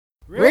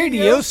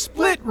Radio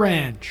Split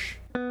Ranch.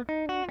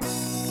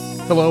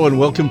 Hello and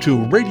welcome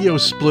to Radio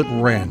Split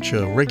Ranch,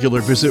 a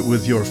regular visit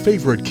with your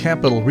favorite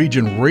Capital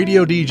Region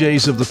radio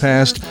DJs of the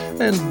past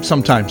and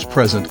sometimes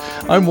present.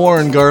 I'm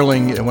Warren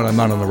Garling, when I'm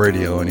not on the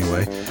radio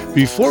anyway.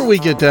 Before we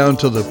get down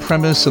to the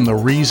premise and the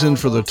reason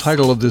for the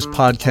title of this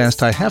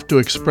podcast, I have to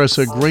express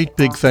a great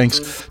big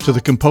thanks to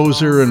the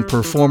composer and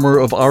performer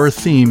of our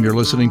theme you're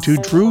listening to,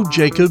 Drew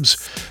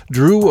Jacobs.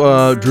 Drew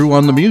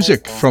on the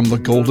music from the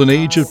golden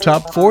age of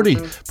Top 40,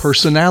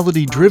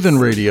 personality-driven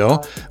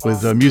radio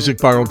with music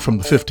borrowed from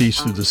the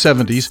 50s through the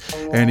 70s,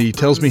 and he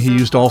tells me he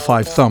used all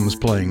 5 thumbs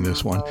playing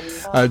this one.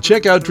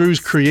 Check out Drew's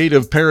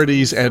creative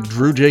parodies at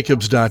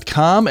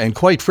drewjacobs.com and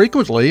quite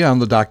frequently on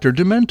the Dr.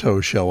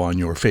 Demento show on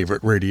your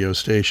favorite radio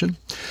station.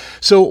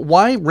 So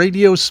why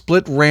Radio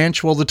Split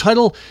Ranch? Well, the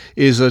title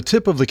is a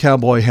tip of the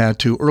cowboy hat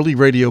to early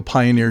radio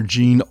pioneer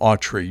Gene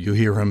Autry. You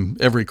hear him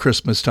every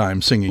Christmas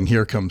time singing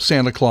Here Comes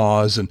Santa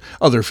Claus and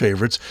other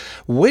favorites.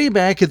 Way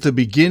back at the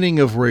beginning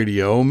of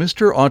radio,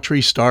 Mr.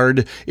 Autry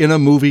starred in a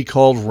movie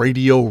called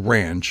Radio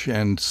Ranch,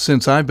 and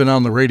since I've been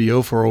on the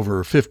radio for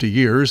over 50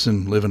 years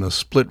and live in a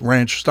split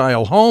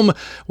ranch-style home,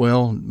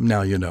 well,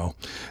 now you know.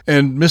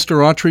 And Mr.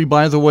 Autry,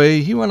 by the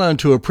way, he went on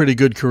to a pretty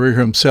good career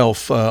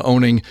himself,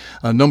 owning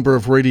a number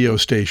of radio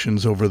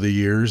stations over the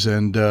years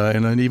and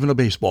even a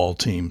baseball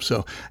team.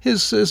 So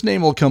his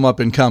name will come up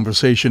in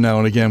conversation now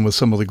and again with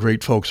some of the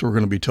great folks we're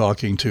going to be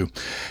talking to.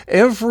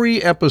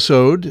 Every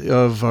episode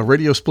of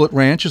Radio Split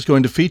Ranch is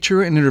going to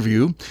feature an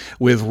interview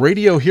with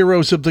radio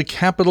heroes of the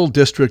Capital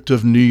District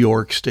of New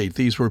York State.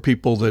 These were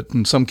people that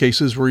in some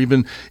cases were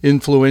even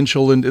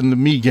influential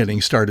in me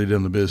getting started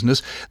in the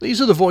business.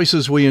 These are the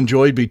voices we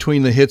enjoyed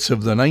between the hits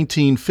of the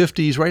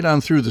 1950s right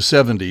on through the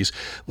 70s,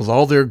 with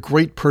all their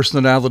great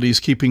personalities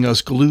keeping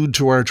us glued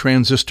to our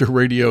transistor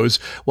radios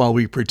while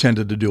we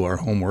pretended to do our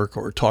homework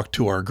or talk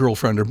to our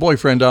girlfriend or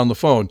boyfriend on the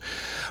phone.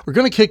 We're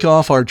going to kick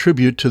off our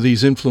tribute to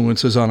these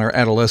influences on our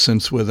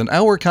adolescence with an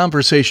hour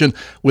conversation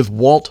with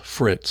Walt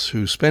Fritz,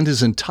 who spent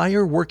his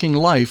entire working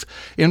life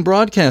in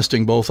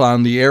broadcasting, both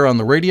on the air on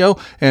the radio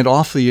and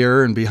off the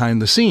air and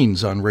behind the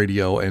scenes on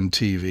radio and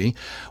TV.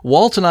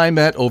 Walt and I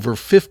met over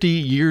 50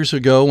 years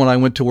ago when I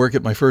went to work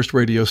at my first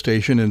radio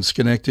station in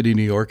Schenectady,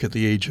 New York at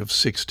the age of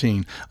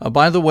 16.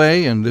 By the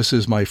way, and this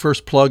is my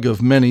first plug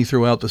of many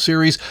throughout the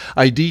series,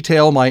 I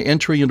detail my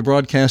entry into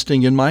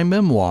broadcasting in my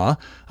memoir,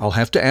 I'll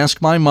Have to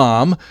Ask My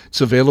Mom. It's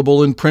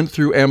available in print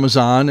through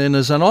Amazon and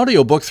as an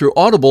audiobook through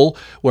Audible,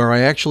 where I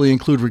actually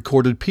include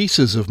recorded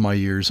pieces of my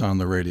years on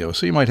the radio.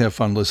 So you might have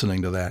fun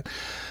listening to that.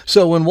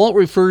 So when Walt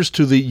refers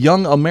to the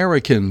Young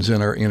Americans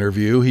in our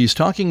interview, he's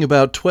talking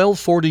about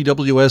 1240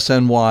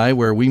 WSNY,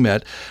 where we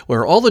met,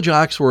 where all the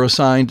jocks were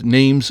assigned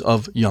names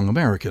of young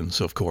Americans,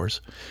 of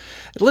course.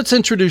 Let's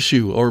introduce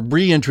you, or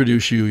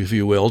reintroduce you, if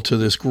you will, to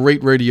this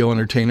great radio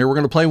entertainer. We're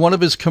going to play one of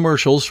his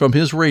commercials from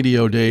his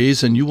radio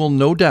days, and you will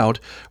no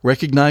doubt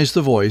recognize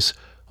the voice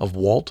of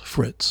Walt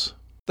Fritz.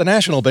 The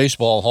National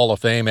Baseball Hall of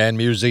Fame and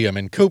Museum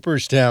in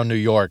Cooperstown, New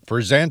York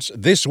presents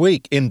This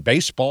Week in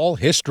Baseball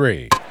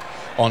History.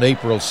 On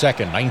April 2,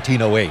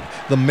 1908,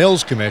 the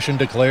Mills Commission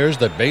declares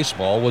that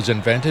baseball was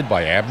invented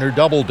by Abner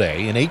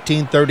Doubleday in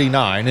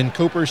 1839 in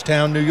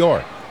Cooperstown, New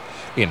York.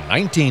 In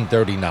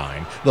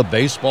 1939, the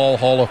Baseball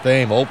Hall of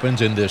Fame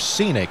opens in this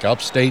scenic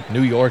upstate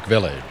New York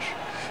village.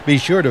 Be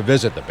sure to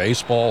visit the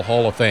Baseball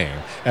Hall of Fame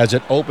as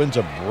it opens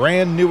a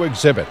brand new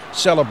exhibit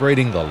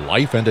celebrating the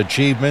life and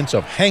achievements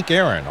of Hank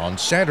Aaron on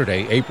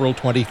Saturday, April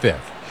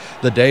 25th.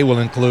 The day will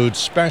include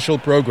special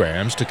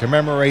programs to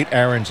commemorate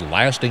Aaron's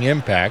lasting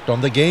impact on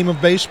the game of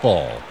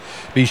baseball.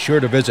 Be sure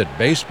to visit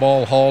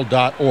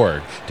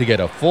baseballhall.org to get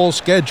a full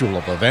schedule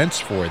of events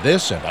for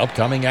this and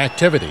upcoming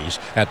activities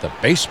at the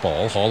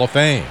Baseball Hall of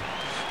Fame.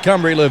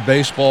 Come relive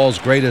baseball's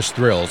greatest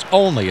thrills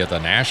only at the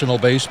National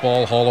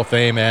Baseball Hall of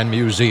Fame and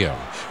Museum.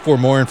 For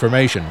more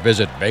information,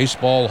 visit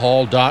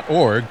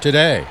baseballhall.org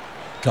today.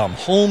 Come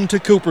home to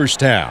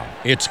Cooperstown.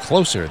 It's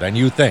closer than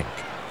you think.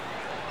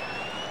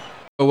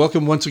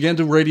 Welcome once again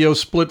to Radio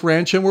Split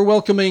Ranch, and we're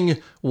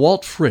welcoming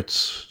Walt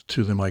Fritz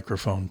to the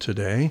microphone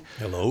today.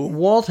 Hello.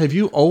 Walt, have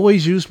you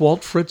always used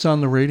Walt Fritz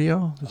on the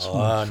radio? That's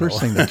the first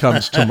thing that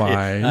comes to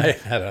mind. I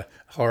had a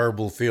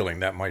horrible feeling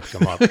that might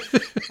come up.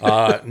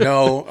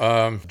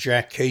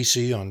 Jack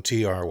Casey on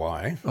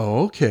TRY.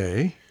 Oh,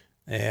 okay.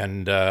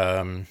 And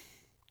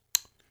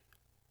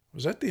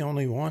was that the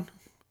only one?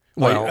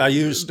 Well, I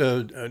used,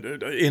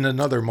 in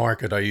another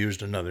market, I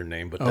used another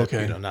name, but that,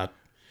 okay. Not...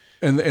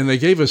 And they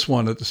gave us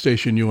one at the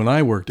station you and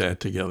I worked at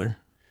together.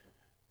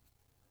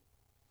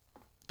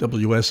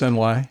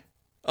 WSNY.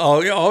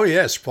 Oh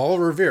yes, Paul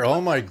Revere. Oh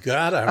my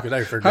God, how could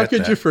I forget that? How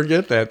could you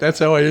forget that? That's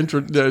how I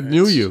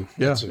knew you.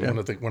 Yeah,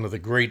 one of the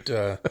great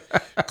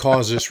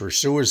causes for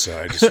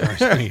suicide.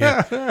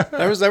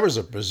 That was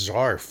a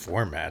bizarre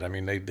format. I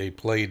mean, they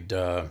played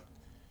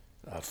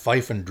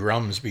fife and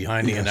drums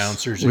behind the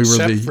announcers,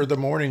 except for the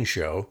morning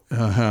show.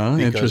 Because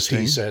interesting.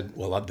 He said,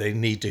 "Well, they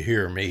need to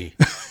hear me."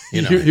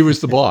 He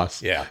was the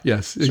boss. Yeah.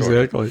 Yes,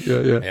 exactly.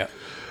 Yeah.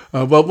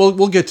 Well,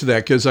 we'll get to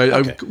that because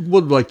Okay. I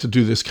would like to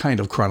do this kind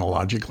of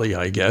chronologically,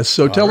 I guess.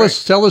 So tell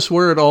us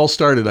where it all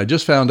started. I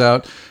just found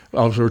out,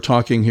 as we were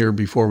talking here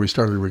before we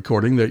started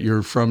recording, that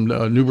you're from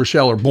New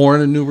Rochelle, or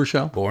born in New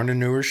Rochelle. Born in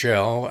New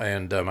Rochelle,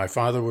 and my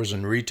father was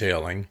in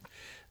retailing,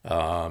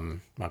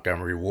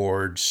 Montgomery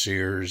Ward,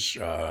 Sears,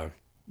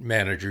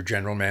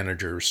 general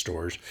manager of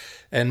stores,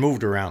 and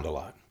moved around a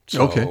lot.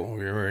 So Okay.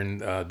 we were in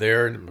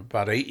there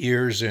about 8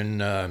 years in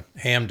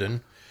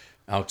Hamden,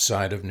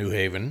 outside of New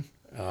Haven,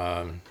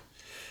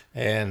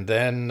 and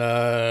then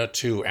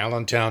to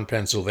Allentown,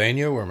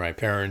 Pennsylvania, where my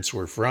parents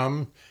were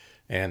from,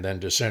 and then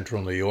to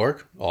Central New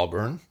York,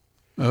 Auburn,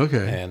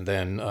 Okay. and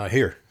then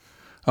here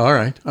All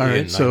right.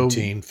 in So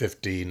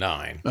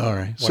 1959. all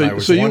right. When I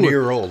was 1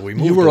 year old, we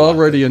moved. You were a lot.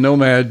 already a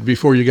nomad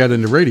before you got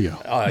into radio.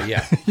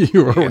 Yeah,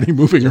 You were already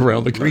moving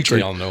around the country.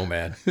 retail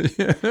nomad.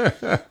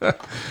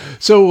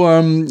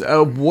 So,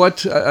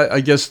 what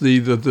I guess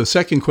the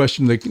second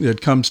question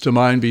that comes to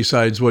mind,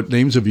 besides what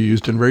names have you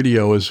used in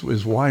radio, is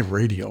why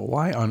radio?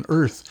 Why on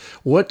earth?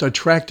 What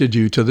attracted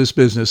you to this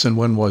business, and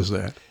when was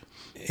that?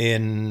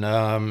 In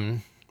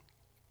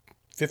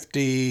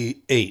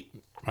 58,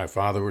 my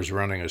father was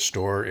running a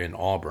store in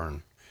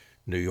Auburn,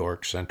 New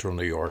York, Central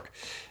New York,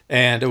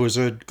 and it was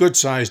a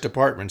good-sized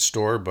department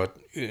store, but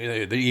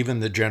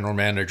even the general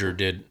manager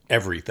did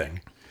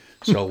everything.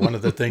 So one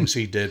of the things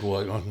he did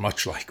was,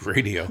 much like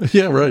radio,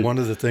 Yeah, right. one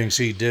of the things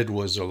he did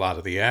was a lot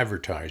of the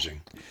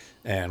advertising.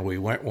 And we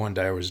went one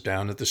day, I was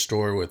down at the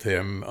store with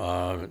him.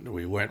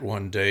 We went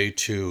one day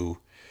to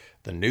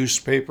the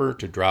newspaper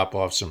to drop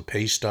off some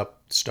paste up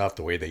stuff,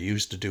 the way they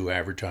used to do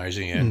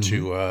advertising, and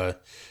to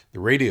the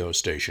radio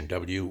station,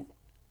 WMBO.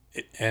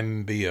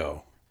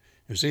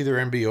 It was either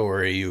MBO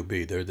or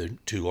AUB. They're the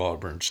two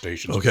Auburn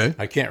stations. Okay.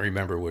 I can't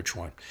remember which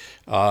one.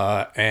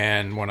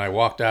 And when I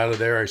walked out of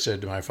there, I said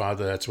to my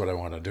father, that's what I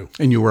want to do.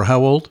 And you were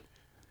how old?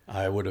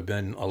 I would have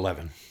been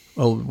 11.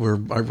 Well, we're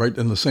right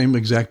in the same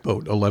exact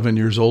boat. 11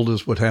 years old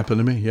is what happened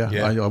to me. Yeah.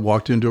 Yeah. I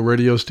walked into a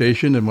radio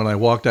station, and when I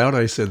walked out,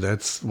 I said,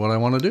 that's what I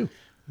want to do.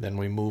 Then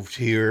we moved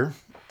here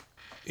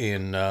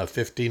in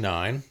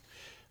 59,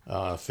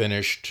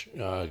 finished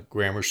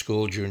grammar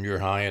school, junior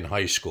high, and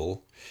high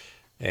school.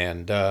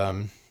 And,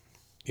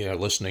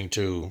 listening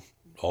to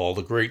all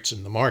the greats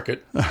in the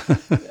market.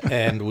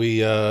 And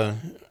we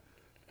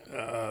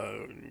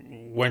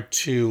went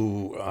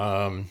to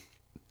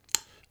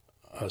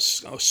a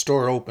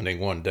store opening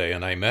one day,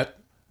 and I met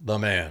the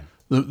man,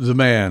 The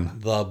man,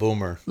 the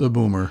boomer. the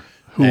boomer,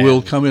 who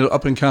will come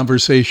up in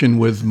conversation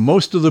with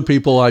most of the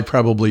people I'd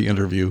probably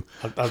interview.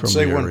 I'll from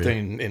say the one area.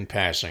 thing in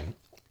passing.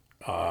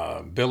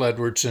 Bill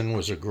Edwardson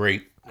was a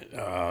great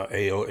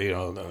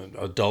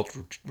adult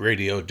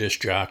radio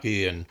disc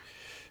jockey, and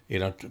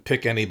to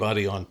pick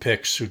anybody on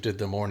picks who did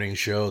the morning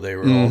show, they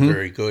were all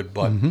very good.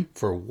 But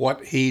for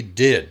what he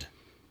did,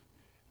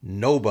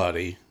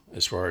 nobody,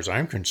 as far as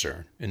I'm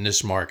concerned, in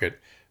this market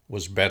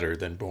was better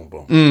than Boom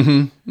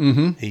Boom.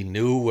 He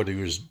knew what he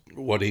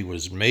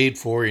was made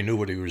for. He knew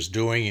what he was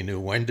doing. He knew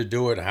when to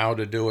do it, how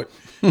to do it,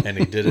 and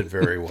he did it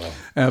very well.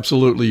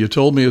 Absolutely. You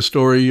told me a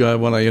story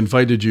when I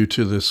invited you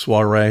to this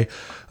soiree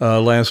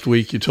last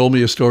week. You told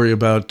me a story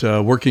about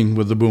working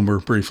with the boomer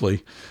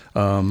briefly.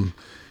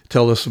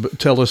 Tell us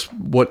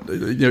what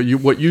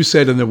what you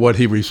said and then what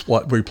he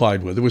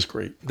replied with. It was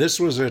great. This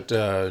was at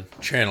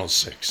Channel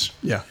 6.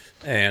 Yeah.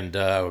 And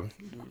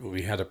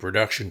we had a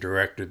production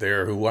director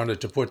there who wanted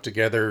to put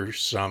together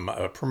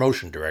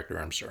promotion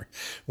director,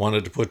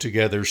 wanted to put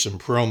together some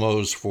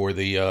promos for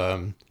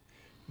the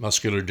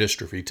muscular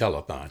dystrophy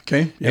telethon.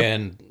 Okay. Yep.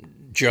 And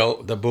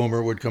Joe, the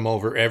boomer, would come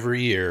over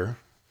every year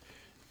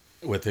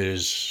with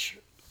his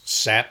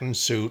satin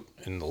suit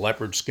and the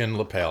leopard skin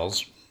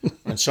lapels.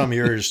 And some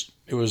years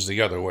it was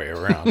the other way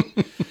around.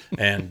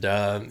 And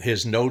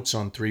his notes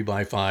on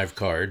 3x5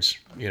 cards,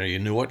 you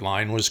knew what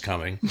line was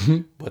coming,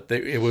 but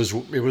it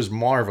was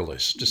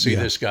marvelous to see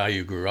this guy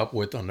you grew up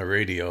with on the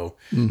radio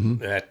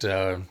at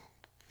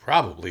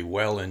probably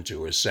well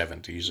into his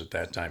 70s at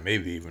that time,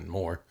 maybe even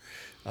more,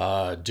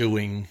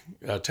 doing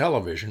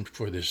television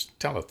for this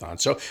telethon.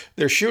 So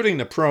they're shooting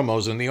the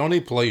promos, and the only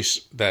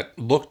place that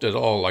looked at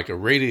all like a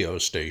radio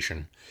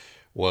station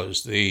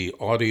was the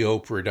audio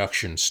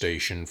production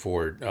station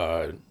for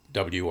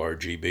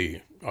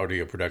WRGB,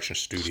 Audio Production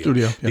Studio,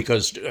 yeah.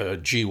 because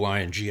GY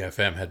and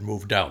GFM had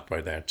moved out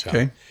by that time.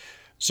 Okay.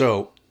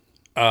 So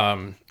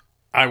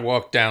I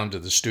walked down to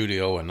the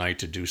studio one night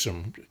to do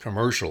some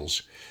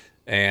commercials,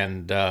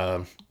 and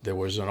there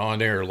was an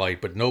on-air light,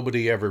 but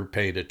nobody ever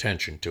paid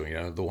attention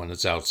to the one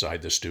that's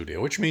outside the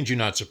studio, which means you're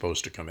not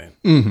supposed to come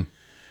in.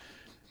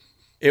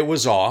 It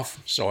was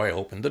off, so I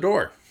opened the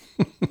door.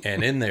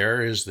 And in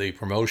there is the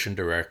promotion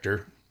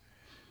director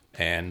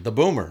and the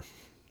boomer.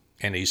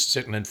 And he's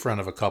sitting in front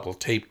of a couple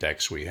tape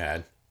decks we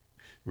had,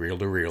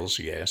 reel-to-reels,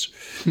 yes.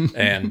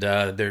 And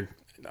I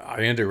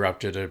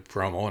interrupted a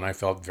promo, and I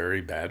felt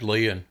very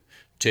badly. And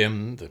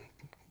Tim, the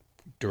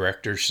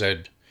director,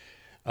 said,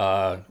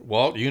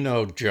 Walt, you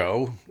know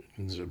Joe.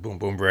 Boom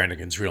Boom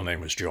Brannigan's real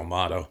name was Joe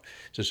Motto.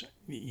 He says,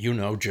 you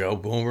know Joe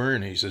Boomer?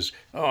 And he says,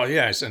 oh,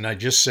 yes. And I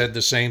just said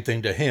the same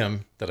thing to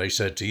him that I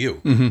said to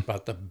you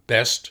about the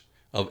best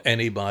of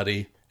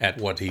anybody at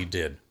what he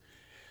did.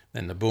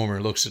 Then the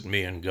Boomer looks at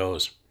me and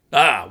goes,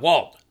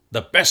 Walt,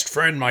 the best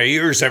friend my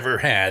ears ever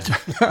had.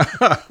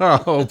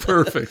 Oh,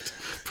 perfect.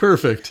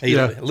 Perfect.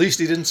 Yeah. At least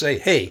he didn't say,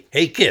 hey,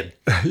 kid.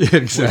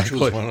 Exactly.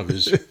 Which was one of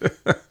his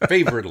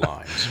favorite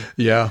lines.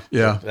 Yeah.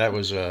 That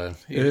was...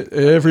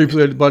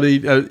 Everybody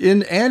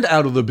in and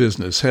out of the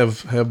business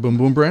have Boom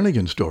Boom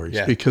Brannigan stories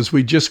because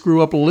we just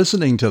grew up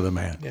listening to the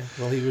man. Yeah,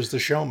 well, he was the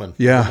showman.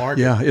 Yeah, in the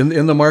market. yeah.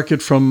 In the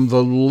market from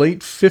the late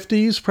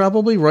 50s,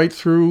 probably, right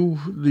through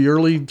the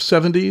early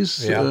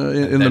 70s. Yeah,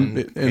 and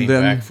then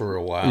back for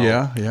a while.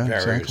 Yeah, various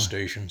exactly.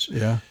 stations.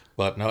 Yeah.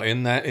 But no,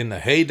 in the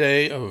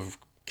heyday of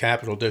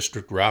Capital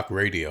District Rock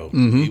Radio,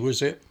 he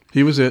was it.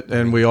 He was it,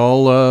 and we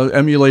all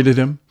emulated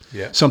him.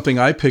 Yeah. Something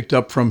I picked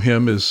up from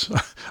him is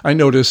I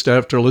noticed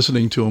after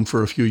listening to him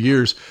for a few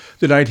years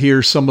that I'd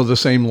hear some of the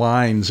same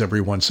lines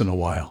every once in a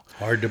while.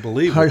 Hard to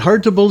believe.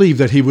 Hard to believe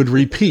that he would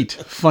repeat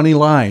funny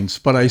lines,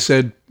 but I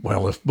said,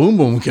 well, if Boom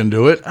Boom can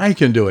do it, I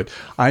can do it.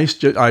 I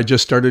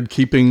just started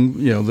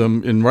keeping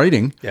them in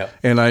writing,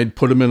 and I'd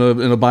put them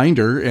in a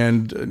binder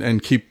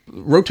and keep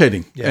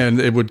rotating, and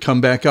it would come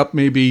back up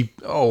maybe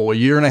a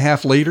year and a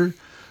half later.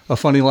 A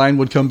funny line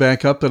would come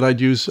back up that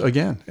I'd use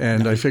again.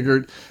 And I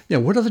figured,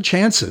 what are the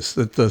chances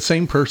that the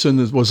same person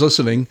that was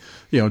listening,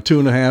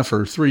 2.5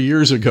 or 3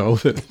 years ago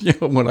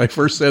that, when I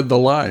first said the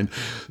line.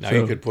 Now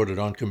you could put it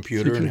on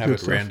computer and have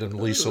it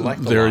randomly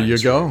select the There lines. you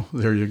go.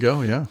 There you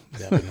go. Yeah.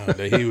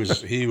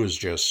 He was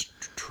just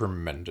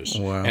tremendous.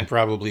 Wow. And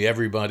probably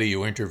everybody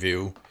you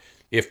interview,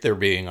 if they're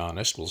being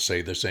honest, will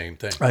say the same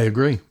thing. I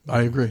agree.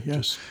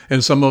 Yes.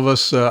 And some of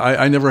us,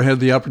 I never had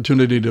the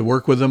opportunity to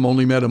work with him,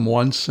 only met him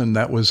once, and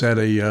that was at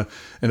an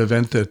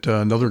event that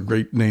another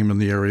great name in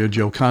the area,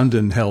 Joe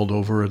Condon, held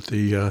over at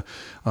the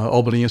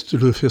Albany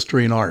Institute of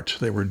History and Art.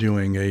 They were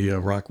doing a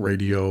rock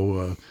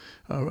radio.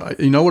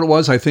 You know what it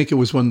was? I think it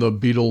was when the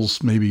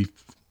Beatles maybe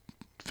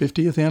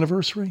 50th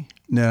anniversary?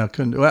 No,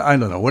 I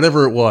don't know.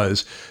 Whatever it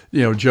was,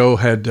 Joe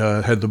had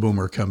the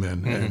Boomer come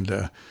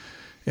in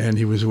and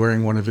he was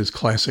wearing one of his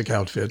classic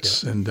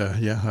outfits. And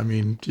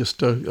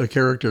just a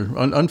character,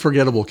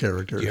 unforgettable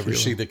character. Did you ever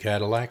see the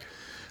Cadillac?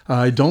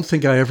 I don't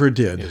think I ever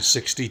did. It's a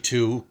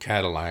 62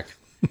 Cadillac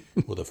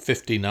with a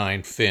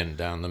 59 fin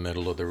down the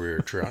middle of the rear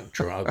trunk,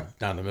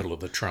 down the middle of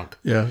the trunk.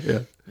 Yeah.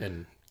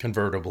 And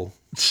convertible.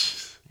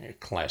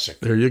 Classic.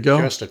 There you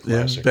go. Just a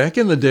classic. Yeah. Back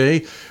in the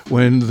day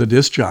when the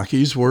disc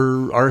jockeys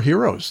were our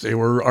heroes, they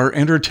were our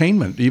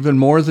entertainment, even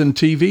more than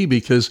TV,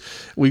 because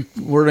we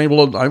weren't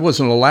able to, I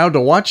wasn't allowed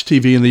to watch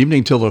TV in the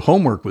evening till the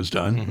homework was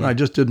done. Mm-hmm. I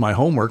just did my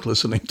homework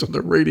listening to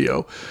the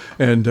radio.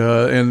 And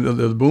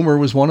the Boomer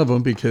was one of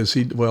them because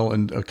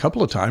and a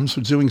couple of times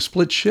was doing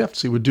split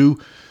shifts. He would do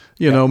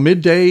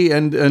midday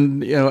and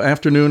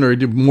afternoon, or he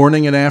did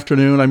morning and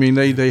afternoon. I mean,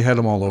 they had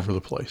them all over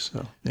the place.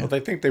 So, yeah. Well, they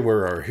think they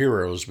were our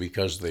heroes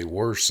because they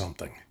were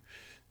something,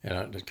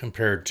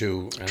 compared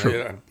to,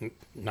 I'm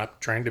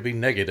not trying to be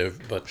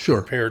negative, but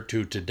compared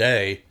to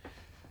today,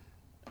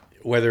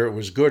 whether it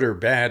was good or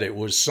bad, it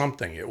was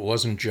something. It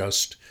wasn't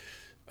just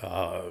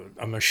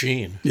a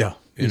machine,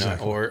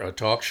 exactly. Or a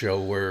talk show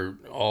where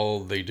all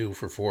they do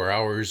for 4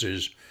 hours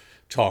is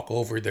talk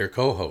over their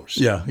co-hosts.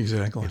 Yeah,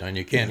 exactly. And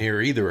you can't hear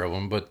either of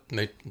them, but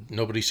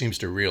nobody seems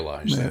to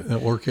realize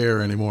that. Or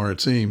care anymore, it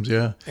seems,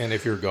 yeah. And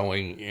if you're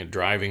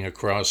driving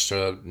across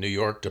New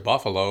York to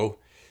Buffalo,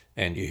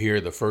 and you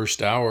hear the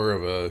first hour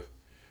of a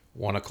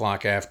 1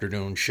 o'clock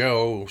afternoon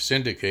show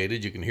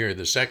syndicated, you can hear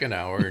the second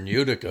hour in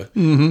Utica.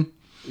 Mm-hmm.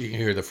 You can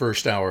hear the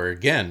first hour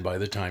again by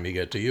the time you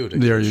get to Utica.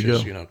 There you go.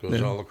 It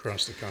goes all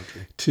across the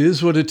country.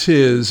 'Tis what it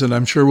is, and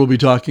I'm sure we'll be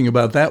talking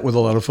about that with a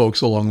lot of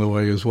folks along the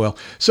way as well.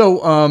 So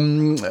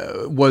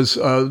was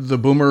the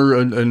Boomer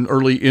an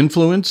early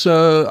influence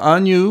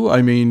on you?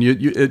 I mean,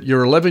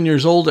 you're 11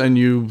 years old and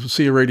you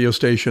see a radio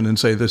station and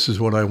say, this is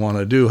what I want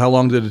to do. How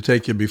long did it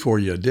take you before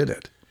you did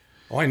it?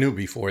 Oh, I knew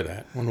before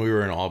that, when we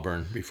were in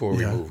Auburn, before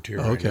we moved here.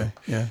 Okay,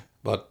 yeah.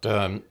 But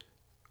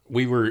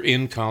we were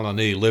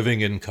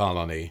living in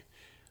Colony,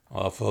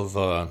 off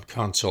of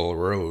Console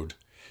Road,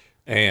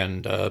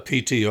 and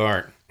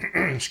PTR,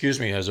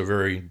 has a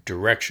very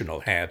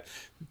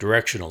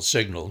directional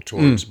signal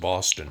towards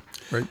Boston.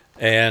 Right.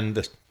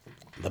 And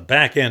the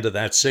back end of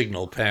that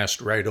signal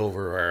passed right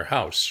over our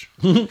house.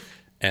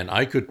 And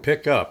I could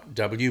pick up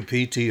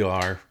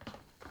WPTR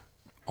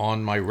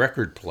on my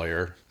record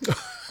player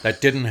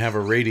that didn't have a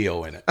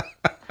radio in it.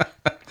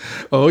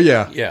 Oh,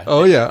 yeah. Yeah.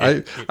 Oh,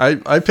 yeah.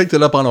 I picked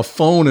it up on a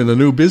phone in a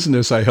new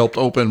business I helped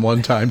open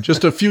one time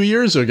just a few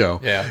years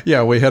ago. Yeah.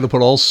 Yeah, we had to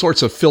put all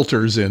sorts of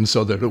filters in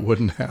so that it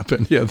wouldn't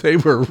happen. Yeah, they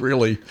were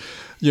really,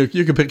 you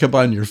could pick up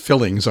on your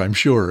fillings, I'm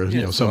sure,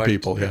 some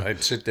people.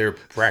 I'd sit there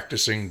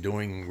practicing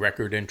doing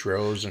record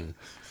intros and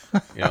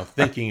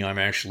thinking I'm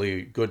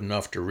actually good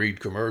enough to read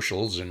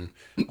commercials, and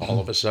all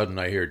of a sudden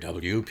I hear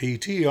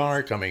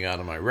WPTR coming out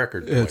of my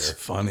record player. It's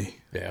funny.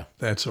 Yeah.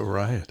 That's a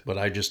riot. But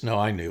I just know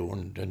I knew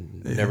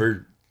and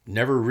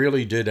never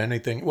really did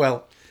anything.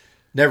 Well,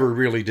 never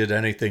really did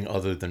anything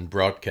other than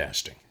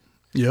broadcasting.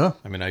 Yeah.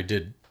 I mean, I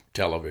did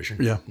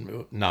television. Yeah.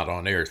 Not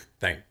on air,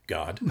 thank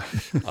God.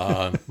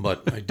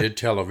 But I did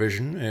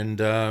television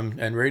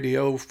and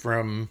radio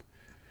from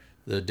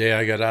the day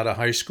I got out of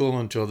high school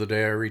until the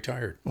day I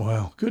retired.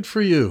 Wow. Good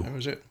for you. That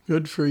was it.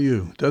 Good for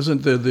you.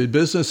 Doesn't the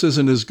business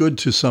isn't as good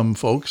to some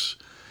folks,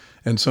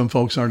 and some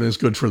folks aren't as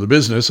good for the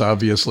business,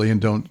 obviously, and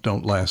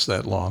don't last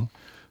that long.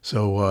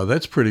 So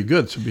that's pretty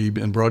good to be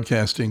in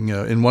broadcasting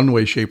in one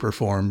way, shape, or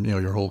form,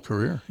 your whole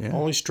career. Yeah.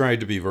 Always tried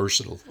to be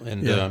versatile.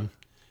 And,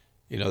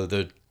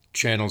 the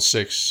Channel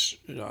 6,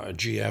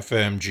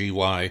 GFM,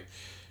 GY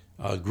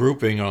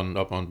grouping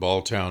up on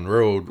Balltown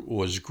Road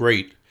was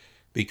great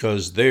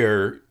because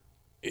there,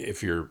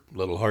 if your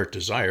little heart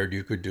desired,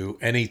 you could do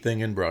anything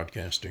in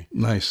broadcasting.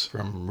 Nice.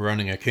 From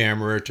running a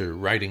camera to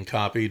writing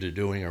copy to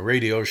doing a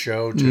radio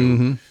show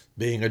to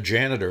being a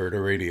janitor at a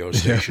radio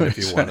station if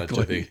you wanted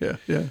to be.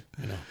 Yeah.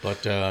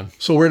 But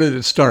so where did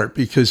it start?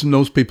 Because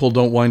most people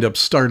don't wind up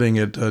starting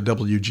at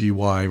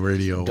WGY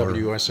radio.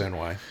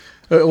 WSNY.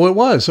 Well, it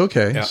was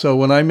okay. Yeah. So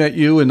when I met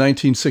you in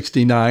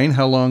 1969,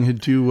 how long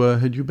had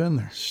you been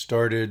there?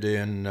 Started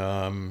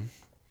in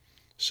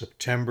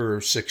September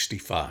of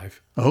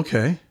 '65.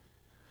 Okay.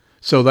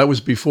 So that was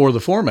before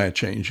the format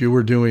change. You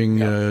were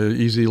doing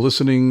easy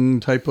listening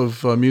type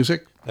of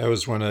music? That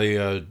was when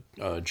a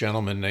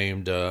gentleman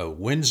named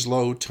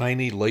Winslow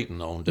Tiny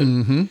Layton owned it.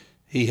 Mm-hmm.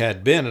 He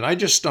had been, and I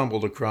just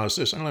stumbled across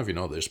this, I don't know if you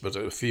know this, but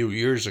a few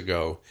years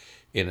ago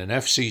in an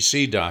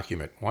FCC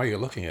document. Why are you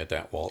looking at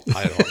that, Walt?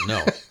 I don't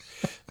know.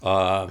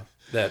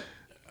 That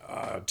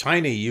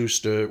Tiny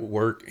used to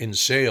work in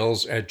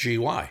sales at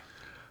GY.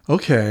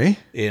 Okay.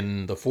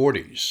 In the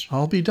 40s.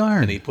 I'll be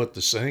darned. And I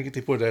think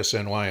they put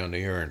SNY on the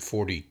air in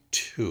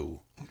 42.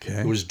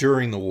 Okay. It was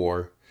during the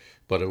war,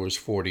 but it was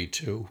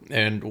 42.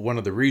 And one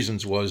of the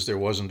reasons was there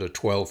wasn't a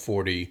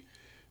 1240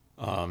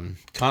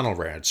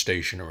 Conelrad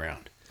station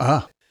around.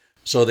 Ah.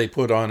 So they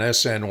put on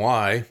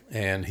SNY,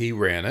 and he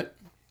ran it.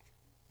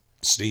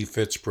 Steve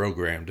Fitz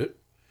programmed it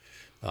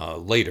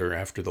later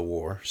after the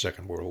war,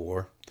 Second World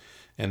War.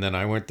 And then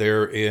I went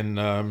there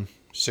in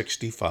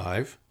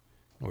 65.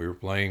 We were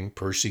playing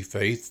Percy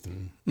Faith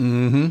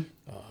and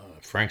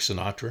Frank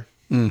Sinatra.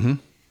 Mm-hmm.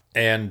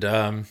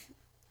 And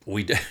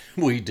we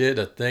did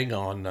a thing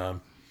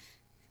on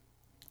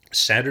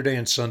Saturday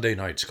and Sunday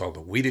nights called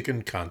the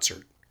Wedekind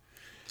Concert.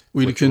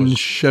 Wedekind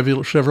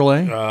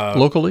Chevrolet,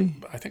 locally?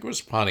 I think it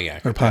was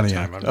Pontiac or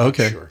Pontiac. That time. I'm not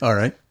sure. All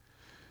right.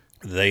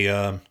 They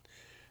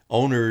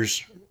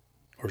owners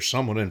or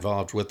someone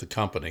involved with the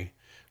company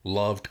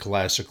loved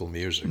classical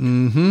music.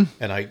 Mm-hmm.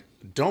 And I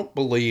don't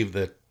believe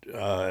that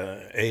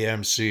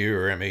AMC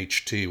or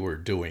MHT were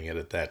doing it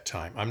at that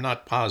time. I'm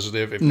not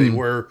positive. If they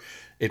were,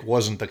 it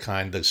wasn't the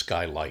kind this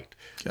guy liked.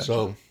 Gotcha.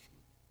 So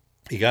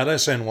he got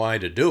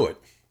SNY to do it.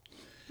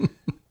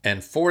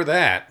 And for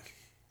that,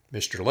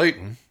 Mr.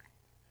 Layton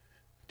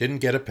didn't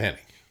get a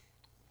penny.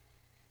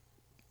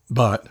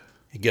 But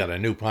he got a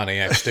new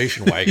Pontiac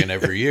station wagon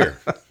every year.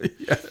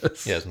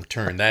 Yes. He hasn't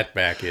turned that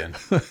back in.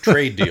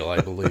 Trade deal,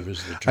 I believe,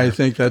 is the term. I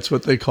think that's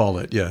what they call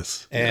it,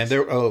 yes. And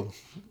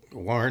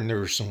Warren, there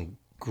were some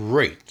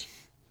great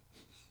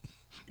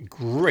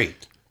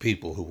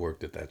people who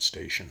worked at that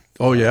station.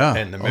 Oh, yeah.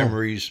 And the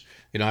memories,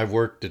 I've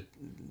worked at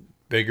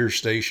bigger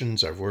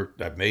stations.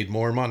 I've made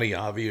more money,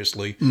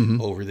 obviously,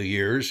 over the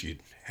years.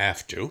 You'd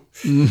have to.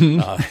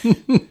 I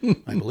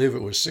believe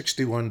it was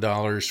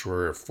 $61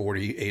 for a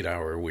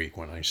 48-hour week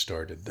when I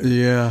started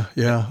there.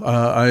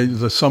 Yeah.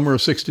 The summer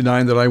of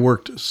 '69 that I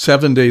worked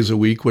 7 days a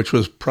week, which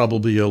was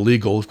probably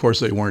illegal. Of course,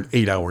 they weren't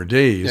 8-hour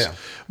days. Yeah.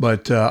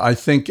 But I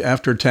think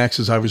after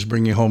taxes, I was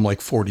bringing home like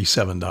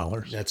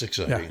 $47. That's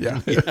exciting.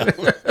 Yeah.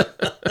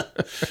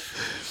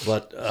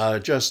 But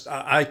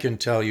I can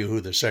tell you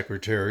who the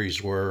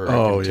secretaries were. I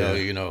can tell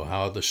you,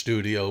 how the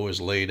studio was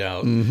laid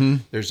out. Mm-hmm.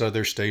 There's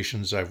other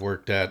stations I've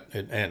worked at,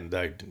 and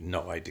I had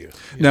no idea.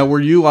 Now,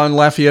 were you on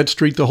Lafayette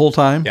Street the whole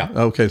time? Yeah.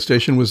 Okay,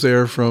 station was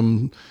there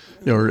from,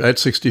 at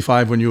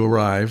 65 when you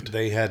arrived.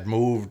 They had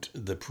moved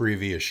the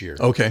previous year.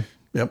 Okay.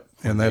 Yep.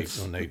 And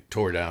when they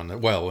tore down,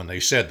 when they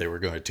said they were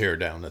going to tear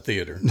down the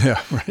theater.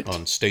 Yeah, right.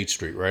 On State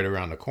Street, right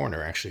around the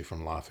corner, actually,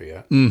 from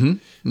Lafayette.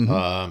 Mm-hmm.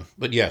 Mm-hmm.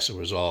 But yes, it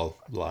was all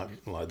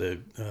the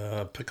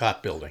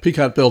Picot Building.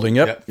 Picot Building,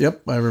 yep.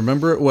 I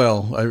remember it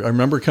well. I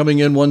remember coming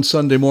in one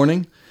Sunday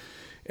morning,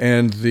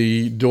 and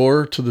the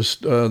door to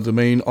the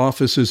main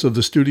offices of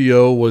the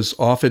studio was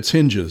off its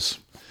hinges.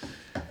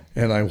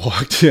 And I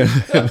walked in,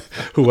 and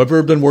whoever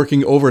had been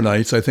working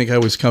overnights, I think I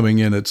was coming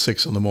in at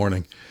 6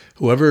 a.m,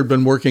 whoever had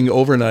been working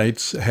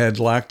overnights had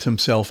locked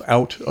himself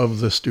out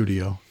of the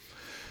studio.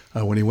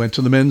 When he went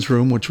to the men's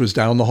room, which was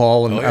down the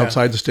hall and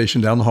outside the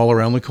station, down the hall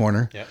around the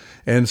corner. Yep.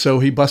 And so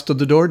he busted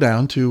the door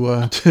down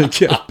to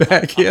get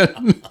back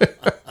in.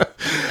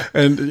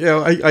 And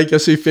I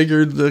guess he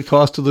figured the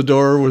cost of the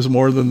door was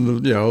more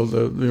than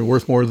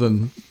worth more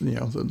than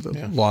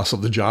the loss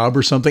of the job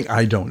or something.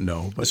 I don't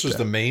know. But this was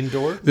the main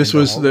door. This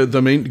was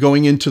the main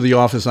going into the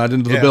office, not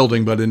into the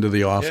building, but into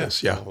the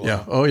office. Yeah.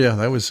 Oh yeah,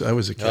 that was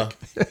a kick.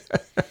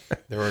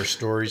 There are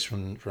stories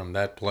from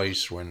that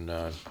place when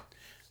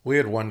we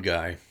had one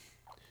guy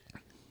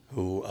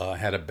who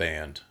had a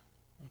band.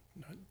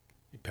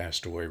 He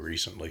passed away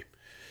recently,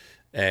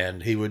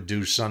 and he would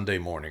do Sunday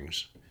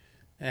mornings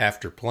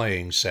after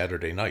playing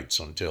Saturday nights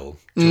until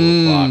 2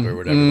 o'clock or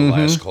whatever the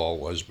last call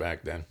was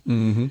back then.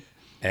 Mm-hmm.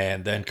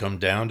 And then come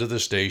down to the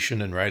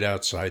station, and right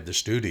outside the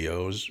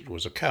studios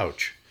was a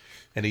couch,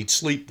 and he'd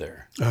sleep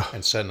there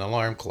and set an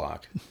alarm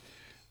clock.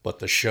 But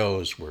the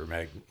shows were,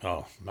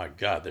 oh my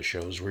God, the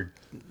shows were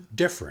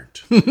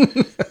different.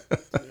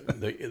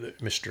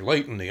 Mr.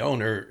 Layton, the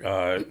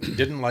owner,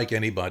 didn't like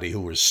anybody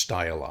who was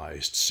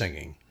stylized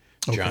singing.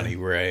 Okay. Johnny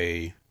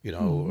Ray,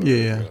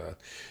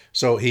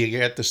 so he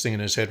had this thing in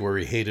his head where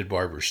he hated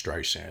Barbra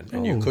Streisand,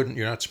 and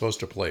you're not supposed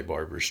to play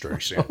Barbra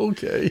Streisand.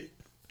 Okay.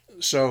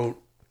 So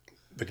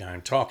the guy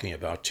I'm talking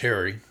about,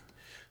 Terry,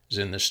 was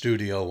in the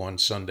studio one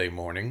Sunday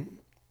morning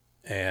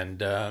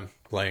and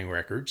playing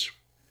records.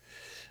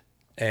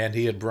 And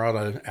he had brought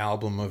an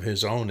album of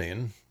his own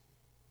in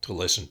to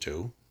listen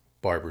to,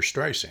 Barbra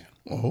Streisand.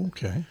 Oh,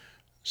 okay.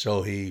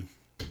 So he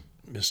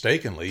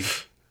mistakenly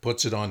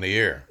puts it on the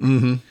air,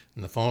 and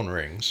the phone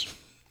rings,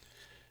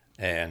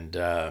 and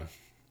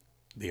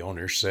the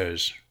owner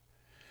says,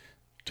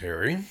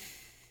 "Terry,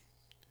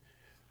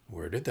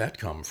 where did that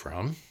come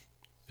from?"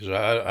 He said,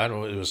 "I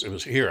don't. It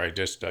was here. I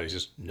just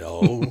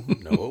no,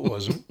 it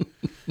wasn't."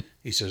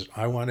 He says,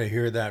 "I want to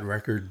hear that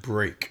record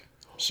break,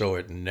 so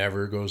it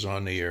never goes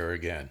on the air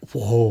again."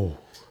 Whoa.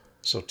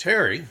 So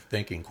Terry,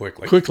 thinking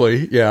quickly,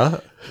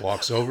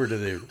 walks over to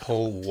the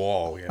whole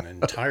wall, an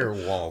entire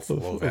wall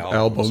full of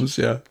albums.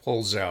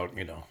 Pulls out,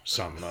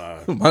 some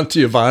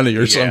Montigiani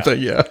or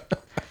something,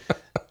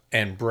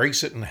 and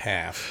breaks it in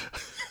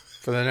half.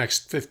 For the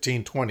next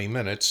 15, 20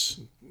 minutes,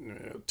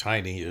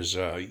 Tiny is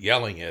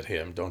yelling at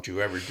him, "Don't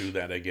you ever do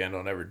that again.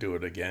 Don't ever do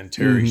it again."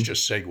 Terry's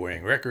just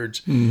segueing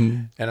records.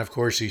 And of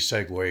course he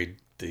segued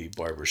the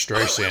Barbra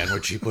Streisand,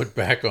 which he put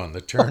back on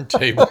the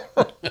turntable.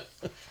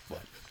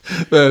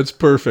 That's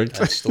perfect.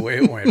 That's the way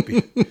it went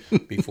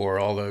before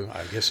I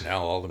guess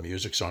now all the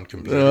music's on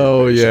computer.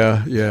 Oh,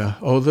 yeah.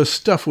 Oh, the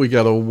stuff we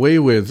got away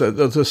with.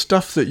 The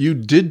stuff that you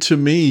did to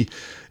me.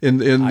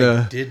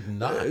 I did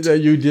not.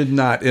 You did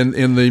not.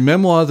 In the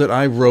memoir that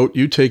I wrote,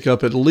 you take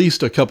up at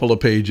least a couple of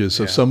pages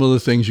of some of the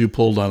things you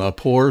pulled on a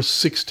poor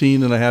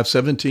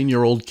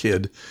 17-year-old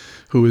kid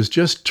who is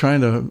just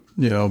trying to,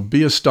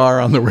 be a star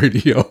on the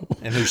radio.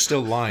 And who's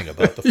still lying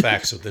about the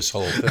facts of this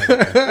whole thing.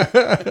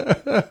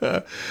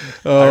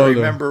 I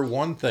remember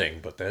one thing,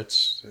 but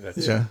that's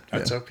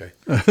okay.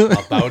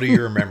 I'll bow to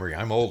your memory.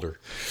 I'm older.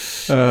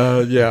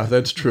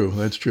 That's true.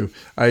 That's true.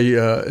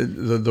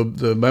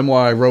 The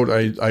memoir I wrote,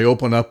 I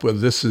open up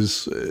with, this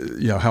is,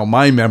 how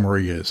my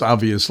memory is.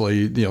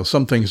 Obviously,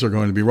 some things are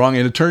going to be wrong.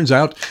 And it turns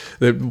out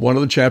that one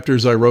of the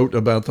chapters I wrote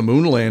about the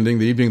moon landing,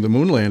 the evening of the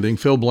moon landing,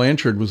 Phil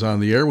Blanchard was on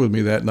the air with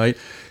me that night.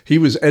 He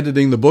was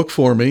editing the book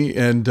for me,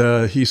 and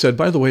he said,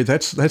 "By the way,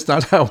 that's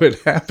not how it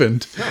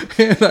happened."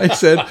 And I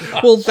said,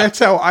 "Well, that's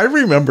how I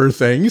remember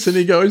things." And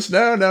he goes,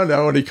 "No,"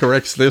 and he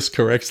corrects this,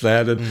 corrects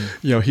that, and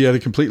he had a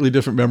completely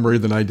different memory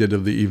than I did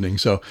of the evening.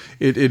 So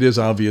it is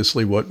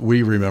obviously what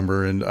we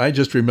remember, and I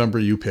just remember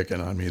you picking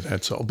on me.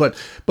 That's all. But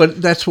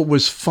that's what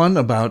was fun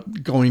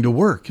about going to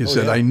work is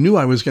that I knew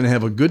I was going to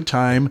have a good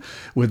time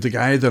with the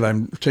guy that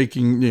I'm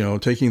taking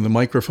the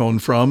microphone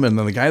from, and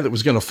then the guy that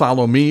was going to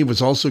follow me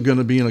was also going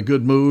to be in a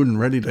good mood and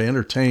ready to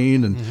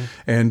entertain,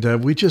 and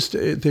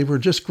they were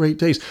just great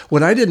days.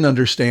 What I didn't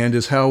understand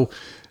is how,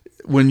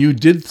 when you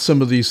did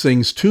some of these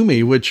things to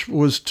me, which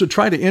was to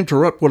try to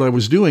interrupt what I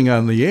was doing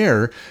on the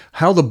air,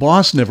 how the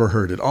boss never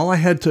heard it. All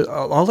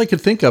I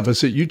could think of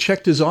is that you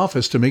checked his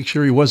office to make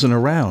sure he wasn't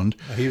around.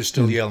 He was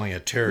still yelling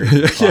at Terry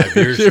for 5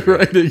 years ago.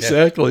 Right,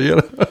 exactly.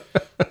 Yeah.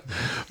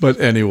 But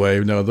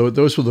anyway, no,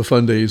 those were the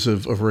fun days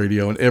of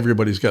radio, and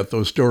everybody's got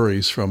those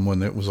stories from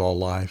when it was all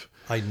live.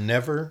 I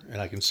never, and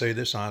I can say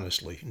this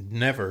honestly,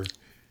 never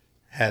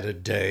had a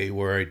day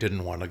where I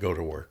didn't want to go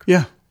to work.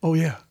 Yeah. Oh,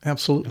 yeah.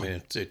 Absolutely. I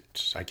mean,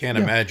 I can't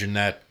imagine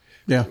that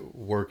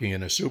working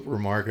in a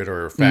supermarket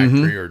or a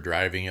factory or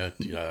driving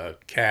a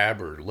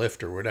cab or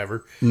Lyft or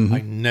whatever.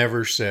 I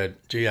never said,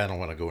 "Gee, I don't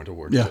want to go into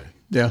work today."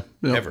 Yeah.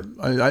 Never.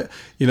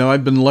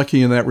 I've been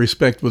lucky in that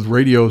respect with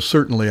radio.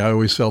 Certainly, I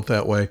always felt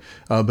that way.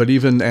 But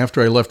even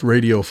after I left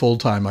radio full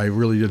time, I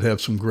really did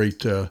have some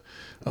great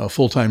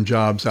full-time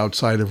jobs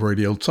outside of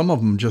radio, some of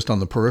them just on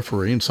the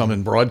periphery and some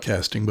in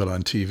broadcasting, but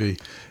on TV.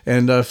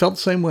 And felt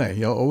the same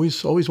way.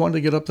 Always wanted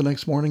to get up the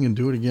next morning and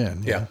do it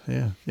again. Yeah.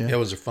 It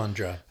was a fun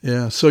job.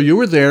 Yeah. So you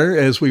were there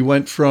as we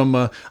went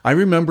from, I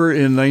remember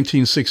in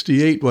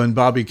 1968 when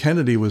Bobby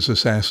Kennedy was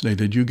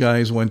assassinated, you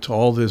guys went to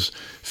all this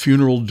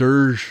funeral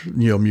dirge,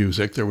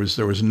 music. There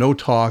was no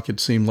talk.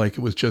 It seemed like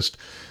it was just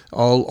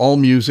all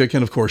music,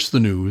 and of course the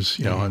news,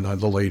 and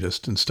the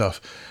latest and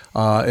stuff.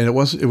 And it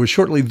was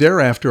shortly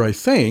thereafter, I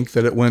think,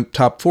 that it went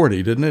top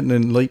 40, didn't it?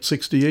 In late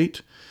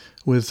 '68,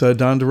 with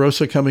Don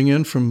DeRosa coming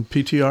in from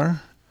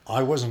PTR.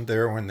 I wasn't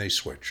there when they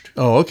switched.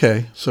 Oh,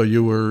 okay. So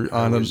you were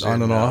on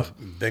and off.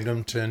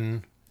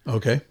 Binghamton.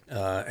 Okay.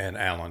 And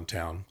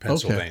Allentown,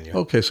 Pennsylvania.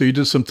 Okay. So you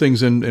did some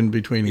things in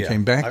between and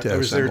came back to SNY. I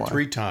was there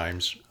 3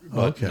 times,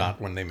 but not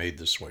when they made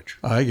the switch.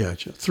 I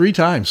got you. 3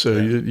 times. So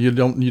you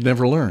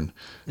never learn.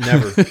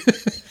 Never.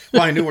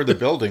 Well, I knew where the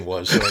building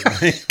was, so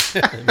it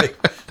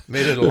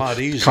made it a lot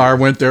easier. Car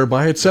went there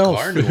by itself.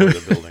 The car knew where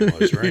the building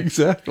was, right?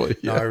 Exactly.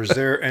 Yeah. No, I was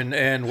there,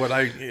 and when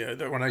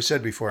I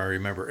said before, I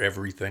remember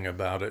everything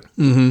about it.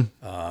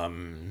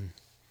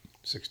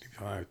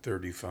 65,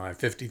 35,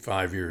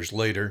 55 years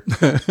later,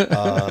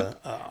 that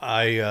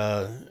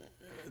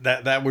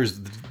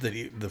was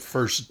the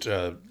first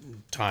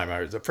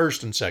time the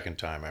first and second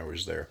time I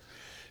was there,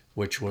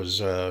 which was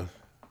the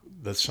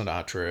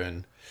Sinatra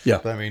and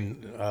I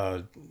mean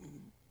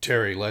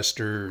Terry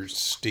Lester,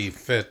 Steve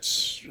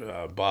Fitz,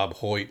 Bob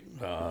Hoyt,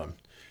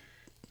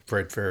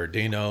 Fred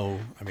Ferradino.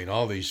 I mean,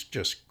 all these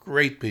just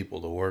great people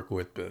to work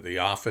with. The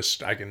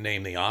office, I can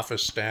name the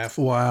office staff.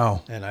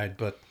 Wow.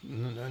 But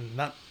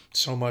not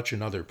so much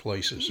in other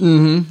places.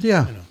 Mm-hmm.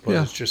 Yeah. But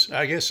it's just,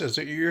 I guess,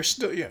 you're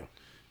still,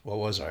 what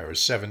was I? I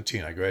was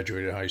 17. I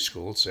graduated high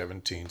school at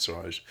 17, so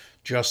I was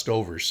just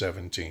over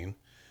 17.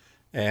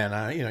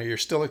 And, you're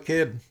still a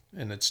kid,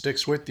 and it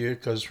sticks with you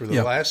because for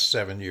the last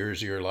 7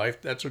 years of your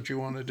life, that's what you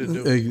wanted to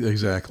do.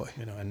 Exactly.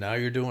 And now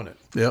you're doing it.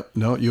 Yep.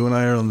 No, you and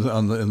I are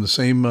on the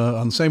same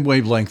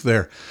wavelength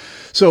there.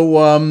 So,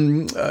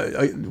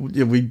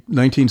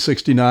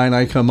 1969,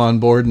 I come on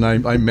board and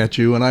I met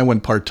you, and I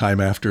went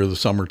part-time after the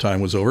summertime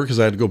was over because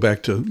I had to go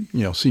back to,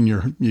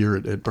 senior year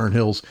at Burnt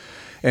Hills.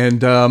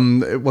 And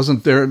it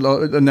wasn't there.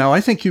 Now,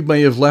 I think you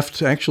may have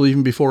left actually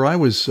even before I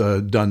was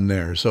done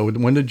there. So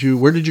where did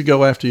you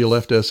go after you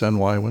left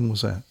SNY? When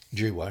was that?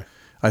 GY.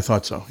 I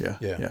thought so,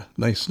 yeah.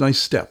 Nice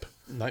step.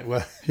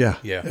 Well, yeah,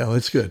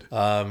 that's good.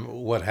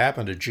 What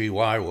happened at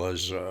GY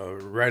was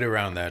right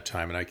around that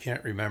time, and I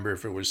can't remember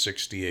if it was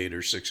 68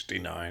 or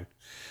 69.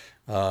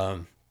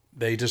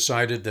 They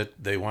decided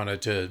that they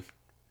wanted to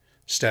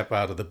step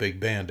out of the big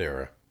band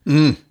era.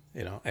 And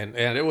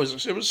it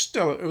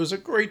was a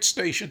great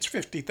station. It's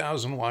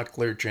 50,000 watt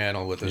clear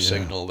channel with a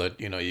signal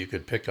that you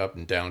could pick up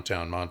in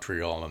downtown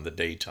Montreal in the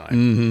daytime.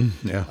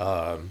 Mm-hmm.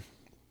 Yeah.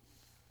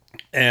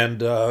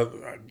 And a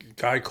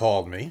guy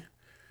called me,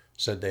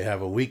 said they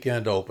have a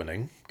weekend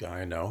opening.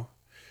 Guy I know,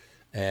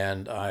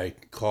 and I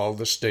called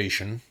the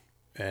station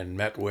and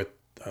met with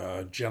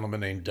a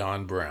gentleman named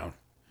Don Brown.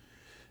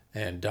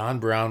 And Don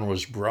Brown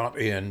was brought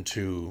in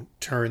to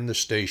turn the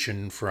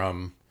station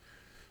from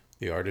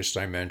the artist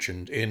I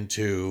mentioned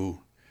into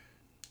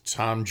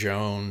Tom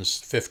Jones,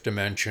 Fifth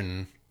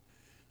Dimension,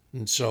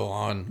 and so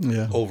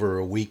on over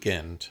a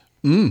weekend.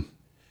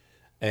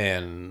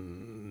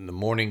 And the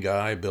morning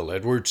guy, Bill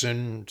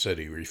Edwardson, said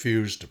he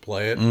refused to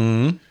play it.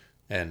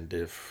 And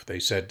if they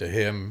said to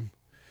him,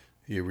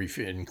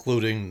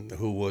 including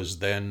who was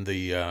then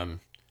the,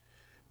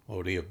 what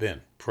would he have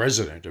been?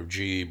 President of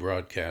GE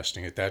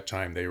Broadcasting. At that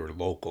time, they were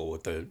local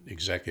with the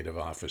executive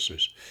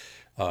offices.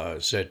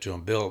 Said to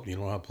him, Bill, you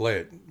don't want to play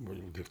it.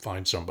 We could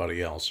find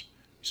somebody else.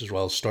 He says,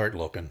 well, start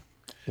looking.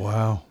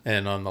 Wow.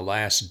 And on the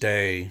last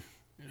day,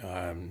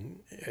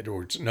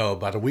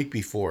 about a week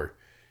before,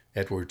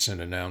 Edwardson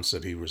announced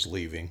that he was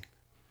leaving.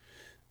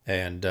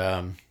 And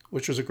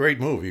which was a great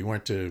move. He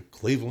went to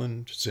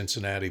Cleveland,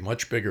 Cincinnati,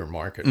 much bigger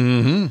market.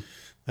 Mm-hmm.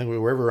 And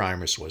wherever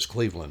Imus was,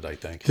 Cleveland, I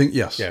think.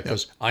 Yes. Yeah,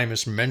 because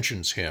Imus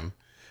mentions him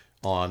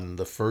on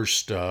the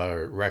first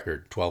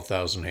record,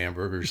 12,000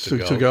 Hamburgers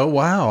to Go.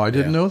 Wow, I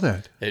didn't know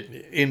that.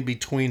 In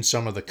between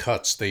some of the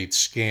cuts, they'd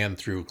scan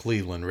through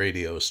Cleveland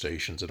radio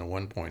stations, and at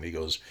one point he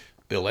goes,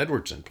 Bill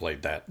Edwardson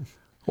played that.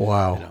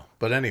 Wow.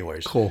 But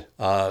anyways. Cool.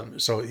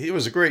 So it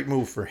was a great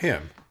move for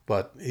him,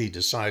 but he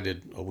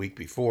decided a week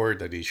before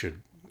that he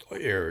should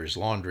air his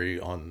laundry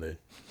on the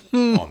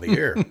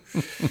air.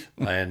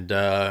 And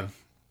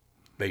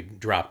they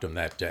dropped him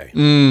that day.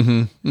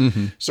 Mm-hmm.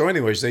 Mm-hmm. So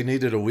anyways, they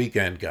needed a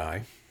weekend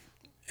guy.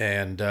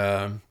 And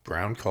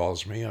Brown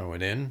calls me. I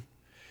went in,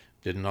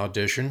 did an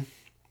audition,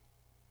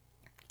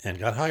 and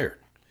got hired.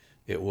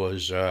 It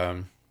was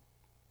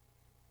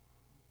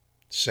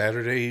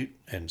Saturday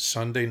and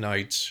Sunday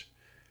nights.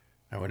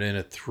 I went in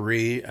at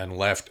 3 and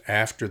left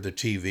after the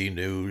TV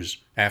news,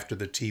 after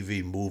the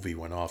TV movie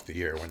went off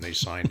the air when they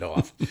signed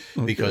off,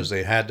 because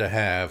they had to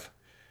have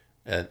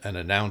an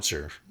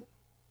announcer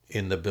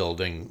in the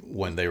building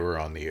when they were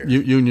on the air.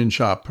 Union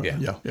shop.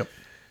 Yeah. Yep.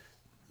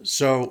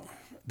 So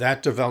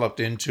that developed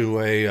into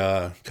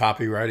a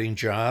copywriting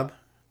job,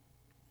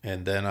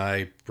 and then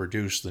I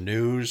produced the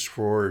news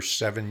for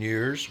 7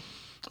 years.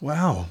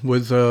 Wow,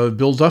 with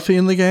Bill Duffy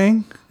and the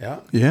gang?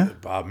 Yeah.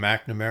 Bob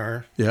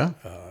McNamara. Yeah.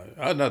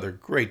 Another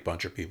great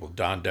bunch of people.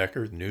 Don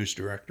Decker, the news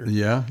director.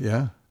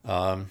 Yeah.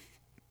 And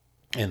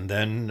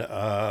then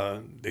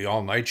the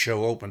all-night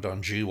show opened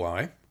on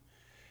GY,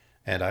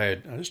 And I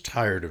was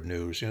tired of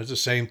news. It's the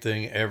same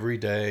thing every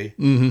day.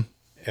 Mm-hmm.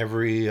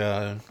 Every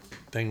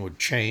thing would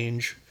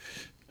change,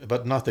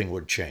 but nothing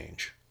would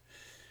change.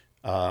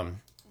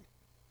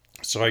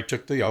 So I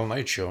took the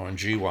all-night show on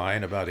GY,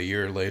 and about a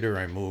year later,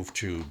 I moved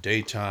to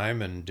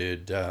daytime and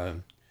did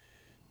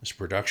as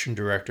production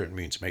director. It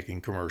means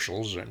making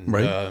commercials, and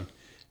Right.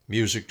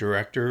 Music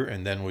director,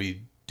 and then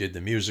we did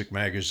the music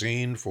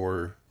magazine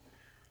for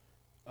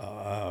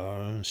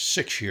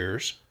 6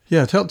 years.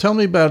 Yeah, tell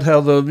me about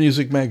how the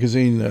music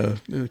magazine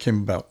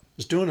came about. I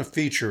was doing a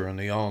feature on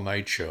the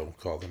all-night show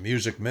called the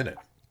Music Minute.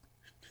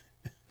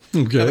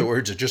 Okay. In other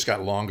words, it just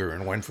got longer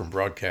and went from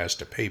broadcast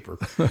to paper.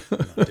 No,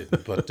 it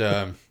didn't. But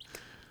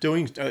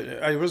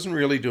I wasn't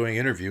really doing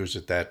interviews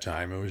at that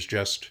time. It was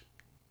just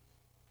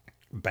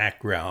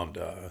background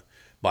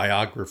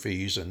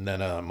biographies and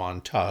then a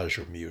montage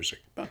of music,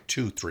 about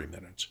 2-3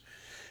 minutes.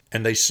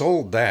 And they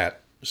sold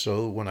that.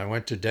 So when I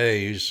went to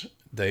Days,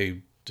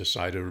 they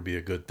decided it would be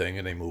a good thing,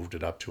 and they moved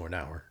it up to an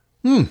hour.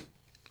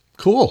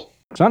 Cool.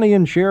 Sonny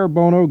and Cher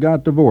Bono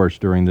got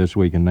divorced during this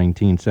week in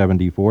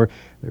 1974.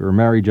 They were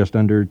married just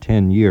under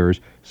 10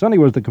 years. Sonny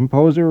was the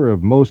composer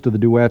of most of the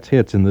duets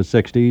hits in the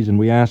 60s, and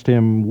we asked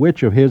him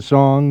which of his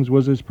songs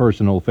was his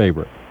personal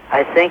favorite.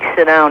 I think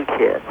 "Sit Down,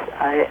 Kids."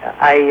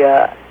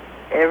 I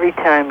every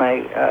time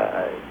I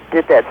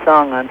did that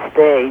song on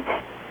stage,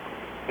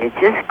 it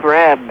just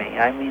grabbed me.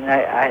 I mean,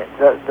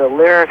 the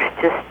lyrics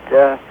just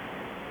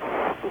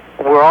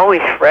were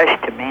always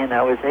fresh to me, and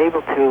I was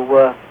able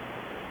to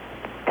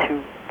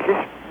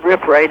just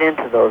rip right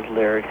into those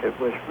lyrics. It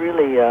was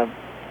really a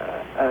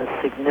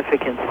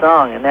significant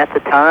song, and at the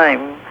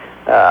time,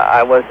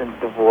 I wasn't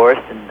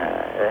divorced, and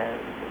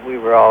we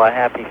were all a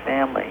happy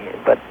family.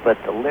 But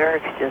the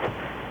lyrics just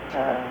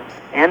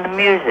and the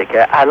music.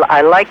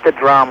 I like the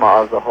drama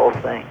of the whole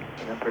thing,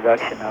 the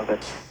production of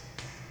it.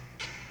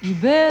 You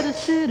better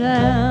sit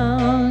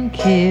down,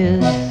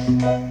 kids.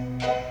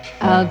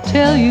 I'll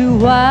tell you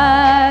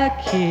why,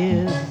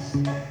 kids.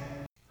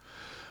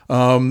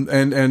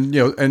 And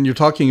you're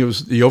talking, it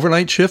was the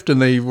overnight shift,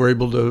 and they were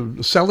able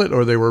to sell it,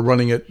 or they were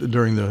running it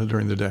during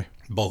the day.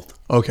 Both.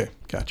 Okay,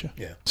 gotcha.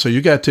 Yeah. So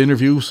you got to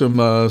interview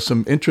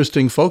some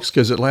interesting folks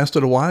because it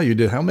lasted a while. You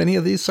did how many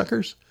of these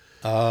suckers?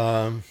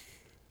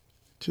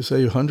 Did you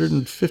say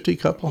 150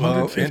 couple?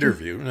 Well, 150?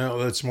 interview.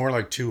 No, it's more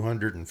like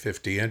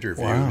 250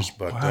 interviews, Wow,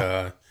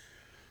 but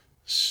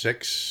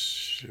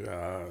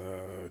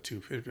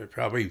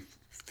probably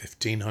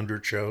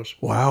 1,500 shows,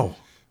 Wow.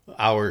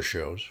 hour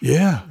shows.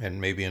 Yeah.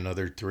 And maybe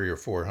another 300 or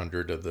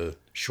 400 of the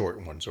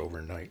short ones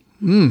overnight.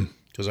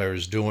 Because I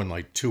was doing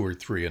like 2 or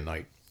 3 a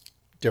night,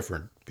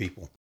 different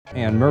people.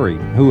 Anne Murray,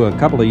 who a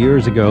couple of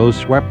years ago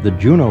swept the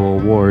Juno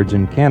Awards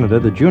in Canada.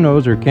 The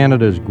Junos are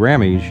Canada's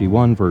Grammys. She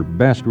won for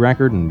Best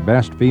Record and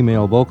Best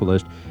Female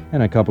Vocalist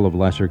and a couple of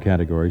lesser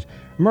categories.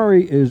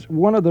 Murray is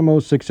one of the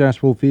most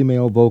successful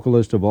female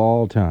vocalists of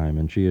all time,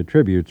 and she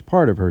attributes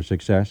part of her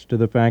success to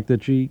the fact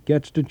that she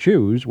gets to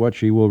choose what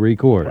she will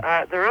record.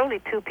 There are only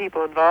 2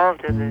 people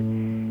involved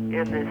in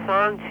the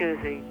song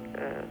choosing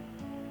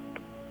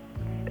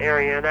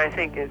area, and I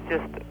think it's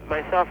just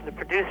myself and the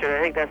producer, and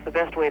I think that's the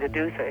best way to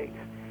do things.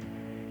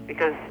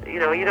 Because, you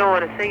don't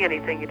want to sing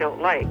anything you don't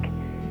like,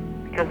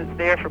 because it's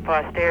there for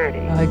posterity.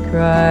 I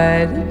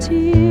cried a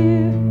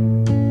tear,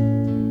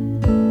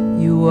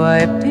 you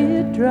wiped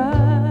it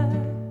dry.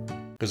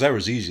 Because that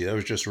was easy. That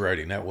was just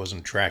writing. That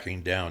wasn't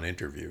tracking down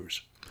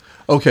interviews.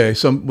 Okay.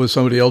 Was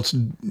somebody else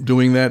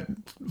doing that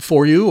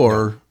for you,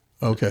 or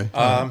okay?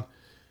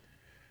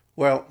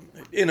 Well,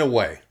 in a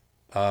way.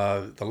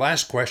 The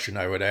last question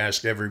I would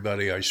ask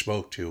everybody I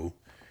spoke to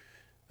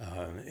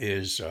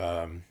is,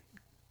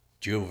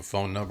 do you have a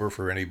phone number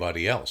for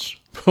anybody else?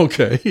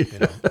 Okay.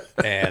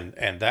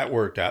 And that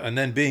worked out. And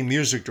then being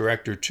music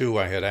director too,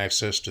 I had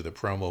access to the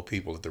promo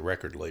people at the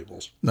record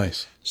labels.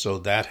 Nice. So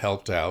that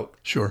helped out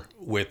Sure.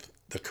 with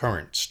the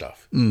current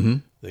stuff. Mm-hmm.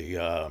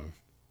 The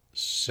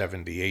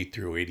 78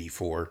 through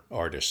 84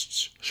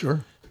 artists.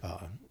 Sure.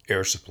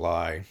 Air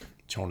Supply,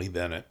 Tony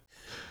Bennett.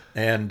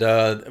 And,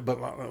 but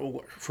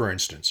for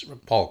instance,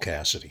 Paul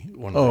Cassidy,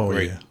 one of the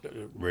great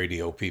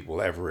radio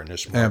people ever in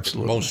this market.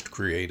 Absolutely. Most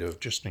creative,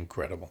 just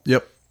incredible.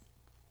 Yep.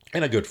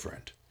 And a good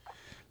friend.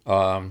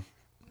 And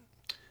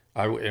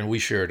we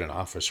shared an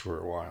office for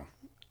a while.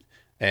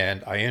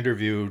 And I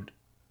interviewed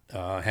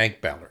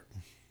Hank Ballard,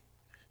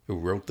 who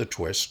wrote The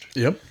Twist.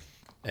 Yep.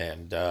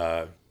 And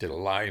did a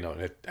lot,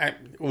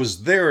 it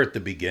was there at the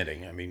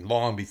beginning. I mean,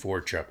 long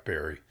before Chuck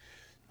Berry.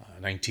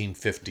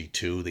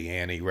 1952, the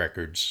Annie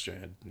records,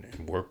 and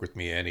Work With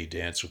Me, Annie,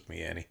 Dance With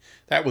Me, Annie.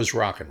 That was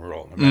rock and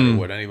roll. No matter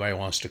what anybody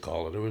wants to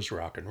call it, it was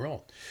rock and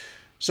roll.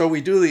 So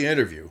we do the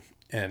interview,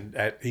 and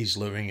he's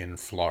living in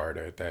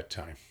Florida at that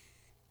time.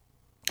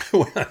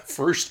 When I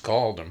first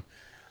called him,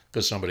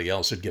 because somebody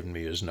else had given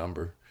me his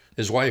number,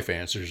 his wife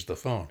answers the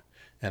phone.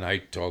 And I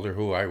told her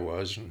who I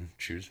was, and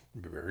she was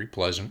very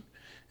pleasant.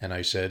 And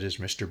I said, "Is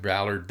Mr.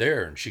 Ballard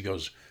there?" And she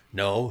goes,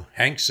 "No,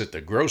 Hank's at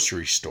the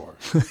grocery store."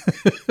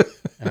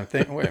 And I'm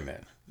thinking, wait a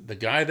minute. The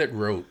guy that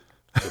wrote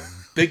the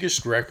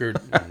biggest record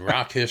in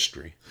rock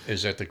history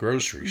is at the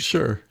grocery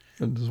store. Sure.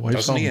 And his wife's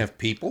Doesn't he home. have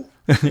people?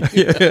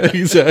 Yeah,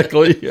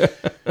 exactly. Yeah.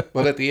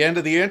 But at the end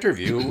of the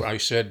interview, I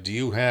said, do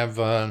you have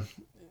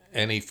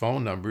any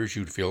phone numbers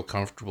you'd feel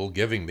comfortable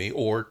giving me,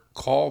 or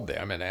call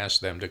them and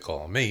ask them to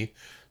call me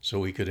so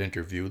we could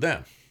interview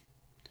them?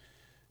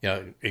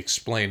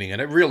 Explaining,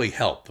 and it really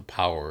helped the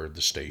power of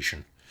the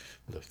station,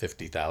 the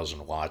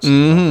 50,000 watts, the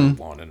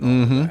number one, and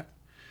all of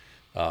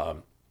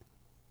that.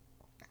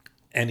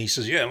 And he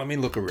says, yeah, let me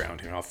look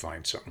around here. I'll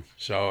find something.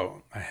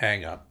 So I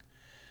hang up,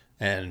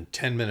 and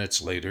 10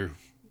 minutes later,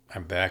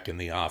 I'm back in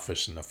the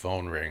office, and the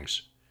phone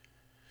rings.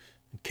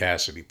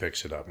 Cassidy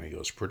picks it up, and he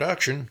goes,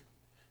 production.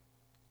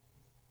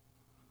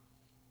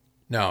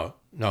 No,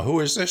 who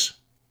is this?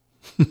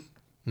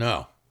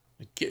 No.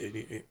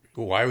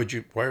 Why would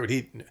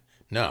he?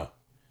 No.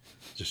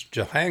 Just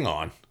hang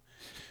on.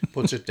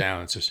 Puts it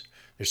down and says,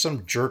 there's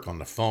some jerk on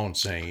the phone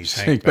saying he's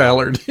Hank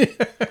Ballard.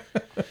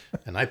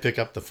 And I pick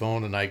up the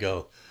phone and I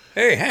go,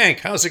 hey, Hank,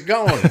 how's it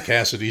going? And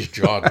Cassidy's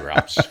jaw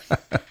drops.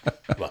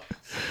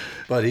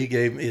 But he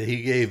gave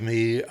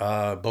me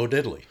Bo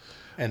Diddley.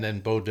 And then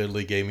Bo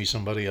Diddley gave me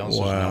somebody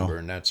else's number,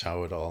 and that's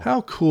how it all...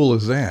 How cool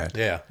is that?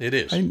 Yeah, it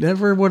is. I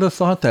never would have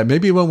thought that.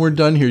 Maybe when we're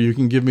done here, you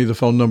can give me the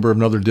phone number of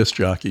another disc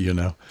jockey,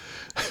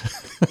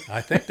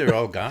 I think they're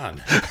all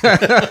gone.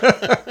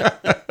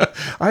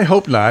 I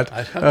hope not.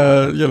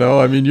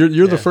 I mean,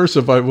 you're the first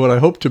of what I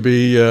hope to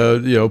be,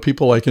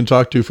 people I can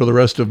talk to for the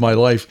rest of my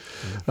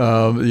life,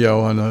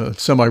 on a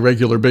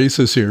semi-regular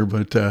basis here.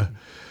 But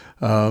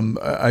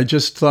I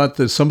just thought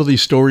that some of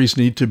these stories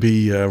need to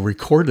be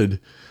recorded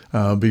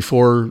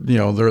before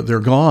they're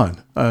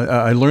gone.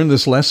 I learned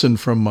this lesson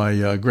from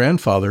my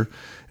grandfather,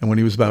 and when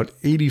he was about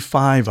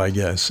 85, I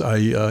guess, I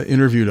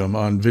interviewed him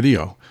on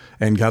video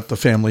and got the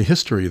family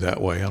history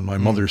that way on my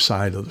mother's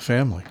side of the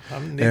family.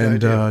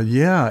 And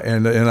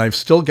and I've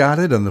still got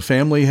it, and the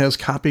family has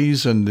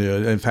copies, and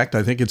in fact,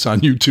 I think it's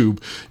on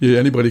YouTube.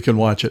 Anybody can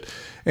watch it.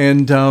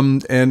 And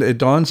it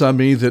dawns on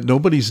me that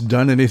nobody's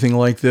done anything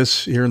like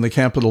this here in the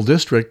Capital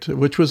District,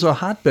 which was a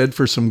hotbed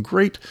for some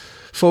great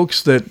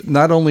folks that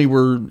not only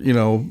were,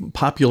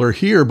 popular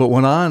here, but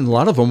a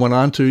lot of them went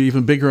on to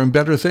even bigger and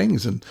better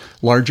things and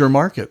larger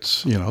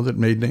markets, that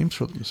made names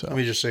for themselves. Let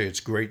me just say, it's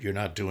great you're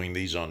not doing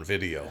these on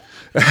video.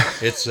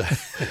 It's a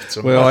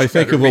well, much I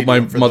think better of what my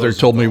medium for mother those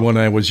told me involved.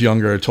 when I was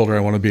younger. I told her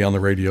I want to be on the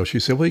radio. She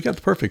said, well, you got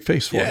the perfect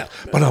face for Yeah.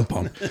 it.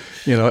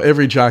 But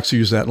every jock's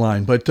used that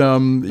line. But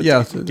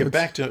Get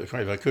back to, if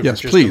I could, Yes,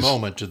 for just please. a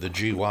moment, to the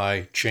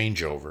GY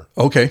changeover.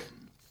 Okay.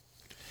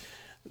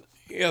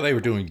 Yeah, they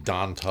were doing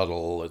Don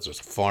Tuttle as a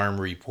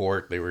farm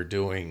report. They were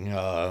doing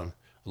a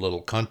little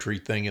country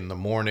thing in the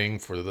morning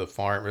for the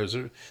farm. It was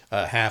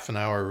a half an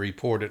hour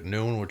report at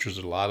noon, which was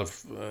a lot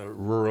of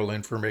rural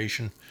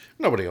information.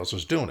 Nobody else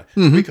was doing it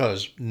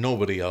because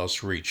nobody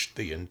else reached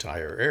the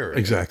entire area.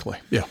 Exactly.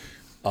 Yeah.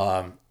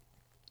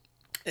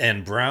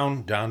 And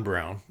Don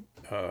Brown,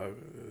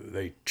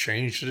 they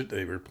changed it.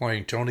 They were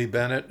playing Tony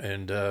Bennett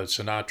and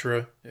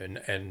Sinatra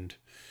and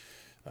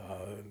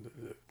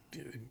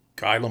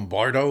Guy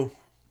Lombardo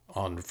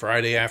on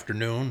Friday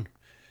afternoon,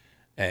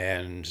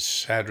 and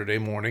Saturday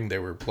morning they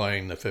were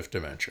playing The Fifth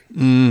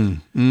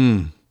Dimension.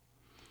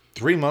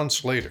 3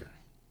 months later,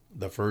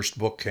 the first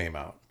book came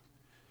out,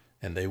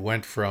 and they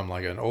went from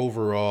like an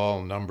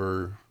overall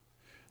number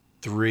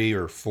 3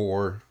 or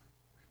 4,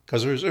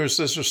 because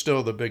this was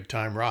still the big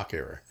time rock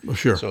era. Well,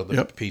 sure. So the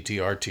Yep.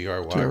 PTR, TRY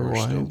were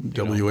still,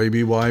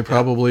 WABY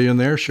probably in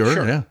there. Sure.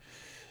 Sure. Yeah.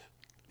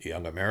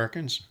 Young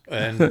Americans.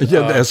 And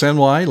Yeah. The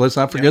SNY. Let's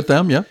not forget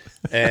them. Yeah.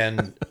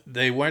 and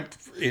they went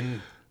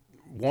in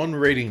one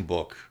rating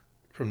book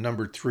from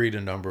number 3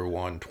 to number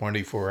 1,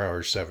 24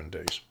 hours, 7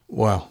 days.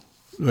 Wow.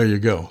 There you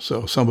go.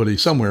 So somebody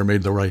somewhere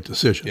made the right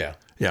decision. Yeah.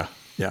 Yeah.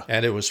 Yeah.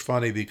 And it was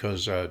funny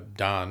because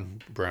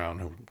Don Brown,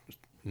 who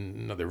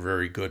another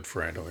very good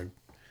friend, who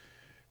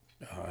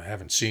I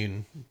haven't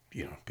seen,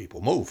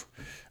 people move.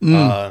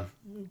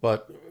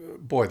 But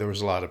boy, there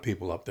was a lot of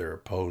people up there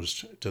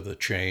opposed to the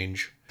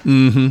change,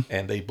 and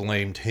they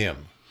blamed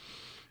him.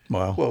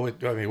 Wow. Well, what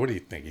do you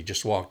think? He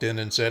just walked in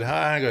and said,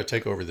 "Hi, I'm going to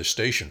take over the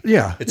station."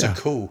 Yeah, it's yeah. a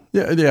coup.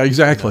 Yeah,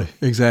 exactly,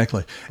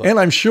 exactly. And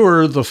I'm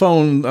sure the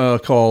phone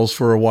calls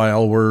for a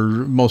while were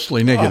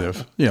mostly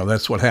negative.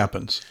 That's what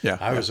happens. Yeah.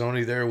 I was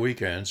only there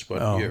weekends,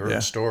 but you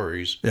heard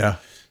stories. Yeah.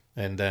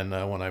 And then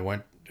when I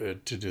went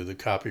to do the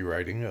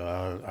copywriting,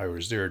 I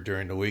was there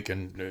during the week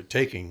and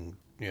taking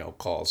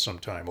calls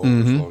sometime,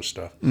 overflow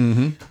stuff.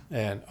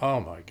 And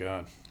oh my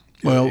God,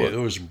 Well, it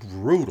was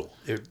brutal.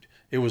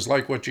 It was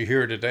like what you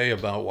hear today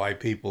about why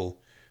people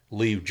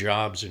leave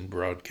jobs in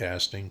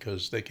broadcasting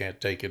because they can't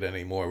take it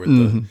anymore with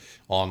the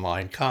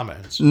online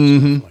comments.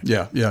 And stuff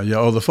like Yeah.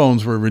 Oh, the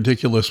phones were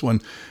ridiculous when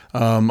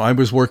I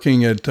was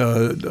working at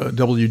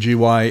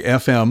WGY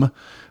FM,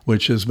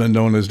 which has been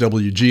known as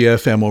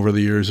WGFM over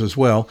the years as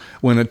well,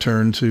 when it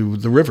turned to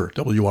the river,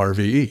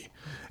 WRVE.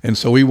 And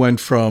so we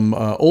went from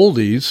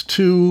oldies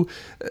to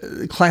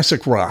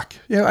classic rock.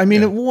 Yeah, I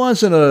mean, it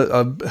wasn't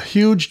a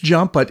huge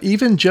jump, but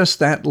even just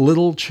that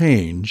little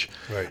change.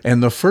 Right.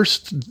 And the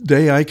first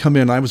day I come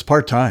in, I was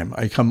part-time.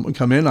 I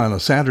come in on a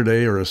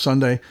Saturday or a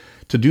Sunday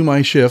to do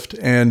my shift,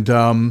 and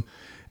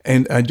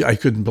I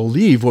couldn't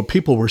believe what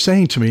people were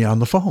saying to me on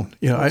the phone.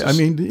 You know, I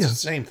mean, it's the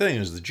same thing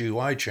as the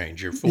GUI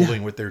change. You're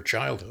fooling with their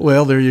childhood.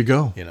 Well, there you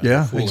go. You know,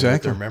 yeah, fooling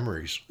exactly. with their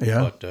memories.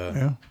 Yeah,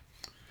 But,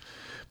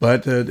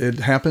 But it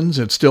happens.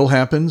 It still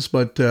happens,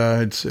 but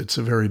it's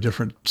a very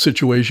different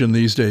situation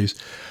these days.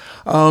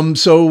 So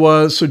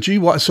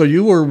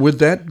you were with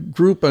that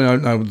group,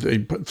 and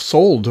they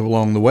sold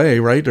along the way,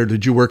 right? Or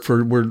did you work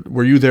for?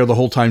 Were you there the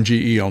whole time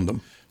GE owned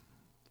them?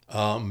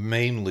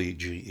 Mainly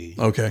GE.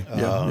 Okay,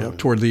 yeah.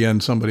 Toward the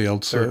end, somebody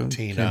else.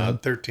 13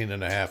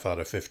 and a half out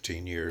of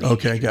 15 years.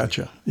 Okay,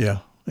 gotcha. Yeah.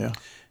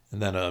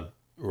 And then a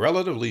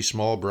relatively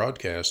small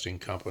broadcasting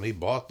company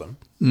bought them.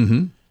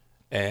 Mm-hmm.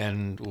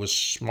 And was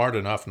smart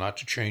enough not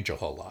to change a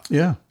whole lot.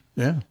 Yeah.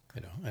 You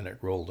know, and it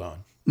rolled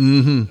on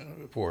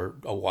for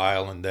a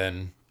while, and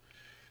then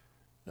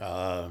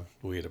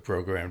we had a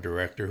program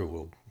director who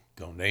will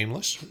go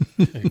nameless.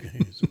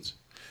 It's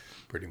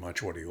pretty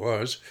much what he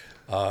was.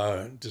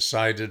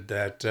 Decided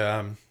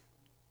that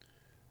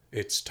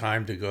it's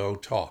time to go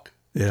talk.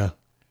 Yeah.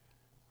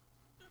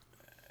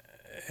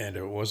 And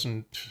it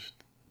wasn't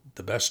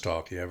the best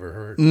talk you ever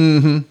heard.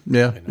 Mm-hmm.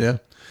 Yeah. You know? Yeah.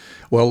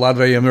 Well, a lot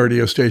of AM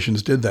radio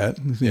stations did that.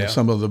 You know, Yeah.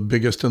 some of the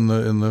biggest in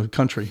the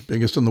country,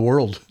 biggest in the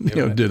world,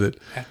 did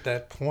it. At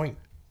that point,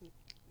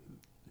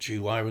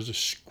 GY was a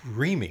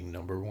screaming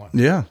number one.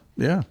 Yeah.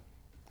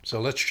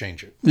 So let's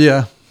change it.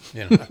 Yeah.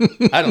 You know,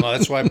 I don't know.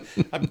 That's why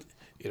I'm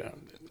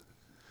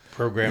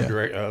program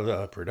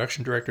director,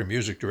 production director,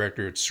 music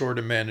director. It's sort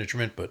of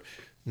management, but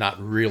not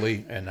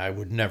really. And I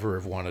would never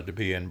have wanted to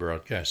be in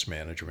broadcast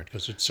management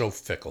because it's so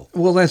fickle.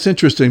 Well, that's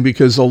interesting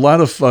because a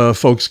lot of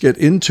folks get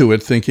into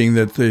it thinking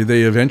that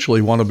they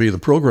eventually want to be the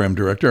program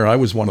director. I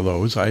was one of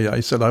those.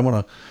 I said I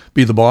want to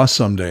be the boss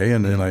someday,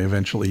 and I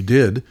eventually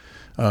did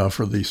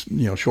for the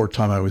short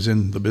time I was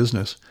in the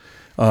business.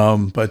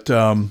 But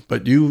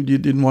you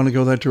didn't want to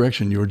go that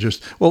direction. You were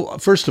just, well,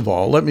 first of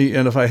all,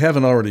 and if I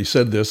haven't already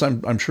said this,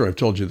 I'm sure I've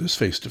told you this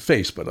face to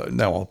face, but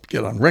now I'll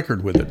get on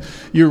record with it.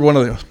 You're one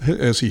of the,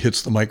 as he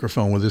hits the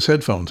microphone with his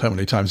headphones, how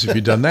many times have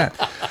you done that?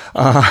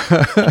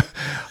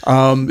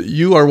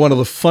 You are one of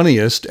the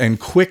funniest and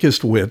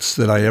quickest wits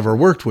that I ever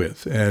worked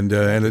with. And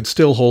it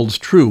still holds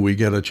true. We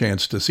get a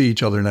chance to see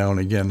each other now and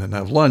again and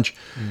have lunch,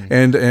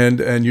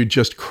 and you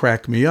just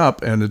crack me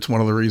up. And it's one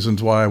of the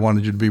reasons why I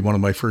wanted you to be one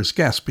of my first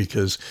guests,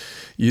 because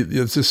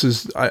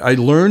I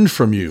learned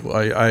from you.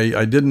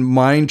 I didn't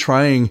mind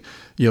trying,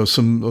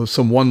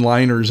 some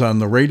one-liners on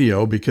the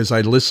radio because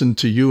I listened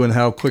to you and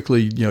how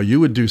quickly, you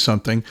would do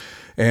something.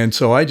 And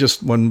so I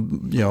just,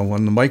 when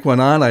the mic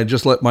went on, I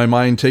just let my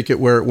mind take it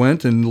where it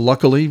went, and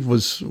luckily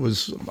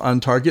was on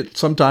target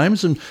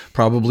sometimes and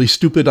probably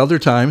stupid other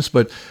times.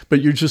 But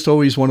you're just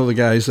always one of the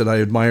guys that I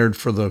admired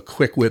for the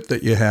quick wit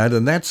that you had.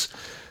 And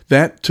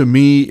that to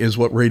me is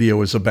what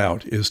radio is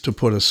about, is to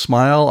put a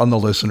smile on the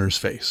listener's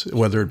face,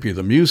 whether it be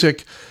the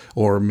music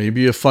or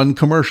maybe a fun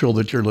commercial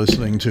that you're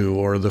listening to,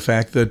 or the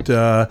fact that,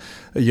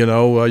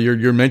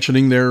 you're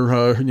mentioning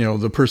their,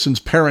 the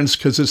person's parents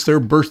because it's their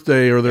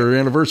birthday or their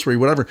anniversary,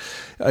 whatever.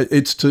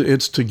 It's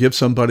to give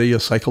somebody a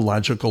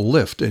psychological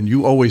lift. And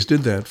you always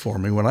did that for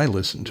me when I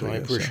listened to you. I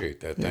appreciate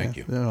that. Thank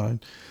you. I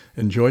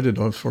enjoyed it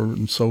for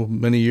so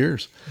many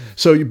years.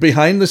 So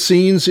behind the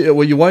scenes,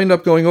 you wind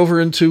up going over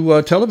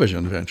into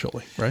television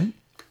eventually, right?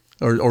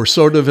 Or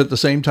sort of at the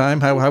same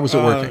time? How was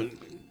it working?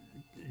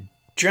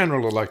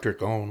 General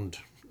Electric owned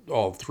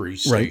all three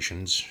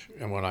stations,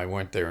 and when I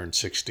went there in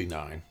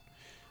 '69,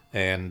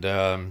 and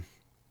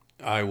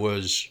I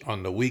was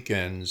on the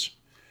weekends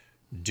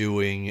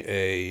doing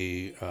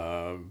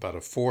about a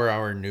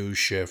 4-hour news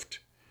shift,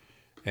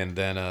 and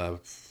then a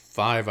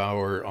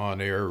 5-hour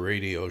on-air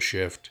radio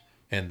shift,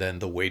 and then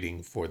we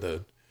did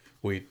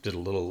a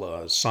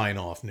little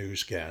sign-off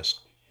newscast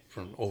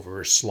from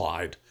over a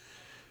slide.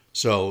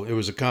 So it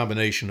was a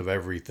combination of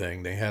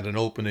everything. They had an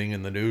opening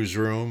in the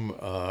newsroom.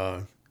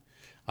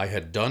 I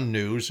had done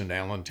news in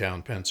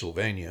Allentown,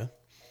 Pennsylvania,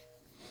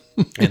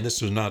 and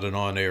this was not an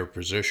on-air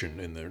position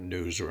in the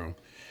newsroom.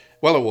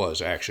 Well, it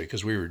was actually,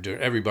 because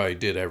everybody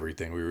did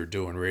everything. We were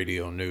doing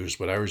radio news,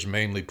 but I was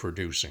mainly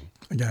producing.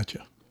 I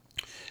gotcha.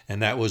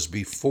 And that was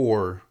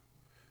before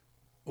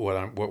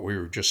what we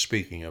were just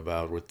speaking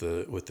about with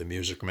the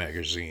music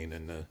magazine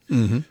in the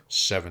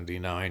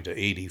 79 to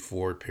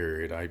 84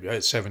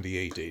 period.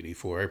 78 to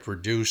 84. I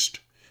produced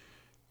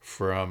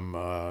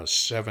from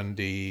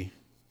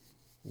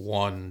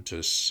 71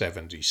 to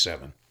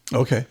 77.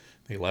 Okay.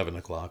 The 11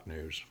 o'clock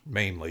news,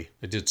 mainly.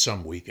 I did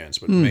some weekends,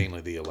 but mainly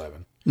the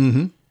 11.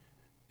 Mm-hmm.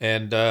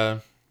 And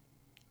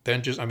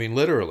then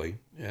literally,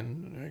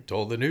 and I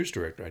told the news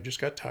director, I just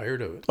got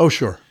tired of it. Oh,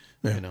 sure.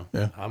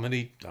 Yeah, How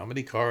many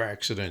car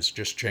accidents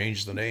just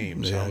changed the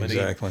names? Yeah, How many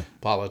exactly.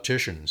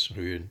 politicians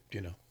who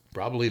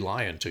probably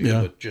lying to you,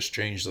 Yeah. but just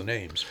change the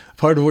names.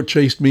 Part of what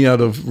chased me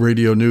out of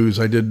radio news,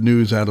 I did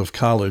news out of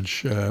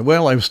college.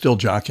 Well, I was still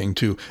jockeying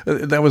too.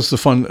 That was the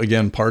fun,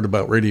 again, part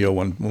about radio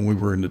when we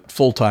were in it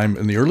full time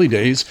in the early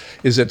days,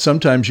 is that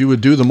sometimes you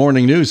would do the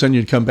morning news and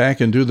you'd come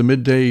back and do the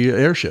midday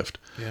air shift.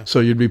 Yeah.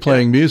 So you'd be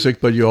playing music,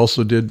 but you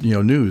also did,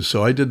 news.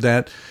 So I did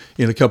that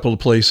in a couple of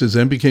places,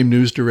 then became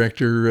news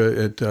director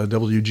at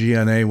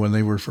WGNA when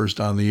they were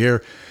first on the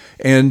air.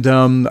 And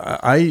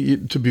I,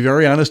 to be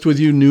very honest with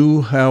you,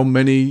 knew how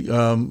many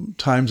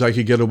times I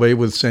could get away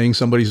with saying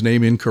somebody's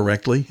name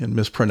incorrectly and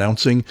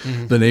mispronouncing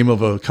the name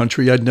of a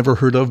country I'd never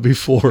heard of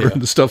before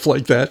and stuff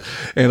like that.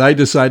 And I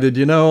decided,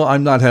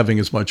 I'm not having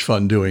as much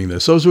fun doing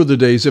this. Those were the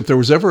days. If there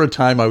was ever a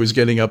time I was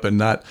getting up and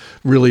not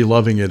really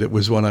loving it, it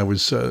was when I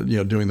was,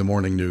 doing the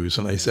morning news.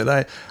 And I said,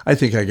 I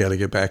think I got to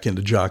get back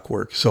into jock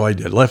work. So I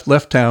did.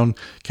 Left town,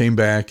 came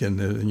back, and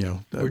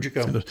Where'd you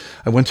go?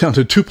 I went down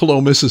to Tupelo,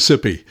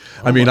 Mississippi.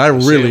 I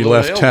really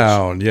left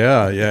town.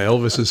 Yeah,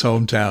 Elvis's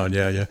hometown.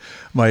 Yeah.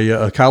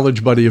 My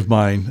college buddy of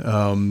mine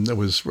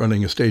was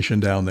running a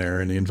station down there,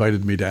 and he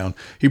invited me down.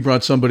 He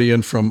brought somebody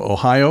in from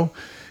Ohio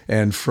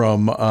and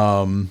from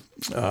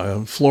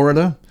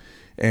Florida,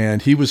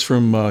 and he was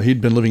from,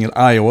 he'd been living in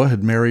Iowa,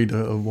 had married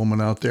a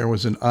woman out there,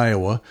 was in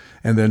Iowa,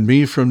 and then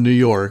me from New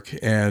York,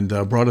 and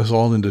brought us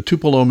all into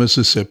Tupelo,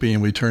 Mississippi,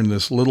 and we turned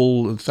this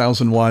little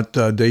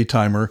 1,000-watt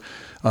daytimer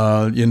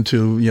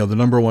into, the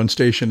number one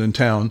station in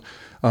town.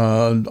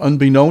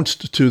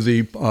 Unbeknownst to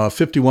the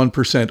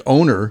 51%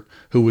 owner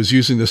who was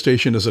using the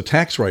station as a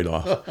tax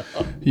write-off.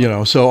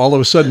 So all of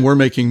a sudden we're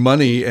making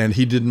money, and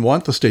he didn't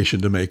want the station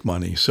to make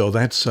money. So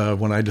that's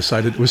when I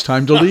decided it was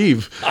time to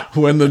leave.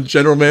 When the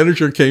general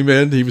manager came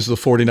in, he was the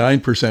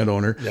 49%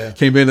 owner,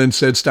 came in and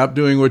said, stop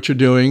doing what you're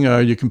doing.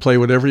 You can play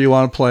whatever you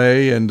want to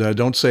play, and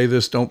don't say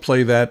this, don't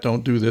play that,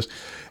 don't do this.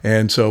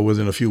 And so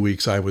within a few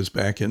weeks, I was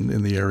back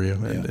in the area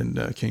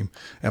and came,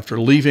 after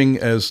leaving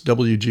as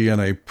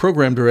WGNA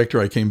program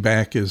director, I came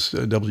back as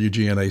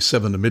WGNA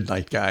 7 to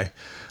Midnight guy.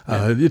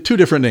 Two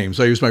different names.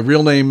 I used my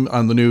real name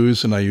on the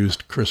news, and I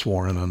used Chris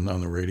Warren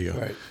on the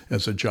radio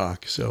as a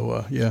jock.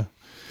 So, yeah.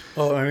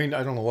 Well, I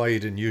don't know why you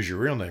didn't use your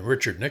real name.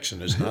 Richard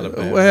Nixon is not a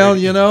bad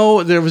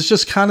name. There was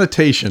just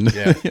connotation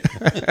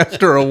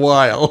after a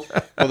while.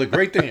 Well, the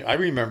great thing, I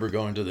remember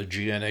going to the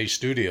GNA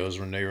studios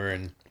when they were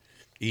in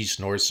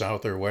East, North,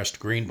 South, or West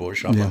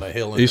Greenbush up on the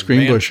hill. East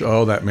Greenbush,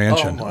 that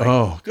mansion.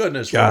 Oh, my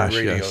goodness, what a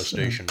radio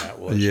station that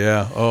was.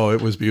 Yeah,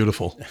 it was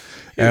beautiful.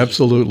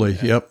 Absolutely.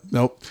 Yep.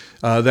 Nope.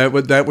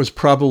 That was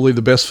probably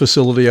the best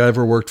facility I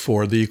ever worked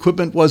for. The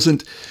equipment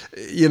wasn't,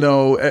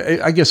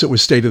 I guess it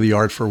was state of the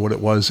art for what it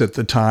was at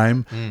the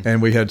time,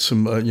 and we had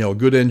some,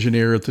 good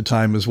engineer at the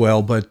time as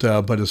well. But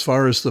as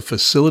far as the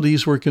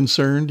facilities were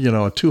concerned, a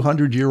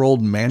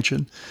 200-year-old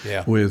mansion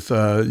with,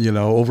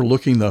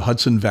 overlooking the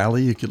Hudson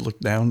Valley. You could look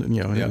down,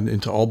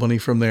 into Albany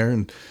from there,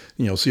 and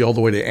see all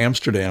the way to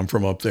Amsterdam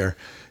from up there.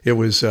 It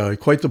was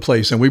quite the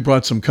place, and we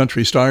brought some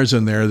country stars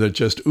in there that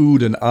just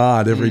oohed and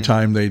awed every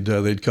time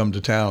they'd come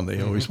to town.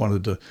 They always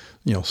wanted to,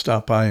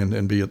 stop by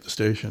and be at the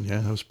station. Yeah,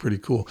 that was pretty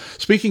cool.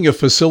 Speaking of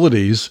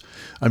facilities,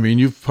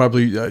 you've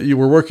probably you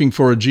were working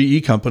for a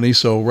GE company,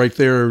 so right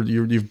there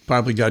you've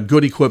probably got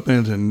good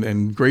equipment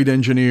and great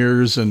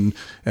engineers and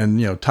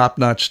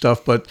top-notch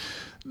stuff, but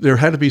there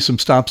had to be some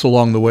stops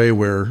along the way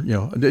where,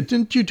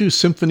 didn't you do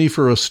Symphony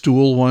for a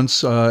Stool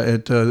once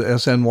at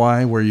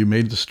SNY, where you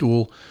made the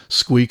stool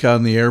squeak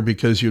on the air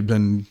because you'd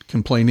been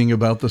complaining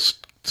about the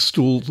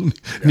stool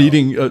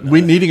needing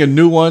a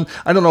new one?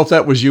 I don't know if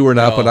that was you or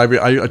not, but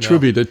I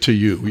attribute it to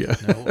you. Yeah.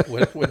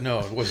 No,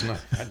 it was not.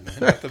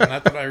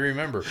 Not that I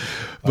remember.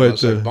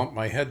 Unless I bumped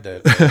my head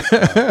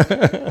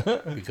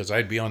because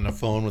I'd be on the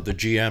phone with the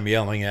GM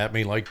yelling at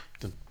me like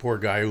the poor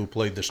guy who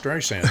played the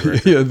Streisand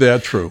record. Yeah,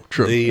 that's true.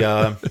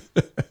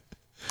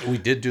 We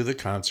did do the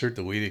concert,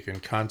 the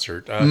Wedekind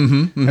concert.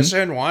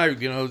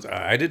 SNY,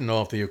 I didn't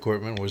know if the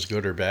equipment was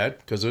good or bad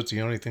because it's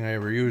the only thing I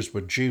ever used.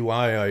 But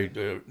GY,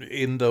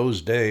 in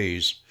those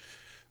days,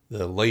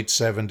 the late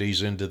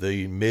 70s into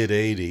the mid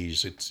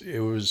 80s,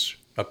 it was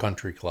a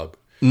country club.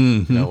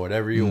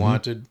 Whatever you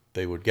wanted,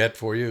 they would get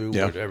for you.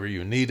 Yeah. Whatever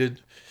you needed,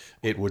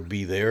 it would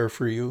be there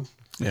for you.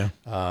 Yeah.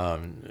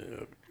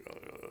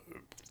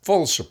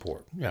 Full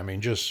support.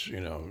 Just,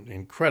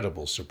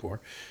 incredible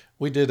support.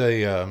 We did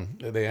they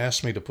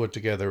asked me to put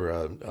together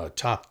a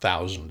top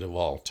 1,000 of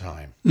all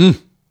time.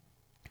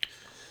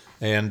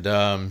 And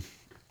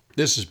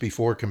this is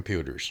before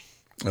computers.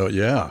 Oh,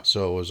 yeah.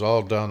 So it was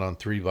all done on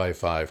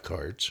 3x5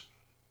 cards.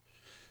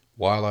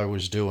 While I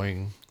was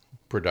doing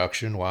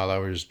production, while I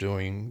was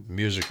doing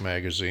music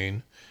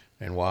magazine,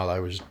 and while I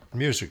was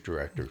music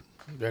director.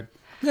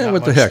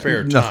 What the heck?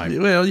 Spare time.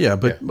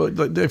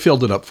 But they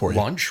filled it up for you.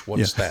 Lunch?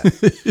 What's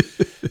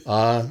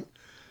that?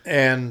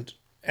 And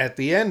at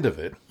the end of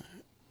it,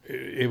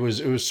 it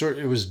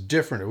was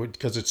different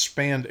because it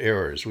spanned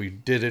eras. We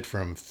did it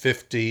from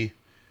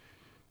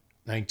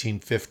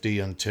 1950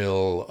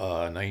 until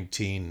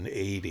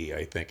 1980,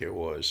 I think it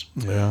was.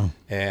 Yeah.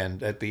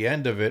 And at the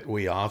end of it,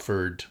 we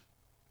offered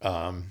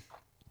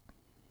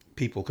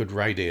people could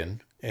write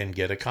in and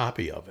get a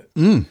copy of it.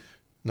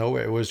 No,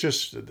 it was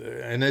just,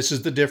 and this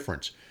is the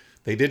difference.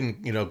 They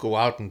didn't, go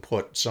out and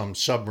put some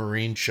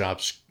submarine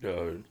shop's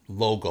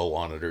logo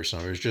on it or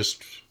something. It was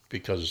just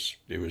because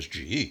it was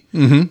GE,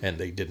 and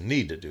they didn't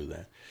need to do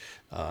that.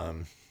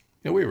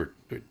 We were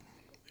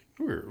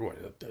what,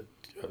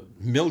 a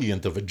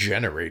millionth of a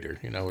generator,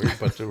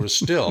 but it was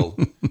still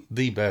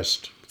the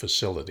best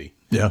facility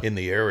in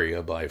the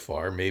area by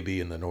far, maybe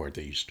in the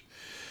Northeast.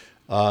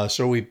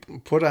 So we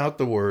put out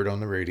the word on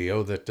the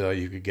radio that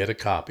you could get a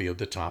copy of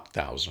the top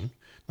 1,000.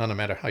 Now, no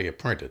matter how you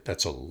print it,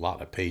 that's a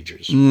lot of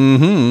pages.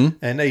 And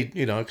they,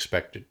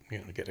 expected, to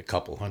get a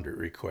couple hundred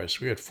requests.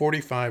 We had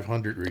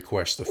 4,500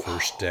 requests the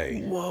first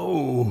day.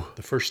 Whoa.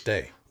 The first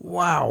day.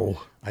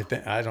 Wow.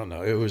 I don't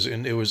know. It was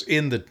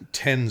in the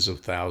tens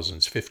of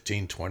thousands,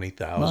 15,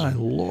 20,000. My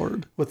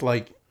Lord. With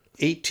like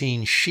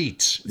 18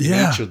 sheets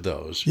in each of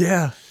those.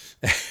 Yeah.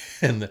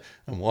 And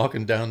I'm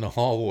walking down the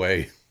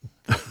hallway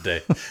that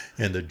day,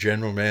 and the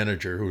general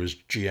manager, who was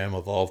GM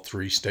of all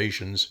 3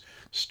 stations,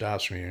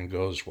 stops me and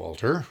goes,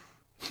 "Walter,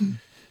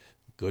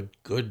 good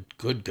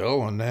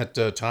go on that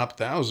top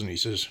 1,000." He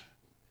says,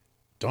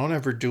 "Don't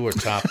ever do a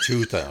top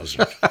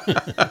 2,000."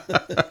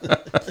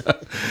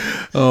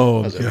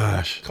 Oh,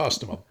 gosh. It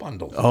cost him a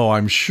bundle. Oh,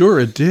 I'm sure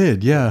it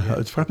did. Yeah.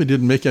 It probably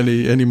didn't make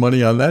any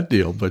money on that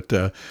deal, but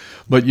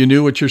you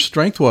knew what your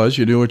strength was.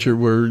 You knew what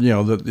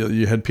that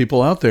you had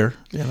people out there,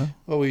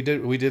 Well, we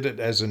did it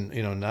as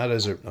not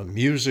as a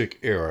music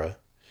era.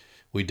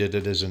 We did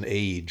it as an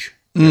age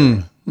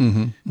era.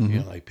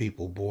 Like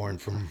people born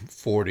from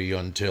 40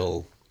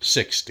 until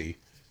 60,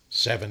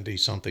 70,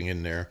 something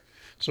in there.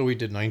 So we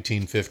did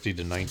 1950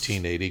 to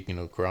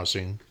 1980,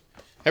 crossing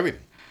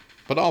everything.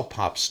 But all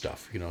pop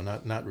stuff,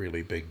 not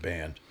really big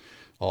band.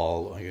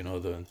 All,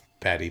 the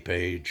Patti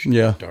Page,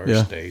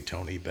 Doris Day,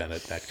 Tony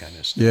Bennett, that kind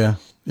of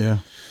stuff. Yeah.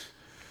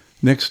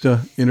 Next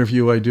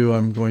interview I do,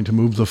 I'm going to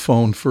move the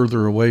phone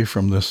further away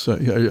from this.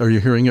 Are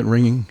you hearing it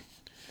ringing?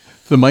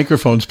 The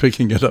microphone's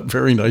picking it up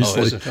very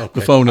nicely. Oh, is it? Okay.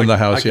 The phone in the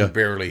house, I can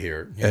barely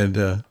hear it. Yeah.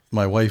 And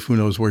my wife, who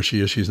knows where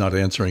she is, she's not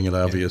answering it,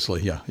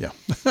 obviously. Yeah.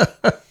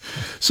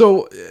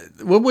 So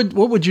what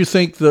would you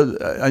think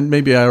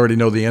maybe I already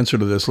know the answer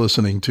to this,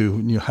 listening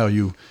to how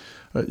you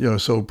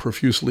so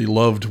profusely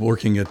loved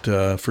working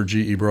for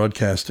GE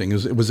Broadcasting.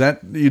 Was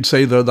that, you'd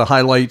say, the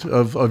highlight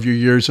of your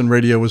years in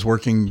radio was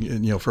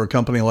working for a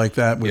company like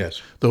that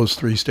with those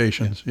 3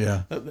 stations?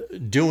 Yes. Yeah.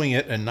 Doing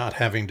it and not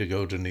having to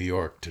go to New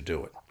York to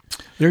do it.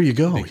 There you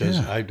go. Because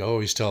I'd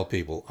always tell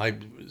people, I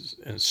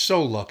was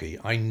so lucky,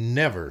 I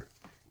never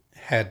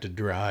had to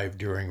drive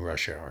during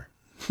rush hour.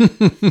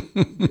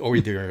 Or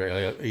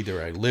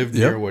either I lived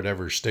near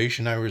whatever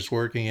station I was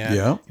working at.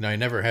 Yeah. I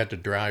never had to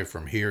drive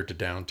from here to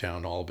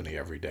downtown Albany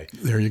every day.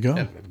 There you go. I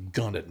had a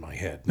gun at my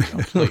head.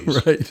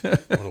 Please. Right.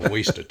 What a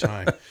waste of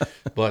time.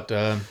 But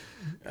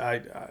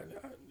I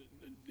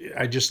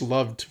just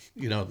loved,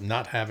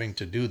 not having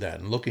to do that.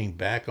 And looking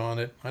back on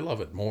it, I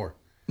love it more.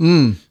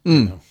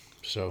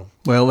 So,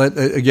 well, that,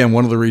 again,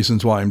 one of the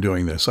reasons why I'm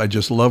doing this. I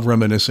just love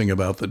reminiscing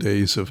about the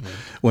days of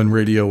when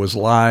radio was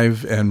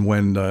live and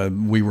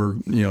when we were,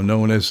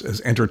 known as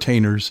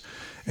entertainers.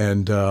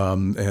 And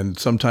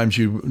sometimes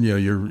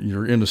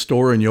you're in a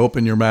store and you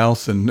open your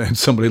mouth and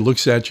somebody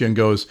looks at you and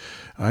goes,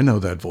 "I know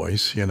that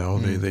voice." They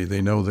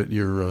know that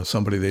you're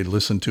somebody they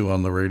listen to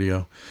on the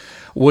radio.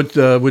 Would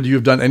you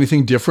have done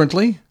anything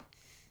differently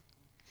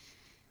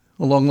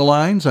along the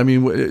lines? I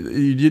mean,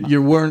 you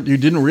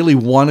didn't really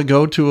want to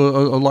go to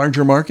a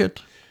larger market?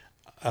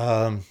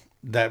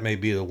 That may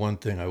be the one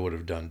thing I would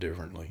have done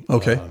differently.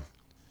 Okay.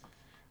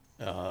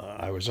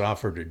 I was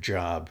offered a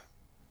job.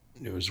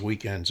 It was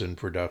weekends in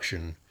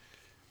production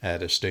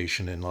at a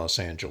station in Los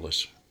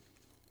Angeles,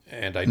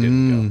 and I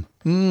didn't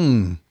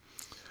go.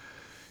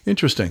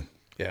 Interesting.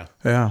 Yeah.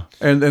 Yeah.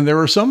 And there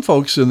are some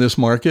folks in this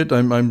market,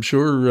 I'm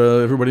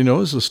sure everybody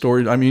knows the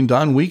story. I mean,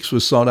 Don Weeks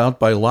was sought out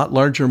by a lot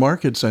larger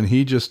markets, and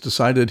he just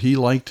decided he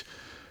liked,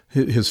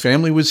 his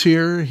family was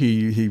here,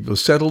 he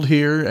was settled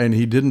here, and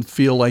he didn't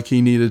feel like he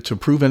needed to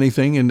prove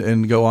anything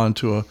and go on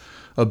to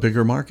a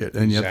bigger market.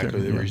 And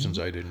exactly the reasons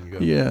I didn't go.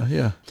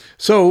 Yeah.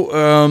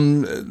 So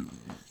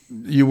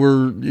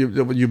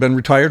you've been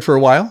retired for a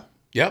while?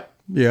 Yep.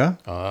 Yeah.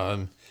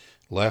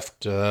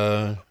 Left...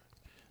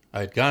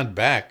 I'd gone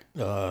back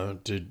to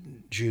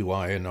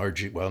GY and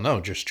RG, well,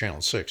 no, just Channel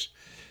 6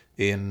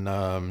 in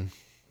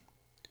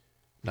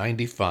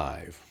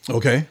 95.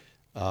 Okay.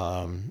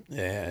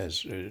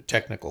 As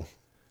technical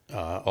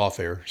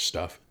off-air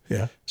stuff.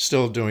 Yeah.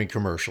 Still doing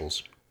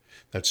commercials.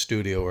 That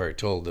studio where I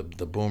told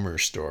the Boomer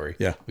story.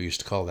 Yeah. We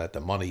used to call that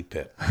the money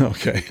pit.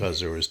 Okay.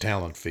 Because there was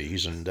talent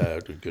fees, and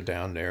we'd go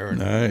down there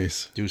and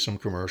do some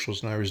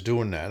commercials. And I was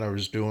doing that. I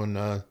was doing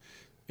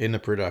in the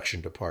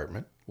production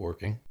department,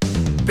 working.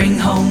 Bring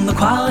home the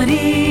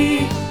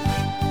quality.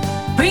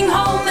 Bring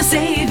home the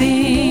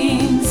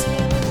savings.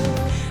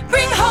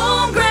 Bring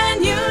home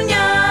Grand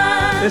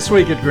Union. This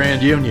week at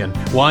Grand Union,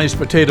 Wise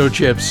potato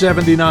chips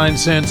 79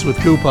 cents with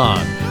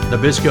coupon.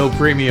 Nabisco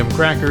premium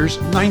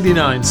crackers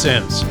 99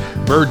 cents.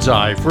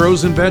 Birdseye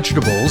frozen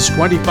vegetables,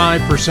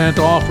 25%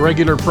 off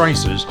regular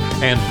prices,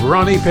 and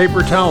Brawny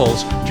paper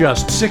towels,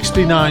 just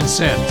 69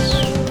 cents.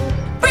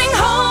 Bring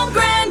home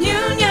Grand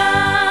Union.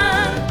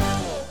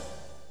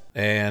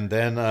 And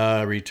then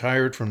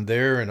retired from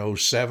there in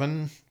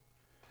 2007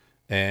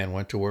 and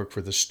went to work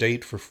for the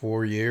state for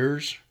 4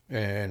 years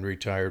and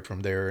retired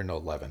from there in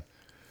 2011.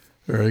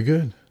 Very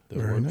good. The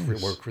Very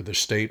nice. work for the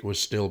state was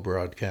still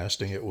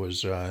broadcasting. It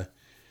was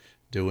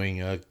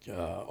doing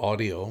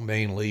audio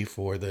mainly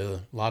for the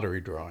lottery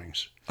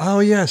drawings. Oh,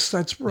 yes,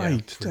 that's right.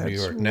 Yeah, for that's New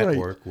York right.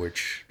 Network,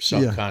 which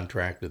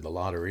subcontracted the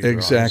lottery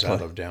Exactly.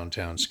 drawings out of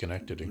downtown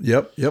Schenectady.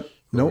 Yep. Nope.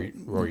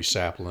 Roy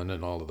Saplin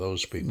and all of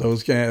those people.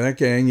 That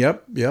gang.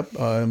 Yep.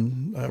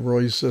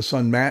 Roy's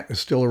son Matt is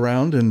still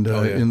around and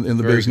Oh, yeah. in the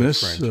Very good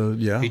business.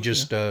 friend. Yeah. He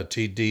just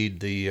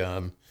TD'd the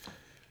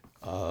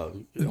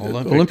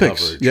Olympic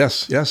Olympics. coverage.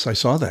 Yes, I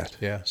saw that.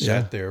 Yeah,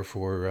 sat there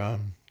for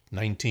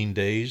 19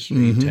 days,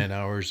 Mm-hmm. 10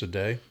 hours a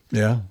day,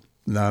 Yeah,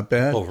 not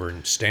bad. over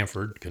in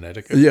Stamford,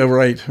 Connecticut. Yeah,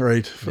 right.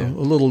 A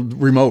little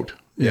remote.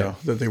 Yeah.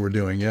 That they were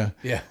doing. Yeah.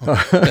 Yeah.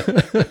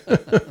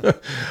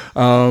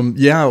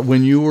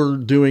 When you were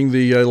doing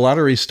the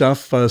lottery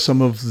stuff,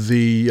 some of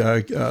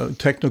the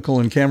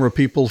technical and camera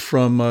people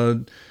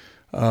from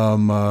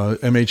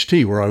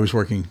MHT, where I was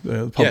working,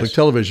 public Yes.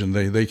 television,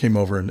 they came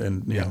over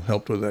and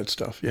helped with that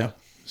stuff. Yeah.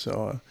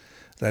 So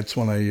that's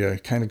when I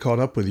kind of caught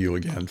up with you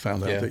again,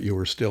 found out Yeah. that you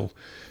were still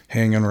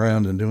hanging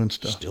around and doing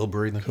stuff. Still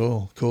breathing.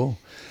 Cool.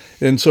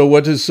 And so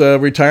what has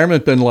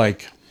retirement been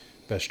like?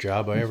 Best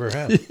job I ever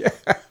had.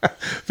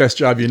 Best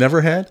job you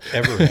never had?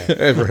 Ever had.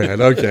 Ever had.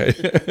 Okay.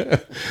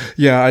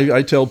 Yeah,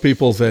 I tell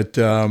people that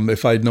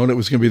if I'd known it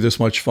was going to be this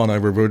much fun, I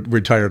would have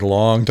retired a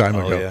long time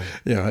ago.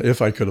 yeah.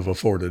 If I could have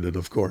afforded it,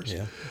 of course.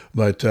 Yeah.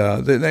 But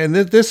and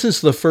this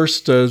is the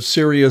first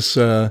serious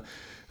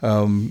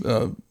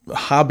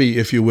hobby,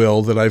 if you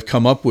will, that I've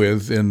come up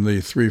with in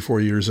the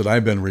 3-4 years that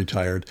I've been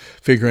retired,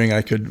 figuring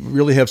I could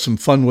really have some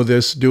fun with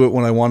this, do it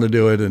when I want to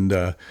do it, and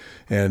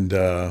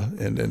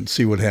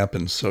see what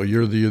happens. So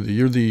you're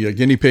the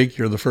guinea pig.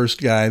 You're the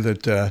first guy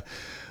that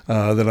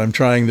I'm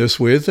trying this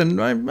with, and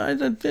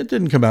it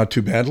didn't come out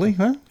too badly,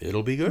 huh?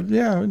 It'll be good.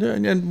 Yeah,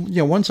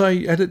 and once I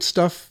edit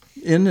stuff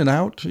in and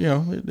out,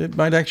 it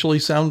might actually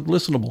sound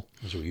listenable.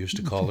 As we used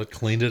to call it,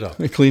 cleaned it up.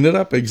 Clean it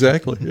up,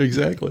 exactly.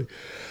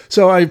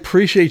 So I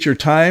appreciate your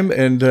time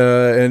and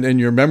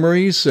your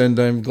memories, and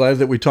I'm glad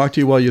that we talked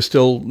to you while you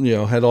still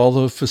had all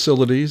the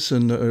facilities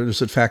and or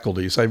is it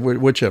faculties,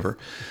 whichever,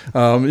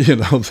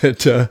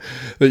 that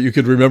you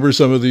could remember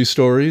some of these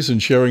stories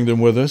and sharing them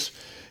with us.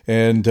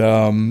 And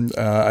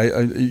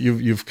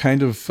you've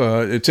kind of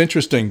it's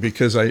interesting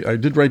because I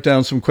did write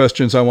down some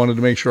questions I wanted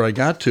to make sure I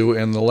got to,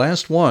 and the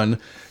last one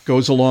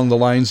goes along the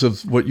lines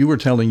of what you were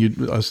telling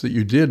us that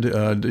you did.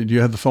 Did you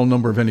have the phone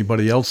number of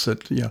anybody else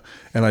that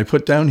And I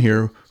put down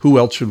here, who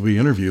else should we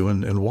interview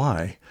and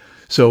why?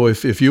 So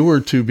if you were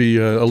to be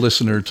a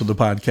listener to the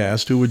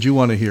podcast, who would you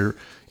want to hear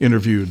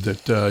interviewed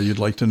that you'd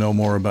like to know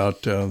more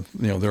about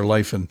their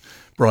life and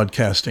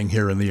broadcasting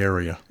here in the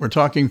area? We're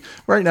talking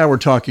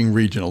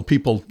regional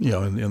people,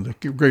 in the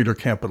greater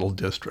capital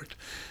district.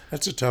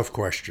 That's a tough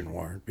question,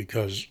 Warren,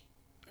 because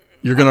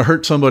you're going to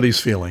hurt somebody's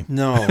feeling.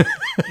 No,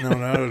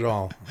 not at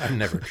all. I've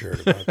never cared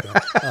about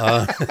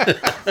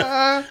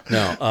that.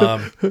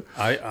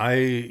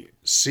 I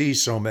see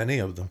so many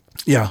of them.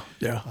 Yeah.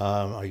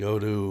 I go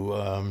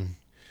to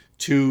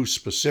 2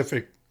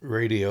 specific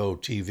radio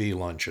TV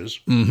lunches.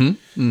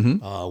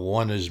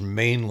 One is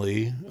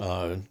mainly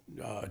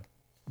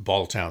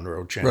Balltown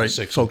Road, Channel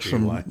 6 and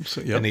GY.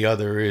 And the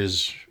other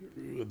is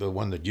the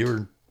one that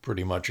you're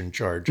pretty much in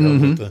charge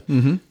of with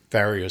the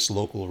various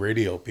local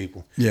radio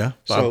people. Yeah,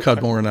 Bob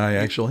Cudmore and I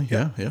actually.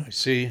 Yeah. I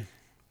see.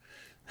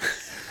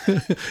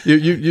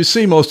 You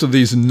see most of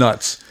these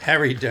nuts.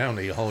 Harry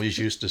Downey always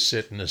used to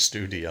sit in the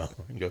studio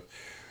and go,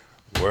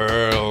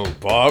 "Well,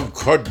 Bob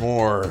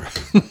Cudmore."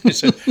 He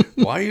said,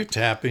 "Why are you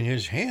tapping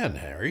his hand,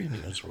 Harry?" And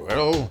he goes,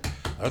 "Well,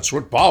 that's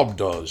what Bob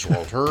does,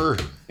 Walter."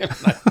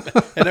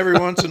 And every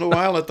once in a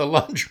while at the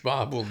lunch,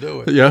 Bob will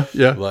do it. Yeah.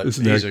 But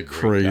Isn't he's that a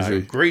great crazy?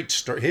 guy. Great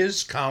story.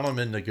 His column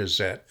in the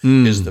Gazette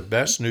is the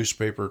best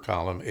newspaper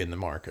column in the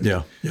market.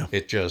 Yeah.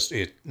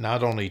 It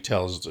not only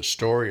tells the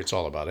story, it's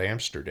all about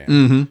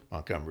Amsterdam,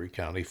 Montgomery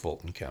County,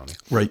 Fulton County.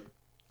 Right.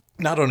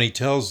 Not only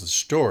tells the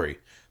story,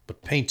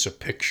 but paints a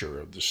picture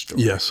of the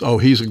story. Yes. Oh,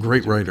 he's a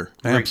great writer.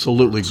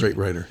 Absolutely great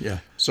writer. Yeah.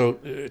 So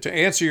to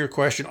answer your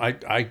question,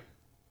 I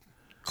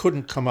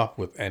couldn't come up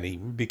with any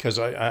because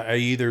I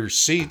either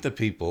see the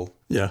people,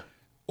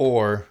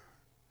 or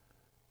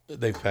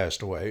they've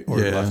passed away or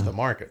left the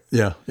market.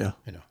 Yeah.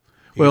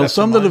 Well,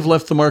 some that have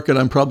left the market,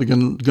 I'm probably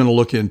going to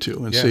look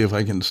into and see if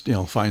I can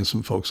find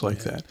some folks like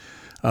that.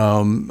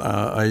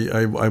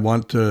 I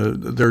want to.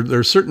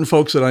 There's certain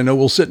folks that I know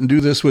will sit and do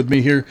this with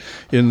me here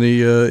in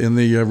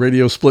the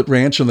Radio Split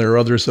Ranch, and there are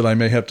others that I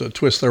may have to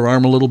twist their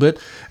arm a little bit,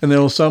 and there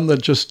are some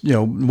that just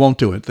won't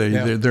do it.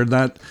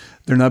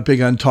 They're not big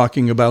on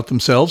talking about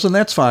themselves, and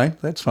that's fine.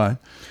 But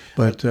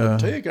I'll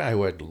tell you a guy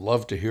who I'd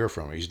love to hear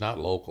from. He's not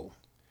local.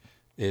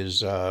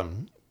 Is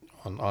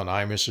on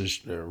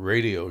Imus's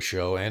radio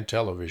show and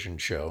television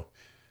show,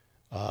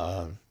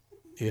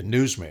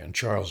 newsman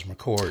Charles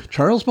McCord.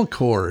 Charles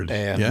McCord,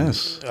 And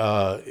yes.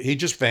 He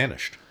just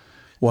vanished.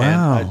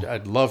 Wow. And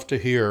I'd love to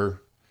hear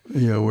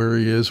where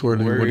he is, what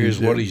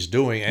he's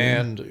doing,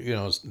 and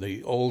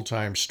the old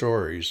time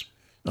stories.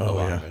 Oh,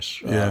 yeah.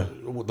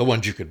 Imus. The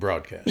ones you could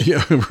broadcast.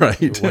 Yeah, right.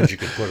 The ones you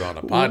could put on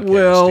a podcast.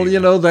 Well,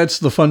 even. that's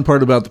the fun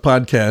part about the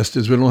podcast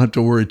is we don't have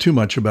to worry too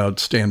much about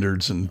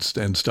standards and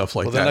stuff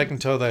like that. Well, then I can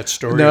tell that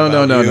story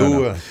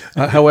No.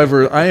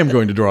 However, I am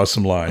going to draw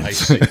some lines. I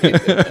see.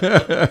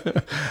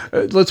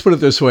 Let's put it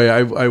this way.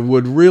 I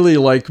would really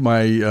like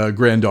my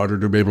granddaughter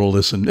to be able to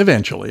listen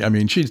eventually. I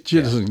mean, she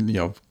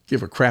doesn't,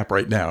 give a crap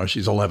right now.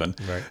 She's 11,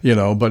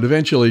 right. But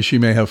eventually she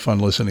may have fun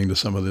listening to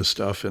some of this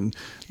stuff and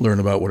learn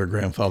about what her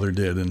grandfather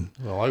did. And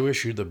well, I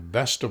wish you the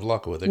best of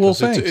luck with it. Well,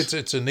 thanks.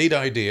 It's a neat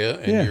idea,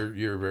 and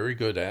you're very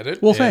good at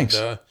it. Well, and, thanks.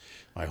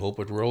 I hope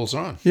it rolls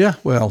on. Yeah,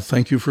 well,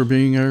 thank you for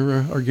being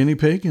our guinea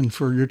pig and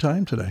for your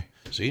time today.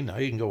 See, now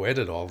you can go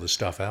edit all this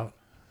stuff out.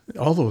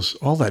 All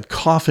that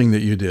coughing that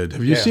you did.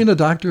 Have you seen a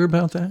doctor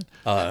about that?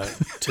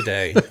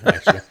 Today,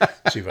 actually.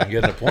 See if I can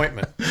get an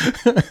appointment.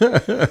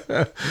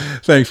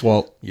 Thanks,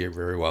 Walt. You're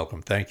very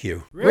welcome. Thank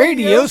you.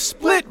 Radio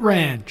Split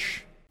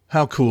Ranch.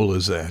 How cool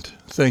is that?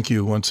 Thank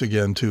you once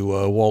again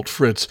to Walt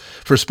Fritz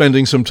for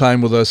spending some time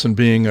with us and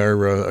being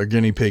our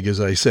guinea pig, as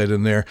I said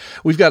in there.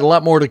 We've got a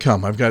lot more to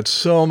come. I've got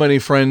so many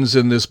friends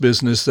in this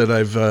business that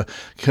I've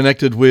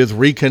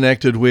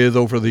reconnected with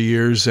over the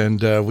years,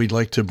 and we'd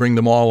like to bring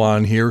them all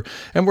on here.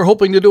 And we're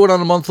hoping to do it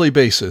on a monthly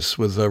basis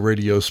with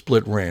Radio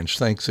Split Ranch.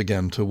 Thanks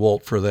again to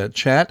Walt for that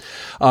chat.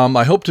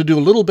 I hope to do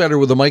a little better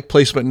with the mic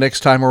placement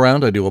next time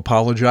around. I do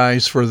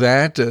apologize for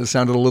that. It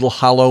sounded a little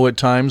hollow at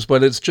times,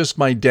 but it's just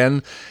my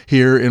den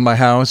here in my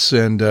house,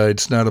 and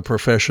it's not a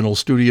professional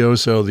studio,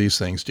 so these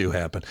things do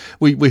happen.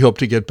 We hope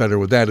to get better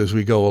with that as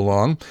we go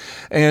along.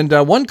 And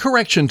one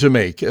correction to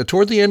make.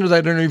 Toward the end of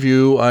that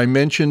interview, I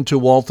mentioned to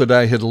Walt that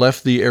I had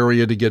left the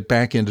area to get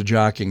back into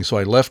jockeying. So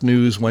I left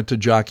news, went to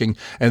jockeying,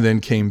 and then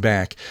came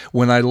back.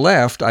 When I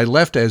left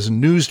as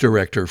news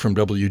director from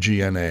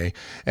WGNA,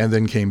 and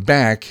then came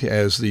back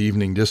as the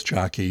evening disc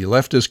jockey.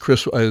 Left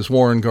as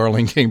Warren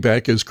Garling, came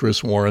back as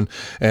Chris Warren,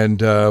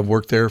 and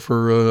worked there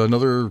for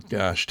another,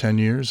 10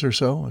 years or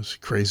so. It was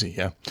crazy,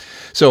 yeah.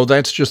 So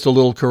that's just a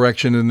little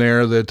correction in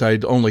there that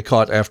I'd only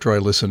caught after I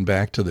listened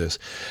back to this.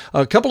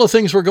 A couple of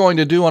things we're going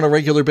to do on a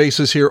regular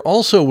basis here,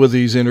 also with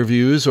these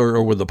interviews,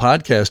 or with the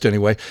podcast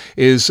anyway,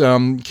 is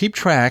keep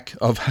track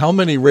of how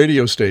many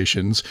radio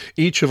stations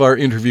each of our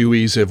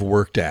interviewees have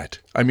worked at.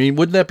 I mean,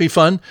 wouldn't that be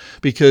fun?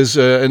 Because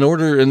in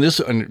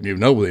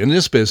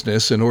this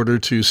business, in order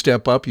to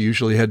step up, you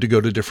usually had to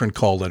go to different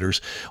call letters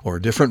or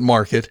a different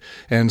market.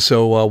 And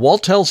so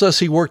Walt tells us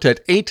he worked at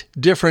 8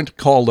 different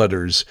call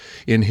letters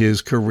in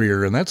his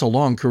career, and that's a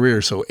long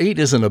career. So 8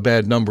 isn't a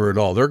bad number at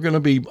all. There are going to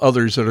be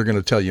others that are going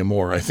to tell you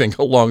more, I think,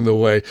 along the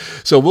way.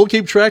 So we'll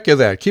keep track of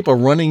that. Keep a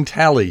running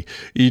tally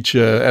each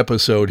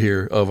episode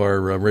here of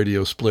our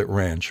Radio Split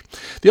Ranch.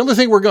 The other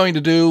thing we're going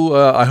to do,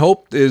 I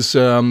hope, is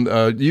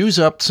use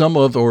up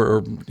some of,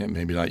 or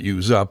maybe not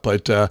use up,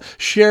 but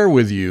share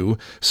with you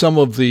some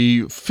of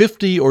the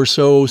 50 or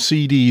so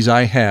CDs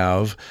I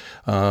have,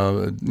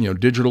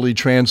 digitally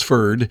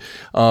transferred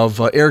of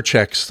air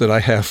checks that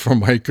I have from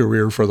my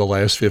career for the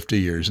last 50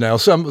 years. Now,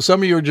 some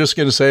of you are just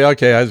going to say,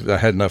 okay, I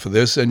had enough of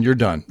this, and you're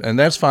done. And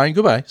that's fine.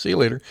 Goodbye. See you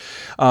later.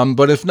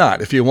 But if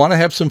not, if you want to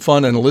have some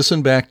fun and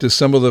listen back to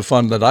some of the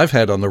fun that I've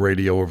had on the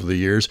radio over the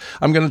years,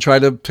 I'm going to try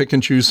to pick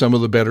and choose some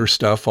of the better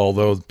stuff,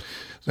 although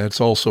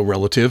that's also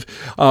relative.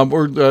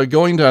 We're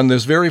going on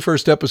this very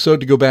first episode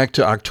to go back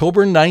to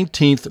October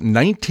 19th,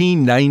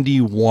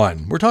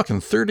 1991. We're talking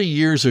 30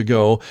 years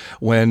ago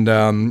when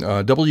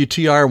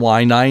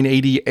WTRY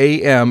 980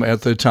 AM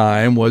at the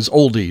time was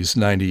Oldies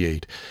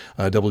 98.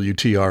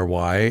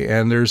 WTRY,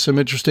 and there's some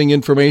interesting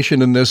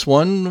information in this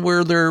one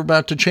where they're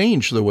about to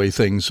change the way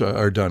things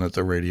are done at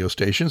the radio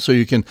station, so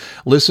you can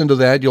listen to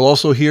that. You'll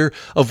also hear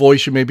a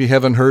voice you maybe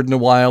haven't heard in a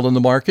while in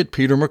the market,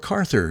 Peter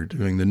MacArthur,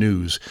 doing the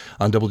news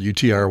on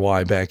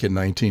WTRY back in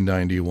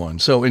 1991.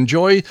 So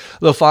enjoy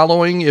the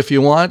following if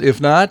you want. If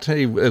not,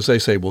 hey, as I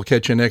say, we'll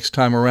catch you next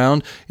time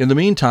around. In the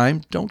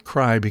meantime, don't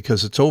cry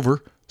because it's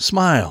over.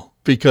 Smile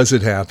because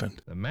it happened.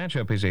 The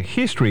matchup is a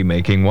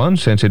history-making one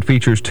since it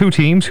features 2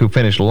 teams who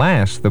finished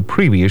last the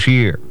previous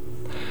year.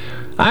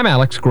 I'm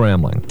Alex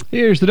Gramling.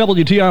 Here's the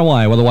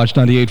WTRY Weather Watch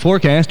 98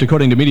 forecast.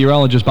 According to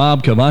meteorologist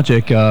Bob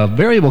Kovacic,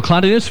 variable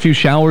cloudiness, few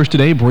showers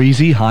today,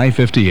 breezy, high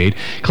 58.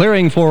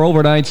 Clearing for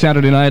overnight,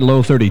 Saturday night,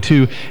 low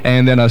 32.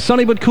 And then a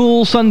sunny but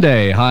cool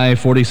Sunday, high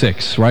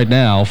 46. Right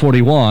now,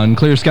 41.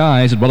 Clear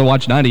skies at Weather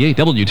Watch 98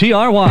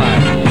 WTRY.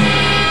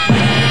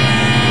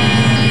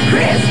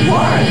 Chris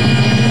Warren.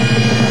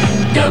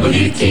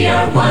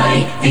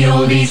 WTRY, the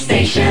oldie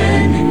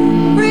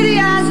station. Pretty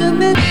eyes have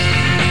been.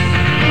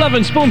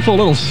 11 Spoonful,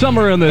 Little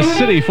Summer in the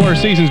City. 4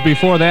 seasons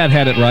before that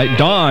had it right.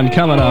 Dawn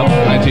coming up,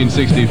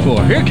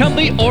 1964. Here come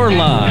the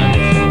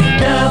Orlons.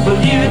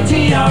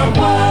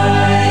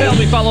 WTRY. They'll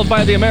be followed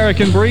by the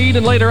American Breed,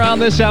 and later on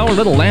this hour,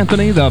 Little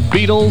Anthony, the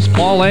Beatles,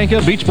 Paul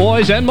Anka, Beach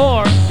Boys, and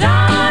more.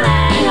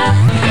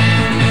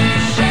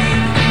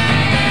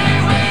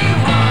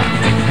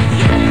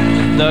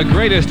 The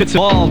greatest hits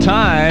of all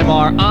time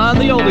are on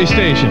the oldie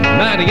station,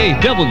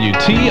 98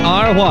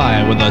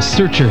 WTRY, with the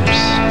Searchers.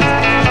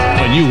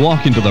 When you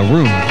walk into the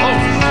room.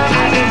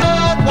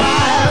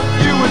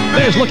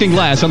 There's Looking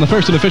Glass on the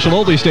first and official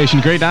oldie station,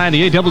 Great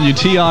 98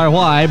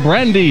 WTRY.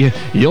 Brandy,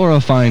 You're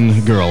a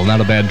Fine Girl.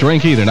 Not a bad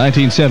drink either,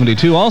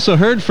 1972. Also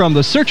heard from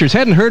the Searchers.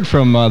 Hadn't heard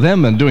from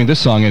them and doing this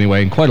song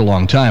anyway in quite a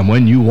long time.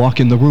 When You Walk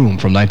in the Room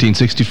from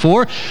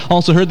 1964.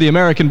 Also heard the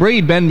American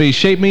Breed, Bend Me,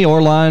 Shape Me,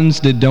 Orleans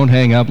did Don't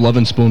Hang Up,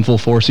 Lovin' Spoonful,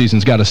 Four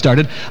Seasons got us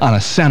started on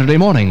a Saturday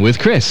morning with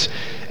Chris.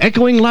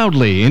 Echoing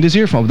loudly in his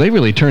earphone. They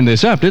really turned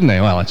this up, didn't they?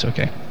 Well, that's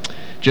okay.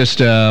 Just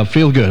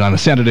feel good on a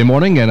Saturday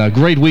morning and a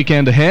great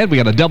weekend ahead. We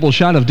got a double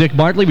shot of Dick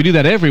Bartley. We do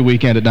that every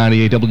weekend at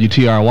 98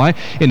 WTRY.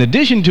 In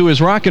addition to his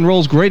Rock and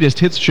Roll's Greatest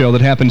Hits show that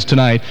happens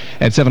tonight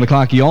at 7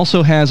 o'clock, he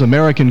also has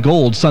American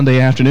Gold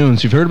Sunday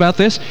afternoons. You've heard about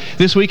this?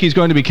 This week he's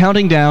going to be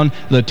counting down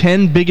the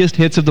 10 biggest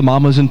hits of the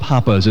Mamas and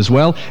Papas, as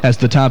well as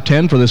the top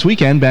 10 for this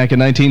weekend back in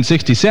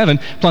 1967,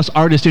 plus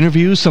artist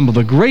interviews, some of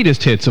the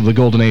greatest hits of the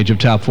golden age of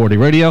Top 40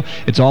 radio.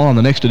 It's all on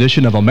the next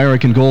edition of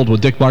American Gold with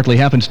Dick Bartley.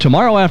 Happens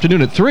tomorrow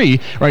afternoon at 3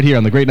 right here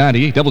on the Great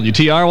 98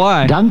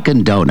 WTRY.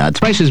 Dunkin' Donuts.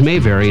 Prices may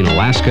vary in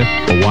Alaska,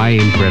 Hawaii,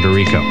 and Puerto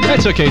Rico.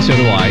 That's okay, so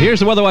do I. Here's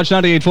the Weather Watch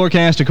 98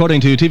 forecast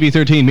according to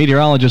TV13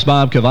 meteorologist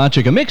Bob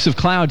Kovacic. A mix of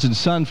clouds and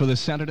sun for this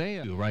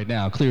Saturday. Right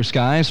now, clear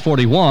skies,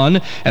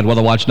 41 at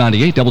Weather Watch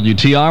 98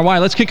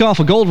 WTRY. Let's kick off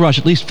a gold rush,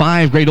 at least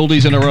 5 great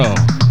oldies in a row.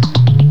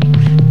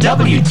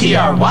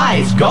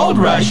 WTRY's Gold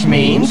Rush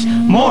means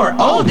more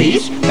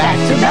oldies back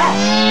to back.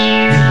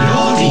 The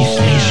Oldies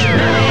Station.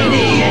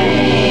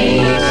 98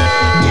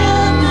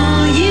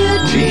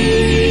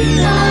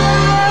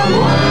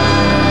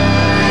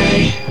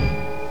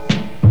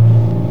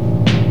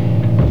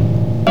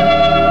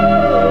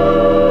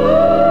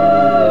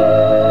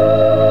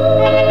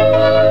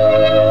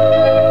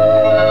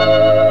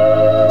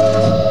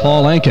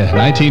 Paul Anka,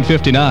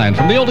 1959.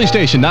 From the oldie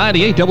station,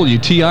 98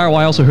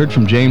 WTRY. Also heard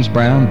from James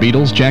Brown,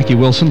 Beatles, Jackie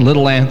Wilson,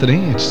 Little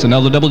Anthony. It's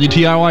another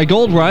WTRY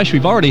Gold Rush.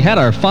 We've already had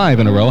our 5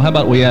 in a row. How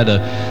about we add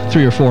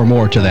 3 or 4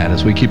 more to that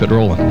as we keep it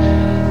rolling?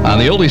 On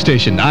the oldie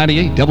station,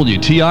 98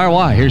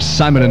 WTRY. Here's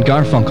Simon and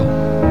Garfunkel.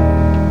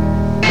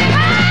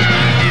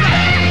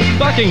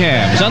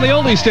 Buckingham's on the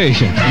oldie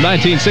station,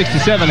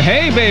 1967.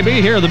 Hey,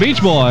 baby, here are the Beach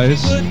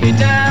Boys.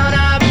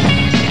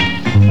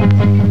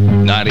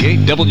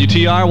 98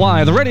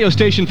 WTRY, the radio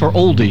station for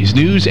oldies,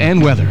 news,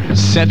 and weather.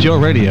 Set your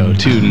radio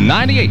to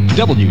 98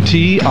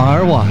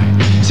 WTRY.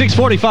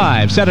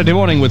 6:45 Saturday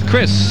morning with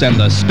Chris and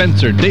the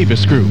Spencer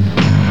Davis Group.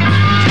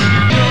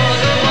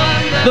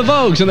 The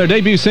Vogues and their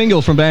debut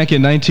single from back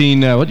in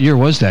what year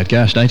was that?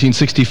 Gosh,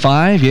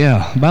 1965?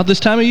 Yeah, about this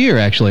time of year,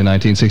 actually,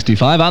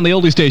 1965. On the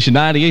oldie station,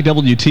 98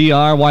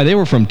 WTRY. They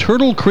were from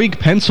Turtle Creek,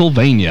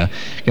 Pennsylvania.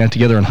 Got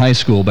together in high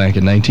school back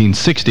in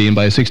 1960, and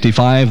by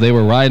 65, they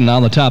were riding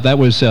on the top. That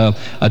was a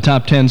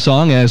top 10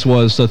 song, as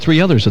was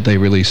 3 others that they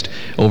released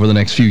over the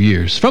next few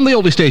years. From the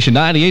oldie station,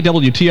 98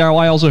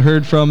 WTRY. Also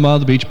heard from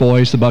the Beach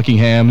Boys, the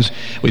Buckinghams.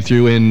 We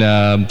threw in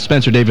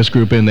Spencer Davis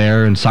Group in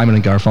there, and Simon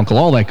and Garfunkel,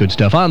 all that good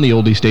stuff on the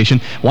oldie station.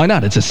 Why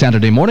not? It's a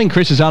Saturday morning.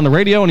 Chris is on the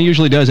radio, and he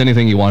usually does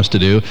anything he wants to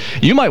do.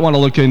 You might want to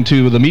look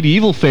into the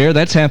Medieval Fair.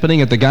 That's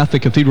happening at the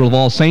Gothic Cathedral of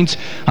All Saints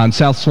on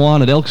South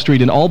Swan at Elk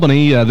Street in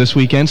Albany this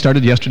weekend.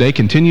 Started yesterday,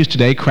 continues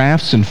today.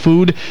 Crafts and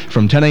food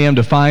from 10 a.m.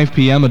 to 5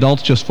 p.m.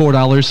 Adults just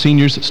 $4.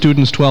 Seniors,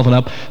 students 12 and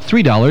up,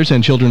 $3.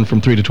 And children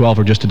from 3 to 12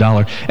 are just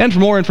 $1. And for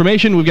more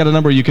information, we've got a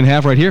number you can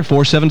have right here,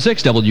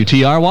 476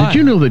 WTRY. Did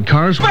you know that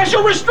cars...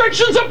 Special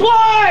restrictions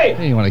apply!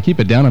 Hey, you want to keep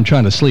it down? I'm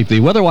trying to sleep. The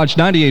Weather Watch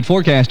 98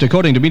 forecast,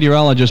 according to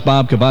meteorologist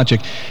Bob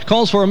Kovacic,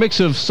 calls for a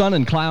mix of sun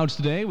and clouds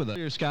today with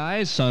clear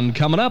skies. Sun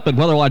coming up at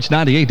Weather Watch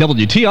 98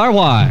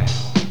 WTRY.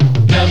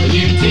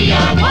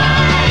 WTRY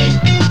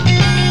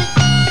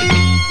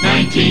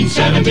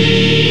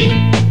 1970.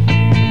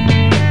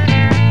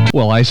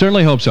 Well, I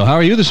certainly hope so. How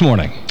are you this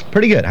morning?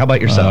 Pretty good. How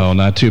about yourself? Oh,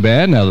 not too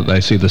bad. Now that I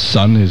see the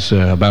sun is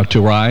about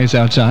to rise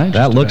outside.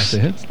 That looks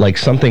like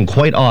something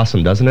quite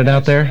awesome, doesn't it,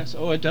 out there? Yes.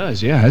 Oh, it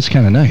does. Yeah, it's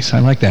kind of nice. I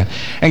like that.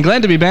 And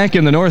glad to be back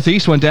in the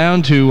Northeast. Went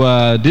down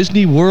to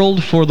Disney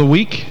World for the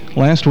week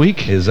last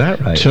week. Is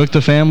that right? Took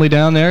the family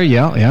down there.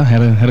 Yeah.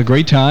 Had a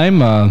great time.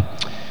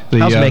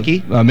 How's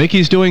Mickey?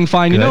 Mickey's doing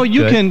fine. Good,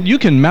 you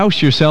can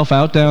mouse yourself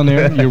out down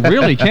there. You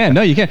really can.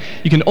 No, you can't.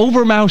 You can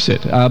over-mouse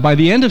it. By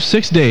the end of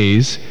 6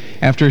 days,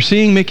 after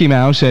seeing Mickey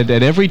Mouse at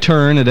every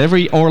turn, at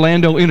every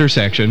Orlando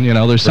intersection,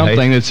 there's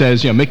something that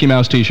says, Mickey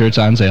Mouse T-shirts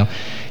on sale.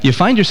 You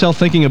find yourself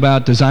thinking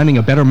about designing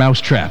a better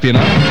mouse trap.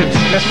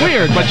 It's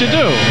weird, but you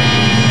do.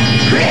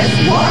 Chris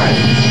Warren.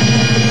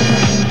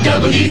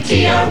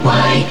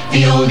 WTRY,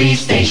 the oldie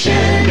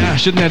station.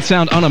 Gosh, didn't that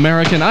sound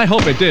un-American? I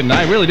hope it didn't.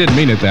 I really didn't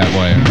mean it that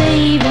way.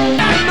 Baby.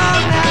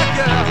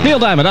 Neil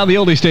Diamond on the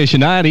oldie station,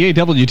 98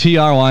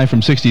 WTRY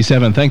from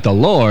 67. Thank the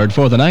Lord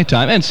for the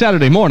nighttime and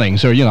Saturday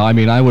mornings. Or,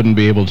 I wouldn't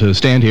be able to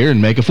stand here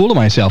and make a fool of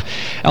myself.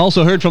 I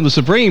also heard from the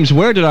Supremes,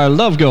 Where Did Our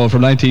Love Go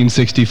from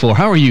 1964.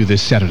 How are you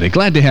this Saturday?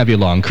 Glad to have you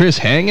along. Chris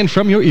hanging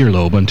from your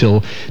earlobe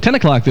until 10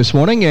 o'clock this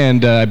morning,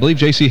 and I believe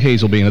J.C.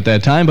 Hayes will be in at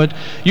that time, but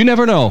you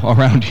never know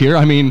around here.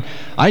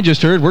 I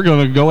just heard we're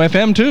going to go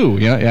FM too.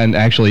 Yeah, and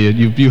actually,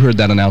 you heard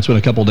that announcement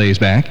a couple days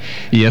back.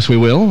 Yes, we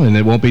will, and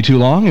it won't be too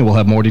long, and we'll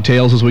have more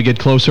details as we get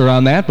closer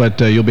on that.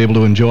 But you'll be able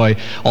to enjoy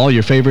all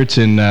your favorites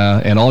and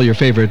all your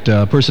favorite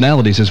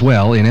personalities as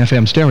well in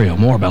FM stereo.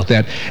 More about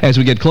that as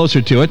we get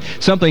closer to it.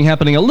 Something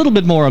happening a little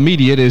bit more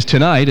immediate is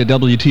tonight at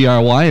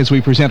WTRY as we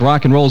present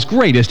rock and roll's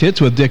greatest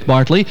hits with Dick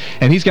Bartley,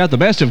 and he's got the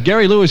best of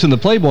Gary Lewis and the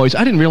Playboys.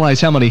 I didn't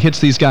realize how many hits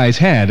these guys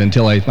had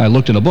until I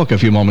looked in a book a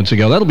few moments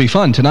ago. That'll be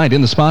fun tonight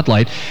in the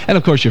Spotlight. And,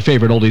 of course, your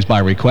favorite oldies by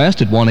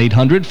request at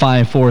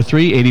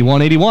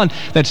 1-800-543-8181.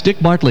 That's Dick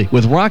Bartley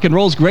with rock and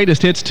roll's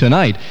greatest hits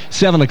tonight,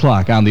 7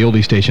 o'clock on the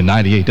oldie station,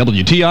 98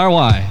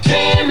 WTRY.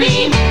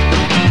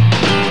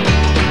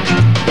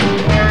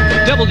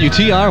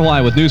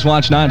 WTRY with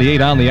Newswatch 98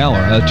 on the hour.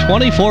 A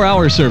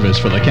 24-hour service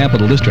for the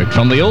Capital District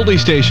from the oldie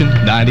station,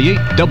 98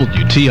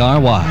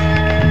 WTRY.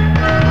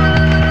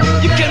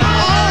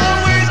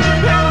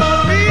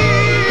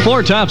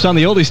 Four Tops on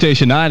the oldie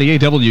station, 98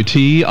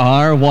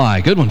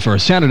 WTRY. Good one for a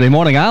Saturday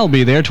morning. I'll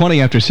be there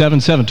 20 after 7,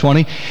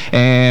 7:20.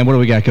 And what do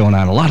we got going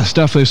on? A lot of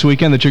stuff this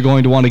weekend that you're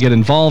going to want to get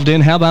involved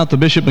in. How about the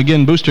Bishop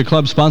McGinn Booster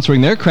Club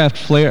sponsoring their craft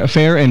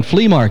fair and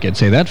flea market?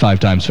 Say that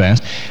 5 times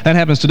fast. That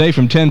happens today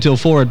from 10 till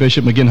 4 at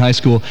Bishop McGinn High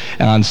School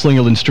on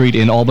Slingerland Street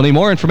in Albany.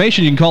 More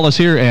information, you can call us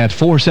here at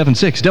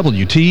 476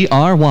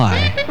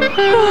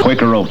 WTRY.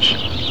 Quaker Oats.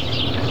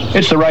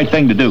 It's the right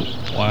thing to do.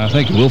 Well,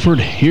 thank you, Wilford.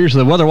 Here's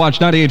the Weather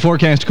Watch 98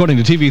 forecast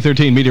according to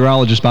TV13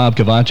 meteorologist Bob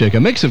Kovacic. A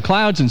mix of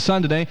clouds and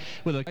sun today.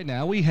 Right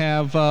now we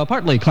have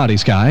partly cloudy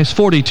skies,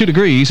 42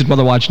 degrees at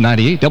Weather Watch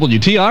 98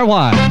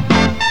 WTRY.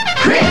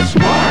 Chris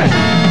Warren,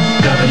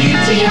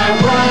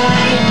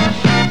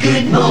 WTRY.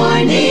 Good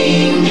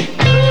morning.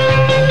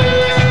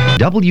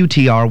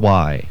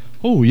 WTRY.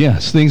 Oh,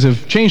 yes, things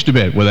have changed a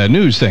bit with that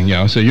news thing,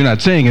 so you're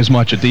not saying as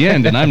much at the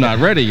end, and I'm not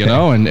ready,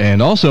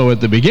 and also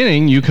at the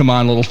beginning, you come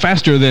on a little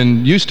faster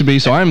than used to be,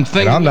 so I'm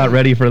thinking... And I'm not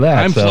ready for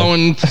that, I'm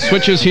flowing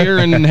switches here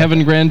and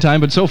having grand time,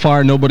 but so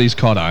far, nobody's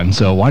caught on,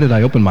 so why did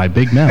I open my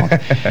big mouth?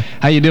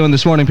 How you doing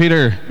this morning,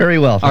 Peter? Very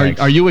well,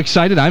 thanks. Are you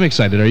excited? I'm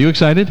excited. Are you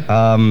excited?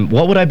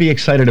 What would I be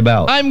excited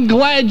about? I'm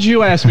glad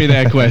you asked me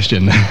that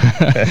question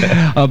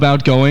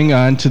about going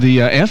on to the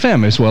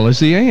FM as well as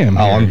the AM.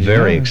 Oh, I'm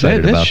very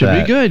excited about that. That should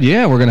be good,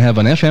 yeah. We're going to have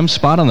an FM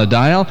spot on the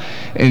dial,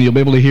 and you'll be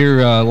able to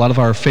hear a lot of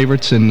our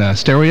favorites in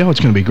stereo. It's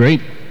going to be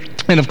great.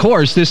 And, of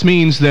course, this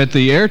means that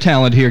the air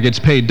talent here gets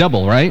paid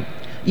double, right?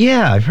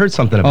 Yeah, I've heard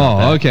something about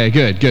that. Oh, okay,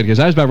 good, because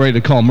I was about ready to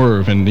call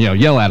Merv and,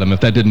 yell at him if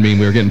that didn't mean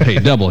we were getting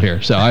paid double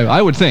here. So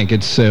I would think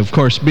it's, of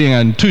course, being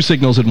on 2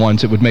 signals at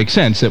once, it would make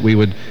sense that we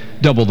would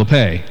double the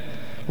pay.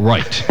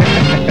 Right.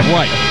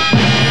 Right.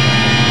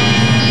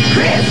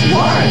 Chris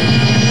Warren,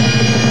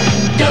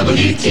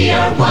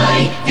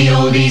 WTRY, the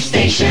oldie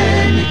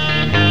station.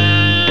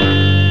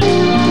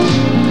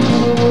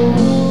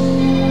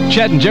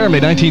 Chet and Jeremy,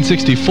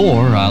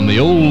 1964, on the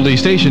oldie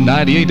station,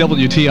 98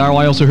 WTRY.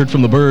 I also heard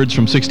from the Birds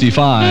from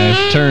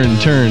 65. Turn,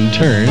 turn,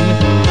 turn.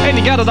 And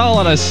you got it all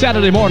on a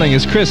Saturday morning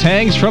as Chris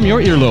hangs from your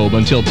earlobe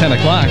until 10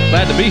 o'clock.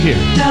 Glad to be here.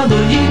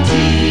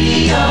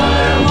 WTRY.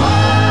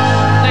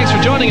 Thanks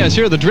for joining us.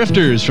 Here are the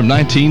Drifters from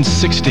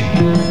 1960.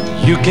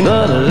 You can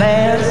the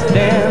last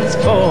dance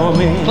for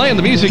me. Playing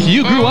the music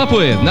you grew up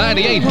with,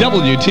 98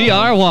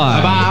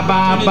 WTRY. Bop,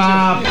 bop,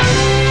 bop.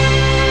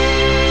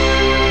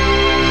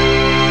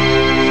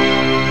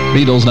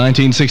 Beatles,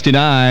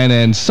 1969,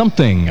 and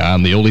Something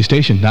on the oldie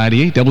station,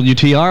 98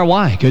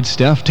 WTRY. Good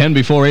stuff. 10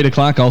 before 8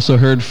 o'clock. Also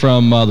heard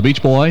from the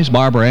Beach Boys,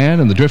 Barbara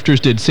Ann, and the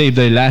Drifters did Save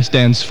the Last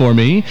Dance for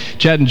Me.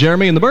 Chad and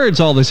Jeremy and the Birds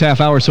all this half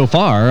hour so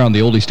far on the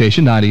oldie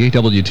station, 98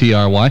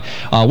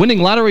 WTRY. Winning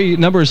lottery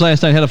numbers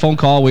last night. Had a phone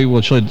call. We will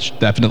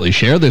definitely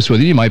share this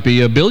with you. You might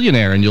be a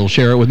billionaire, and you'll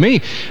share it with me.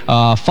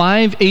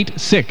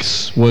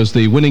 586 was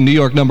the winning New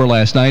York number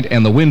last night,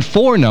 and the win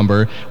 4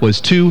 number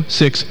was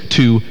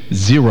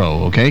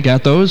 2620. Okay,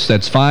 got those?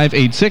 That's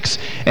 586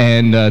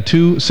 and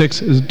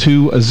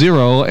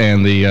 2620,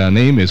 and the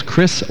name is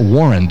Chris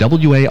Warren,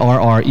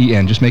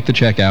 Warren. Just make the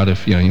check out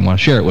if you want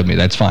to share it with me.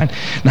 That's fine.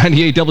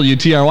 98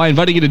 WTRY,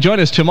 inviting you to join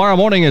us tomorrow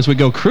morning as we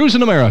go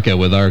cruising America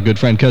with our good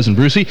friend Cousin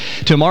Brucey.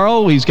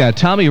 Tomorrow he's got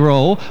Tommy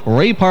Rowe,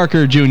 Ray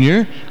Parker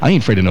Jr. I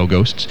ain't afraid of no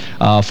ghosts.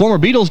 Former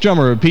Beatles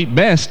drummer Pete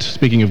Best.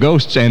 Speaking of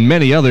ghosts and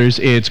many others,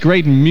 it's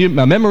great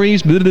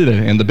memories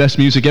and the best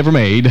music ever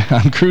made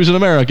on Cruising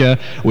America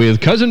with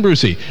Cousin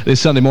Brucey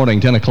this Sunday morning,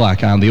 10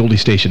 o'clock on the oldie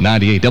station,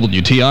 98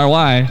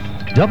 WTRY.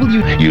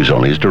 Use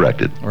only as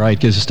directed. Right,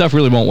 because the stuff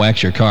really won't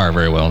wax your car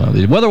very well. Now,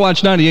 the Weather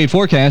Watch 98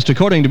 forecast,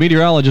 according to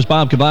meteorologist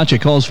Bob Kovacic,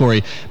 calls for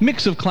a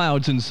mix of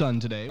clouds and sun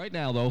today. Right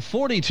now, though,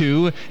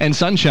 42 and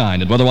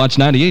sunshine at Weather Watch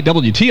 98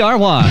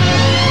 WTRY.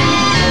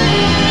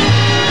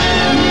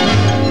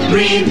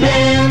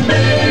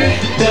 Remember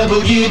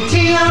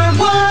WTRY.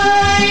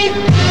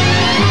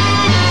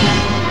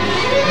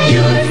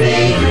 Your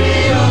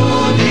favorite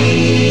oldies.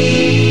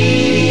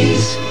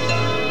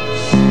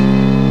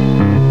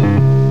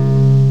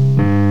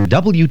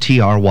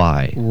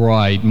 WTRY.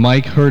 Right,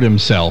 Mike hurt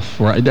himself.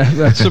 Right,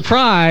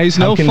 surprise,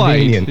 no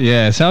convenient. fight.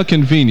 Yes, how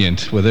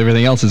convenient with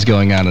everything else that's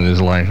going on in his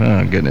life.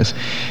 Oh goodness.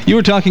 You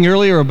were talking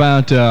earlier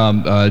about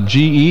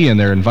GE and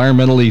their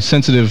environmentally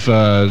sensitive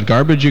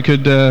garbage you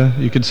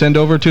could send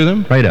over to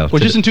them. Righto.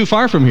 Which isn't too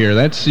far from here.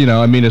 That's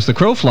I mean, as the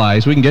crow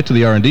flies, we can get to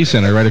the R&D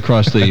center right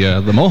across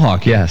the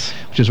Mohawk. Here, Yes.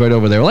 which is right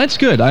over there. Well, that's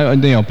good.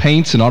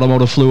 Paints and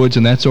automotive fluids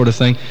and that sort of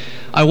thing.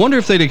 I wonder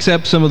if they'd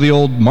accept some of the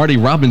old Marty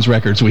Robbins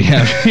records we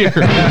have here.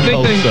 I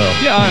hope so.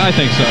 Yeah, I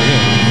think so.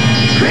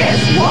 Yeah.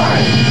 Chris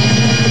Warren.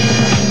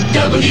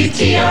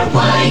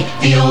 WTRY,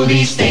 the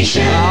oldie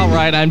station. All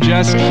right, I'm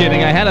just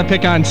kidding. I had to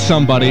pick on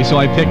somebody, so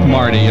I picked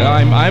Marty.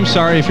 I'm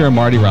sorry if you're a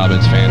Marty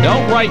Robbins fan.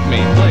 Don't write me,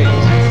 please.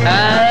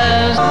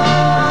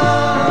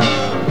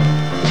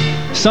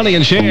 Sonny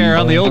and Cher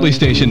on the oldie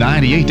station,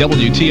 98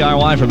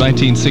 WTRY from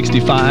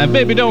 1965.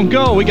 Baby, don't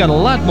go. We got a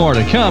lot more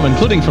to come,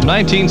 including from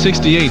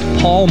 1968.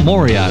 Paul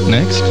Moriarty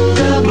next.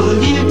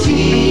 WTRY.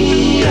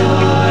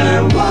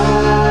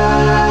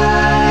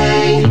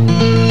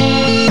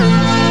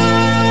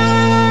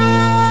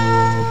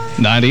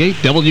 98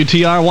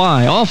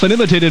 WTRY, often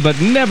imitated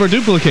but never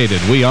duplicated.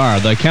 We are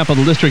the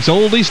Capital District's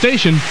oldie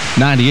station,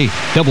 98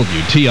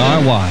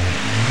 WTRY.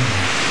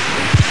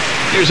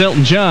 Here's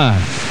Elton John,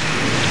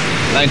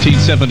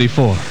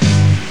 1974.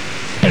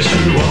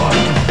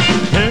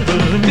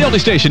 The oldie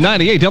station,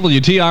 98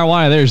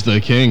 WTRY. There's the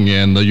King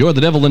and the You're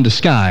the Devil in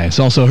Disguise.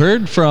 Also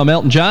heard from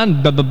Elton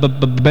John,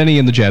 Benny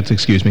and the Jets,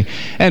 excuse me,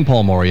 and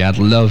Paul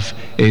Moriarty. Love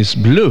is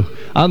Blue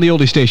on the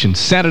oldie station.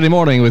 Saturday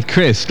morning with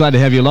Chris. Glad to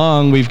have you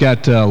along. We've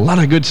got a lot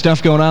of good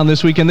stuff going on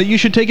this weekend that you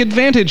should take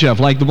advantage of,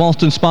 like the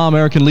Ballston Spa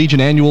American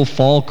Legion annual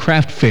Fall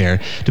Craft Fair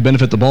to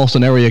benefit the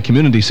Ballston Area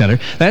Community Center.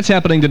 That's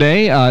happening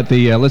today at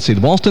the the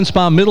Ballston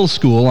Spa Middle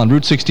School on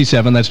Route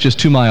 67. That's just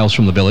 2 miles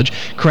from the village.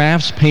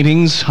 Crafts,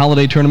 paintings,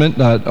 holiday tournament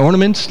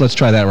ornaments. Let's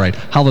try that right.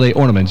 Holiday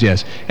ornaments,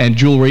 yes, and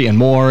jewelry and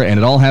more. And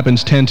it all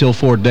happens 10 till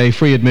 4 today.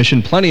 Free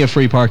admission, plenty of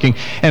free parking.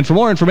 And for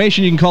more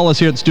information, you can call us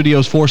here at the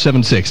studios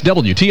 476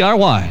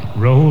 WTRY.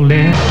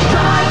 Rolling.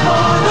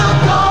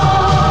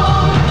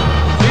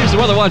 Here's the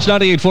Weather Watch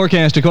 98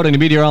 forecast. According to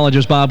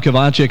meteorologist Bob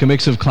Kovacic, a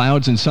mix of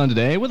clouds and sun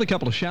today with a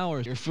couple of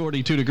showers. You're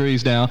 42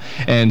 degrees now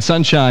and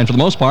sunshine for the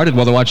most part at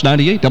Weather Watch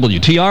 98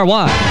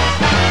 WTRY.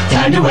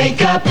 Time to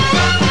wake up.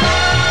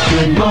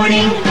 Good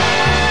morning.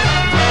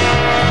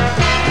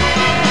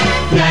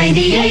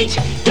 98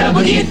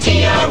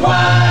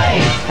 WTRY.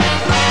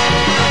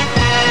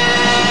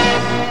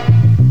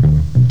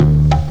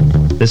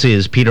 This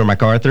is Peter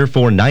MacArthur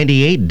for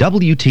 98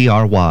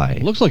 WTRY.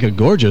 It looks like a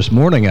gorgeous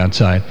morning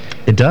outside.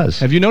 It does.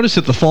 Have you noticed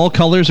that the fall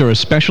colors are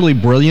especially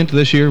brilliant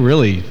this year?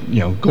 Really,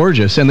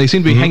 gorgeous. And they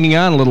seem to be hanging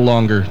on a little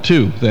longer,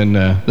 too, than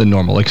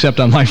normal, except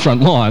on my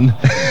front lawn.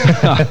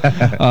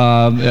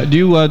 Do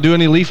you do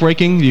any leaf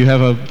raking? Do you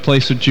have a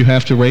place that you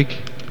have to rake?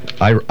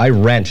 I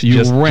rent,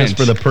 just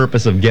for the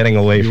purpose of getting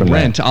away from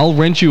that. I'll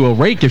rent you a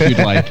rake if you'd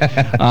like.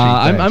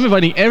 I'm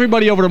inviting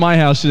everybody over to my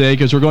house today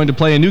because we're going to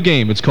play a new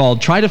game. It's called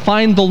Try to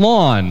Find the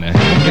Lawn.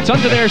 It's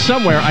under there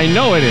somewhere. I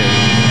know it is.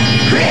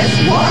 Chris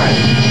Warren.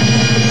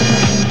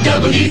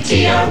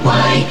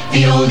 WTRY,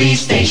 the oldie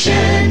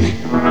station.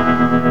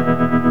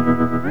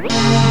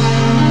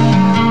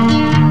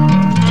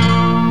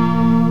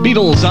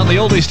 Beatles on the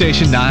oldie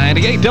station,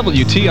 98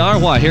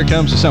 WTRY. Here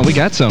comes the sun. We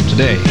got some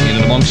today. In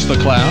and amongst the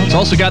clouds.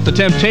 Also got the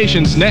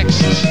Temptations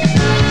next.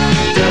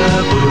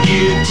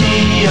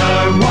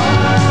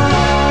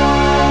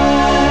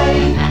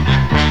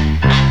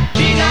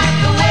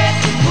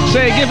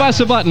 Say, give us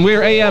a button.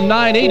 We're AM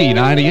 980,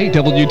 98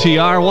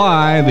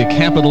 WTRY, the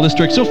Capital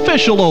District's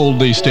official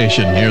oldie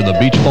station. Here, the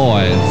Beach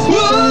Boys.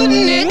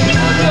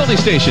 Oldie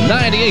station,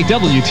 98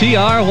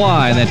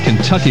 WTRY, and that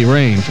Kentucky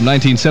Rain from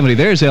 1970.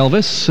 There's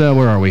Elvis.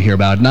 Where are we here?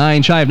 About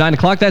 9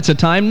 o'clock. That's a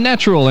time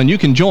natural, and you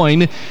can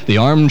join the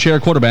armchair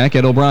quarterback,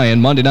 Ed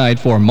O'Brien, Monday night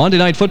for Monday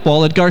Night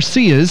Football at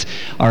Garcia's.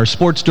 Our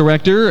sports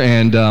director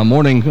and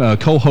morning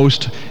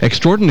co-host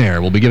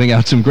extraordinaire will be giving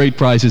out some great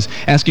prizes,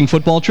 asking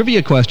football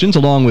trivia questions,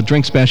 along with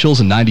drink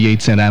specials and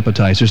 98-cent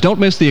appetizers. Don't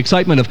miss the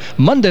excitement of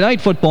Monday Night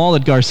Football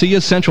at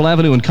Garcia's, Central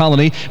Avenue and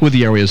Colony, with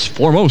the area's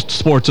foremost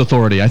sports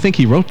authority. I think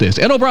he wrote this.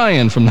 Ed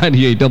O'Brien from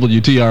 98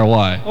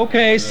 WTRY.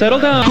 Okay, settle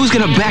down. Who's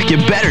going to back you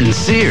better than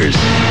Sears?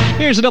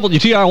 Here's the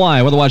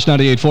WTRY Weather Watch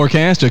 98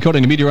 forecast.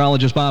 According to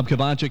meteorologist Bob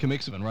Kovacic, a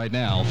mix of it right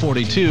now.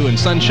 42 and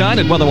sunshine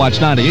at Weather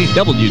Watch 98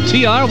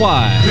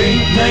 WTRY.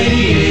 Great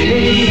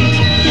 98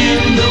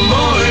 in the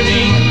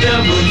morning.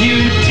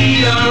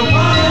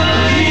 WTRY.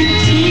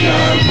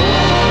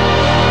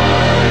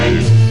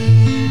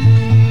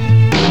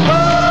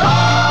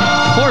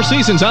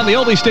 Seasons on the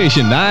oldie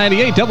station,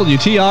 98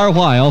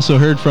 WTRY. Also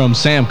heard from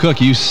Sam Cooke,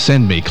 You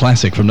Send Me,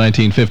 classic from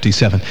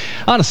 1957.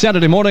 On a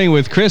Saturday morning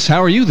with Chris,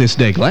 how are you this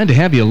day? Glad to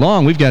have you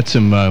along. We've got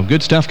some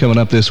good stuff coming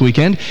up this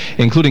weekend,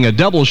 including a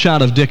double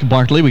shot of Dick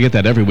Bartley. We get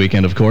that every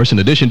weekend, of course, in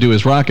addition to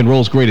his Rock and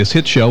Roll's Greatest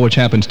Hits show, which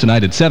happens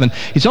tonight at 7.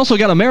 He's also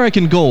got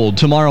American Gold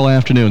tomorrow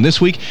afternoon. This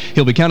week,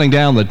 he'll be counting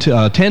down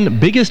the 10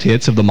 biggest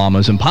hits of the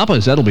Mamas and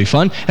Papas. That'll be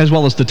fun, as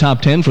well as the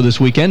top 10 for this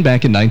weekend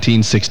back in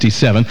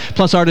 1967,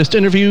 plus artist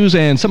interviews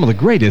and some of the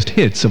greatest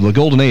hits of the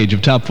golden age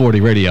of Top 40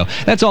 radio.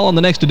 That's all on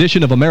the next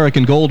edition of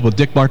American Gold with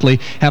Dick Bartley.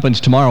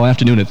 Happens tomorrow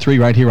afternoon at 3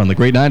 right here on the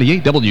Great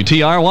 98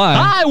 WTRY.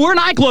 Hi, we're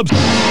nightclubs.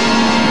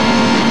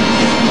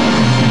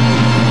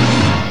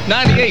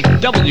 98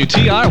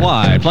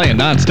 WTRY, playing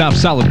non-stop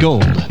solid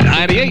gold.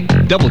 98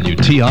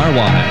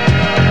 WTRY.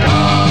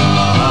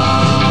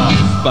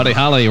 Buddy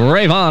Holly,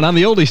 Rave On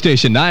the oldie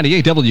station,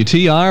 98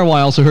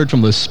 WTRY. Also heard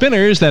from the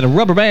Spinners, that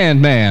Rubber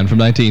Band Man from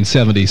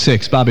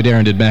 1976. Bobby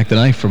Darin did Back the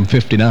Knife from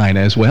 59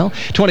 as well.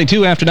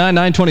 22 after 9,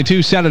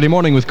 9:22 Saturday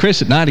morning with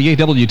Chris at 98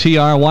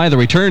 WTRY. The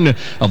return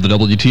of the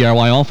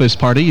WTRY office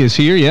party is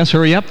here. Yes,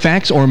 hurry up,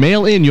 fax or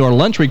mail in your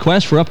lunch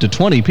request for up to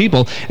 20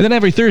 people. And then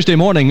every Thursday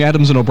morning,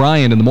 Adams and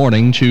O'Brien in the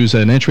morning choose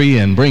an entry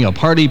and bring a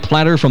party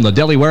platter from the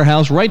deli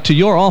warehouse right to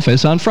your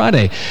office on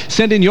Friday.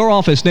 Send in your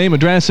office name,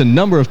 address, and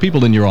number of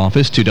people in your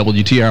office to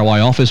WTRY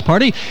Office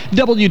Party,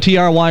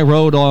 WTRY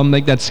Road,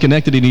 that's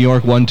Schenectady, New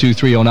York,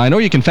 12309, or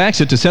you can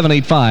fax it to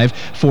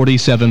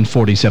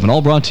 785-4747.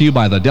 All brought to you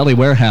by the Deli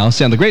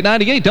Warehouse and the Great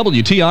 98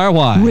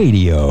 WTRY.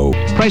 Radio.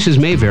 Prices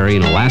may vary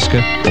in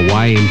Alaska,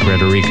 Hawaii, and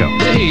Puerto Rico.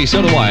 Hey,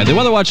 so do I. The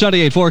Weather Watch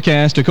 98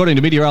 forecast, according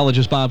to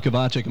meteorologist Bob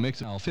Kovacic, a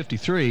mix of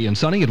 53 and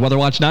sunny at Weather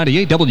Watch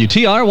 98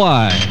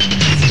 WTRY.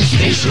 The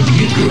station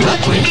you grew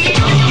up with, the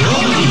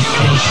oldie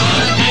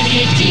station,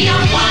 98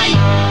 TRY.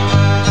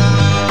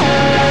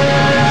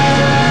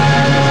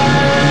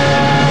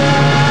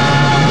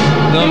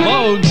 The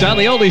Vogues on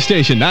the oldie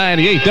station,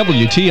 98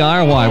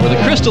 WTRY, where the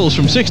Crystals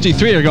from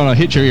 63 are going to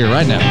hit your ear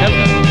right now.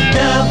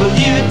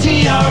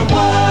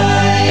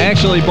 WTRY.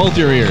 Actually, both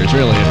your ears,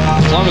 really,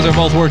 as long as they're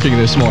both working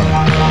this morning.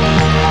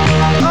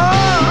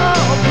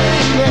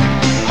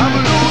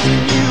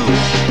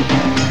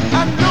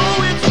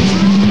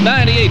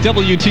 98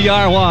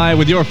 WTRY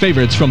with your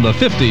favorites from the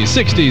 50s,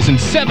 60s, and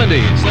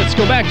 70s. Let's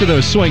go back to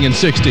those swinging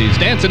 60s,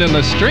 dancing in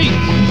the street.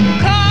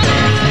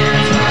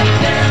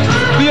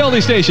 The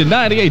oldie station,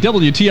 98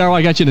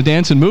 WTRY, got you in a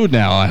dancing mood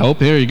now, I hope.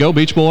 There you go,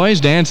 Beach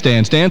Boys. Dance,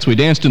 dance, dance. We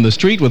danced in the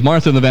street with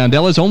Martha and the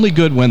Vandellas. Only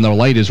good when the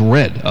light is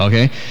red,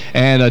 okay?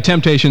 And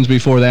Temptations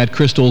before that,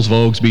 Crystals,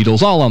 Vogues,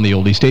 Beatles, all on the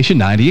oldie station,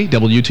 98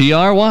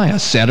 WTRY, a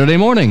Saturday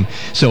morning.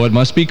 So it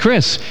must be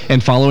Chris.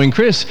 And following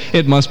Chris,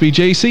 it must be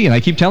JC. And I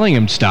keep telling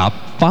him, stop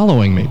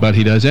following me, but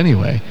he does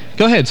anyway.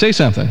 Go ahead, say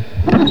something.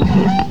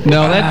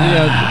 No,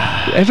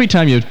 that every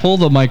time you pull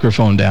the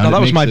microphone down, no,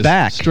 that was my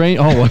back.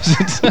 Oh, was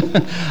it?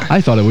 I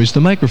thought it was the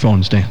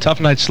microphone stand. Tough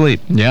night's sleep.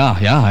 Yeah,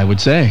 I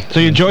would say. So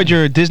you enjoyed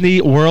your Disney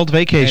World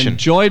vacation?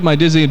 Enjoyed my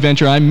Disney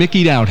adventure. I'm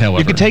Mickeyed out, however.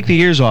 You can take the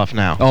ears off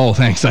now. Oh,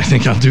 thanks. I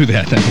think I'll do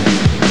that then.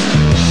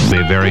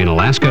 May vary in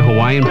Alaska,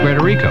 Hawaii, and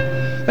Puerto Rico.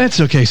 That's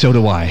okay, so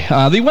do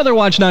I. The Weather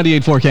Watch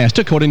 98 forecast,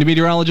 according to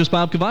meteorologist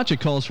Bob Kovacic,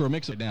 calls for a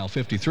mix of now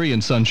 53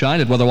 and sunshine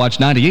at Weather Watch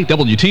 98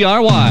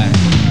 WTRY.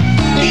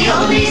 The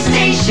only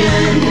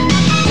station,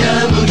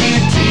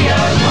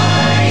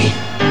 WTRY.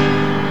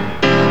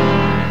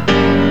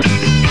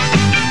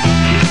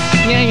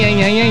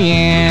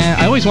 Yeah.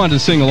 I always wanted to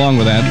sing along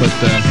with that, but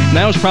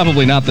now's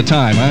probably not the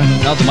time, huh?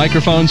 Now the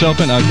microphone's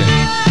open?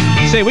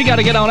 Okay. Say, we got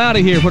to get on out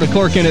of here, put a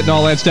cork in it and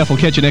all that stuff. We'll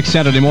catch you next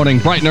Saturday morning,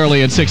 bright and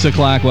early at 6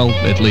 o'clock. Well,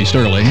 at least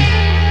early.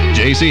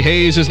 J.C.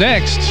 Hayes is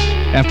next,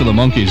 after the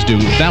Monkees do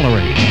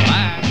Valerie.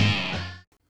 Bye.